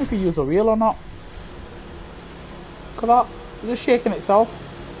 I don't know if you use a wheel or not. Look at that. It's just shaking itself.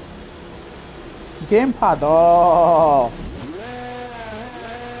 Gamepad. Oh.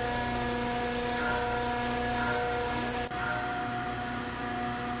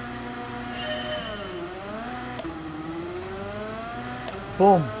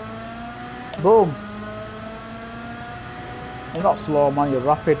 Boom. Boom. You're not slow, man. You're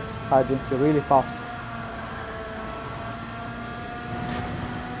rapid, Hijinks. You're really fast.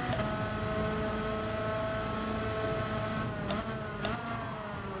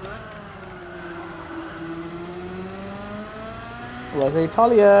 Where's the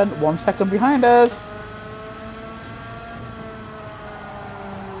Italian? 1 second behind us.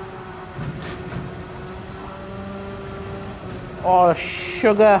 Oh,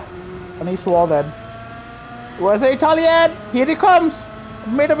 sugar. I need swore then. Where's the Italian? Here he comes.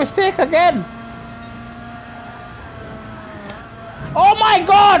 Made a mistake again. Oh my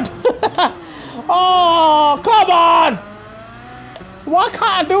god! Oh, come on! Why can't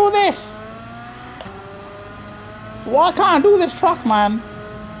I do this? Why can't I do this track, man?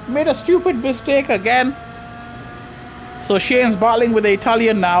 Made a stupid mistake again. So Shane's battling with the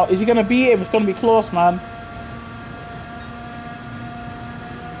Italian now. Is he gonna beat him? It's gonna be close, man.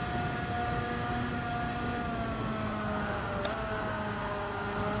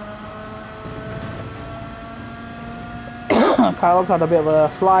 Kyle's had a bit of a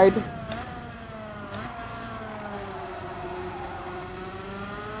slide.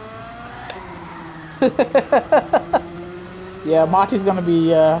 Yeah, Marty's gonna be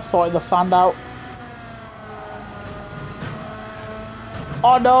sorting the sand out.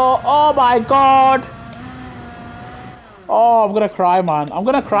 Oh no! Oh my god! Oh, I'm gonna cry, man. I'm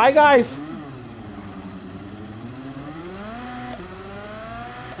gonna cry, guys.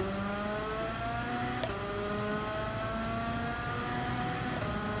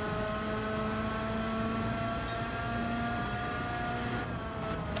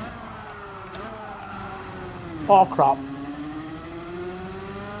 Oh crap.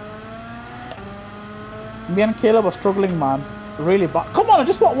 Me and Caleb are struggling, man. Really bad. Come on, I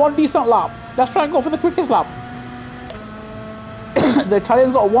just want one decent lap. Let's try and go for the quickest lap. The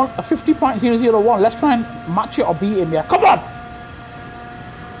Italian's got a 50.001. Let's try and match it or beat him, yeah. Come on!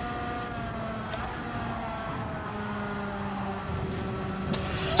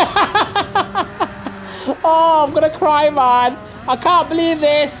 Oh, I'm gonna cry, man. I can't believe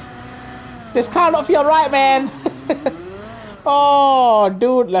this. This cannot feel right, man. Oh,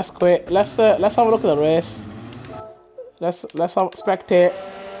 dude, let's quit. Let's have a look at the race. Let's have spectate.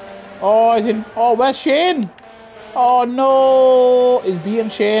 Oh, he's in. Oh, where's Shane? Oh no, he's beating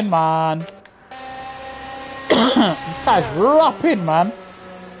Shane, man. This guy's rapid, man.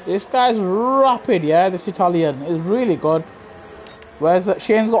 This guy's rapid, yeah. This Italian is really good. Where's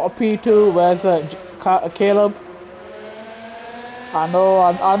Shane's got a P2? Where's Caleb? I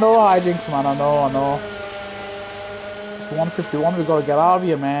know hijinks, man. I know. It's 151. We gotta get out of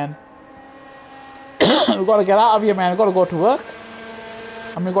here, man. We gotta get out of here, man. We gotta go to work.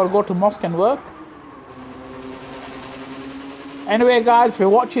 We gotta go to mosque and work. Anyway, guys, if you're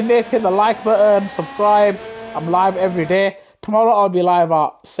watching this, hit the like button, subscribe. I'm live every day. Tomorrow I'll be live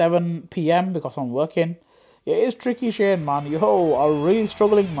at 7 PM because I'm working. It is tricky, Shane, man. Yo, I'm really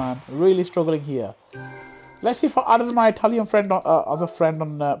struggling, man. Really struggling here. Let's see if I added my Italian friend as a friend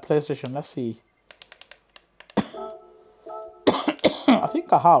on PlayStation. Let's see. I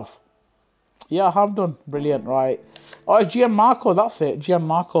think I have. Yeah, I have done. Brilliant, right. Oh, it's Gianmarco. That's it.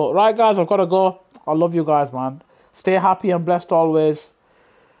 Gianmarco. Right, guys, I've got to go. I love you guys, man. Stay happy and blessed always.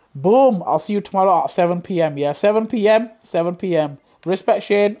 Boom. I'll see you tomorrow at 7 PM. Yeah, 7 PM. 7 PM. Respect,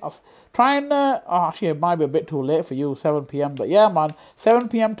 Shane. I'll try and... actually, it might be a bit too late for you, 7 PM. But yeah, man. 7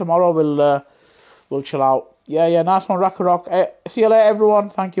 PM tomorrow, we'll chill out. Yeah, nice one, Rock. See you later, everyone.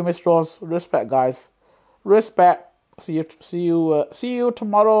 Thank you, Miss Rose. Respect, guys. Respect. See you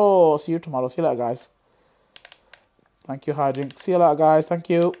tomorrow. See you later, guys. Thank you, Hijink. See you later, guys. Thank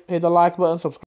you. Hit the like button, subscribe.